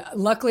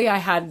 Luckily, I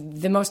had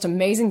the most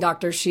amazing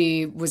doctor.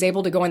 She was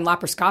able to go in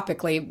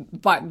laparoscopically,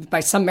 but by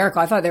some miracle,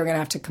 I thought they were going to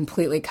have to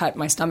completely cut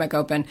my stomach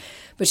open.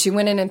 But she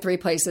went in 3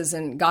 places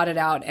and got it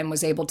out and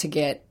was able to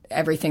get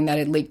everything that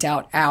had leaked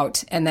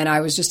out. And then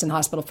I was just in the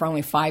hospital for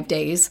only 5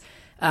 days.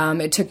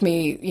 It took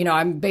me,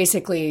 I'm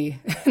basically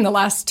in the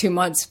last 2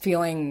 months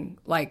feeling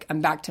like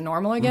I'm back to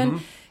normal again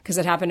because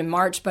it happened in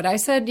March. But I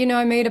said,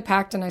 I made a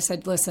pact and I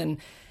said, listen,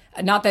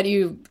 not that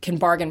you can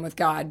bargain with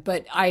God,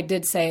 but I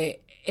did say,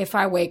 if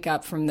I wake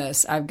up from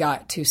this, I've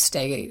got to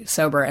stay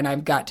sober and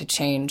I've got to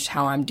change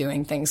how I'm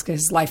doing things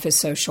because life is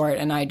so short.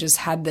 And I just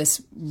had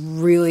this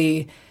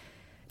really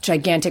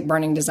gigantic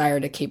burning desire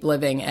to keep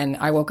living. And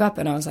I woke up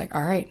and I was like,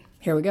 all right,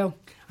 here we go.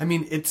 I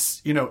mean, it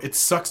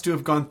sucks to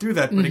have gone through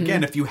that. But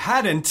again, if you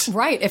hadn't.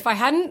 Right. If I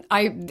hadn't,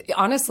 I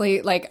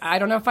honestly, I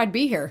don't know if I'd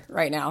be here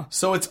right now.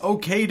 So it's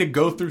okay to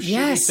go through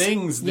shitty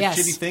things. The Yes.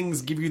 shitty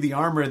things give you the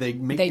armor. They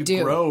make you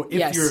do. grow.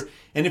 Yes.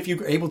 If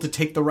you're able to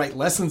take the right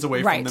lessons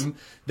away Right. from them,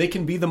 they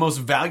can be the most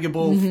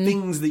valuable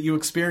things that you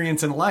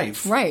experience in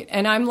life. Right.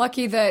 And I'm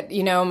lucky that,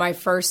 my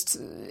first,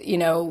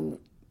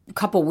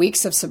 couple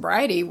weeks of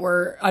sobriety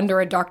were under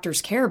a doctor's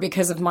care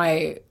because of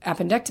my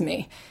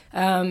appendectomy.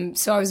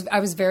 So I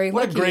was very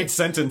lucky. What a great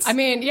sentence. I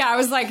mean, I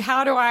was like,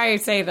 how do I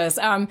say this?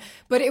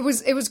 But it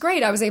was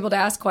great. I was able to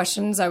ask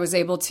questions. I was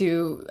able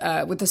to,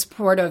 with the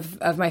support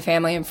of my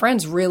family and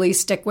friends, really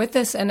stick with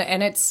this. And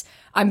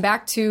I'm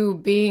back to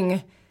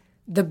being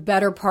the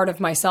better part of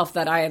myself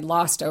that I had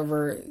lost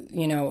over,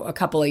 a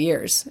couple of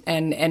years.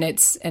 And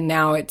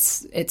now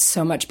it's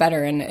so much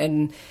better.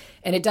 And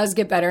it does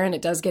get better and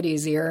it does get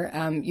easier.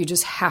 You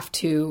just have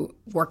to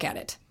work at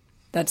it.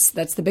 That's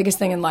the biggest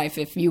thing in life.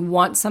 If you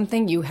want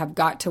something, you have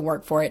got to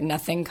work for it.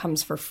 Nothing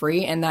comes for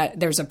free, and that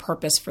there's a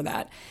purpose for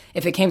that.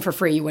 If it came for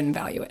free, you wouldn't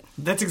value it.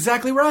 That's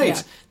exactly right.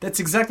 Yeah.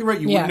 That's exactly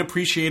right. You wouldn't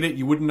appreciate it.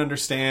 You wouldn't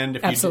understand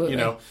if Absolutely.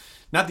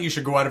 Not that you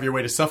should go out of your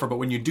way to suffer, but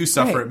when you do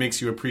suffer, It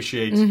makes you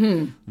appreciate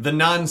the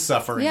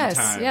non-suffering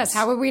times. Yes.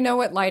 How would we know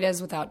what light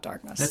is without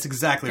darkness? That's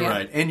exactly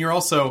right. And you're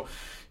also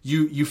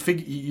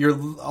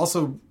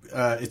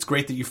it's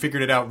great that you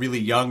figured it out really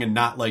young and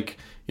not like,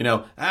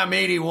 I'm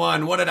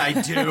 81. What did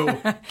I do?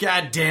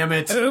 God damn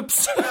it.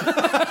 Oops.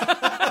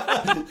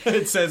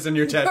 It says in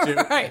your tattoo.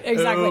 Right,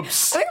 exactly.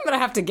 Oops. I think I'm going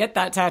to have to get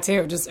that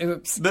tattoo. Just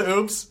oops. The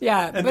oops?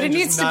 Yeah, but it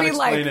needs to be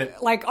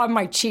like on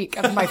my cheek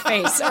of my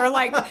face or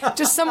like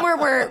just somewhere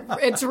where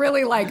it's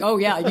really like, oh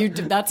yeah,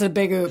 that's a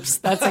big oops.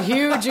 That's a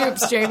huge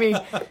oops, Jamie.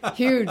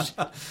 Huge.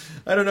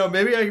 I don't know.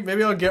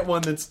 Maybe I'll get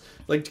one that's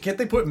like, can't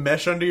they put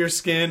mesh under your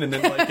skin and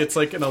then like it's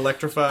like an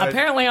electrified?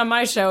 Apparently on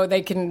my show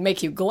they can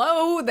make you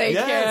glow. They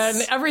can.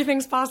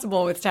 Everything's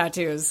possible with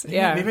tattoos.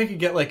 Yeah. Maybe I could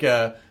get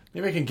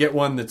maybe I can get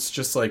one that's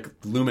just like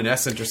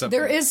luminescent or something.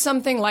 There is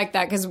something like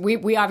that because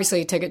we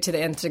obviously took it to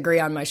the nth degree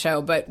on my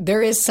show, but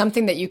there is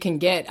something that you can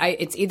get.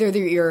 It's either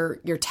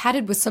you're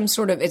tatted with some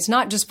sort of, it's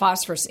not just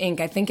phosphorus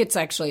ink. I think it's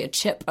actually a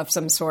chip of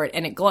some sort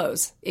and it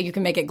glows. You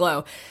can make it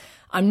glow.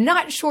 I'm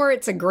not sure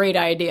it's a great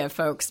idea,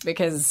 folks,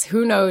 because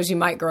who knows, you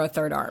might grow a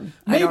third arm.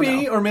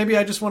 Maybe, or maybe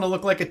I just want to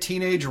look like a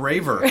teenage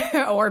raver.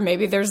 Or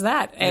maybe there's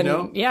that.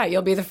 And yeah,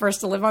 you'll be the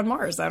first to live on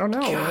Mars. I don't know.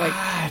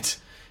 God.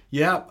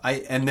 Yeah,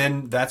 and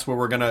then that's where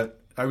we're going to...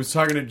 I was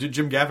talking to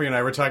Jim Gaffigan and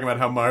I were talking about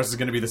how Mars is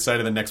going to be the site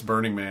of the next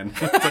Burning Man.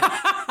 It's like,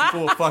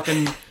 people will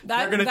fucking...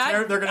 they're going to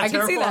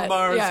terraform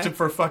Mars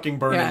for fucking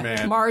Burning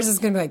Man. Mars is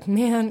going to be like,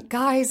 man,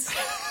 guys...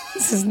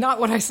 This is not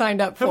what I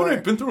signed up for. Haven't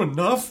I been through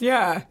enough?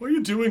 Yeah. Why are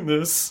you doing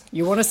this?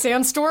 You want a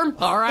sandstorm?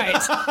 All right.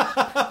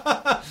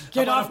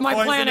 Get off my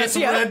planet.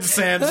 Red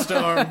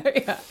sandstorm.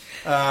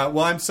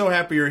 Well, I'm so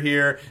happy you're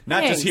here.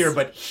 Not just here,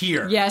 but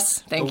here.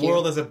 Yes, thank you. The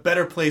world is a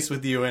better place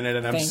with you in it,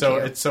 and it's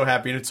so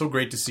happy, and it's so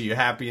great to see you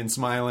happy and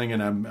smiling.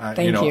 And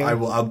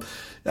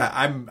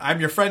I'm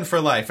your friend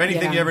for life.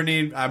 Anything you ever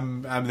need,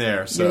 I'm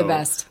there. So you're the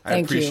best.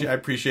 Thank you. I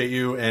appreciate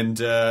you, and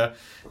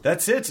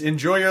that's it.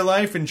 Enjoy your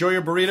life. Enjoy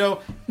your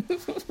burrito.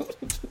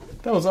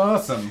 That was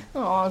awesome.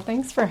 Oh,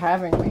 thanks for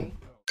having me.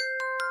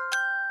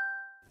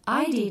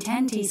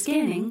 ID10T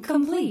scanning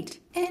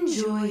complete.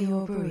 Enjoy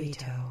your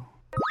burrito.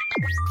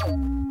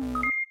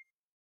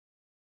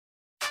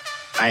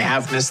 I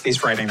have missed these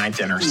Friday night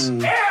dinners.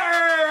 Hey,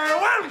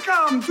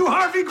 welcome to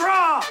Harvey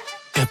Graw.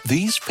 At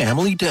these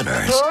family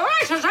dinners,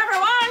 Gracious,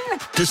 everyone!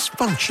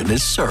 dysfunction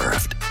is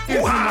served.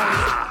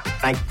 Wow.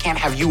 I can't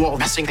have you all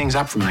messing things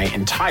up for my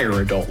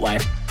entire adult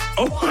life.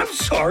 Oh, I'm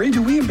sorry.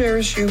 Do we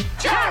embarrass you?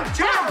 Jump,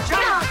 jump,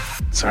 jump!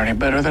 It's already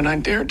better than I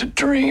dared to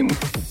dream.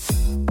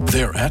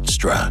 They're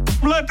extra.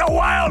 Let the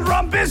wild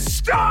rumpus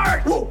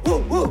start! Whoa,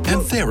 whoa, whoa.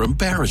 And they're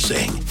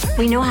embarrassing.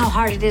 We know how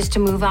hard it is to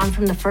move on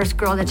from the first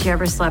girl that you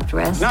ever slept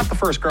with. Not the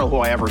first girl who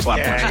I ever slept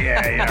with.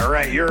 Yeah,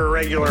 right. You're a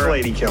regular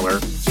lady killer.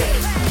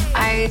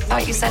 I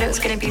thought you said it was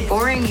going to be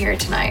boring here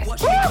tonight.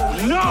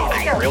 No!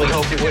 I really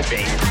hoped it would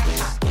be.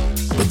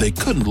 But they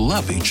couldn't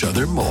love each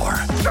other more.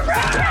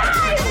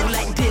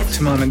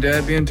 It's Mom and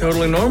Dad being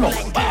totally normal.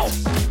 Wow.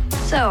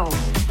 So,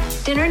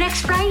 dinner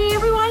next Friday,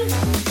 everyone?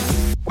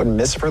 Wouldn't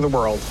miss it for the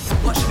world.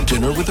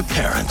 Dinner with the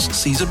Parents,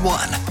 Season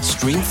 1.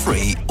 Stream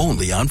free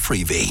only on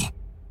Freevee.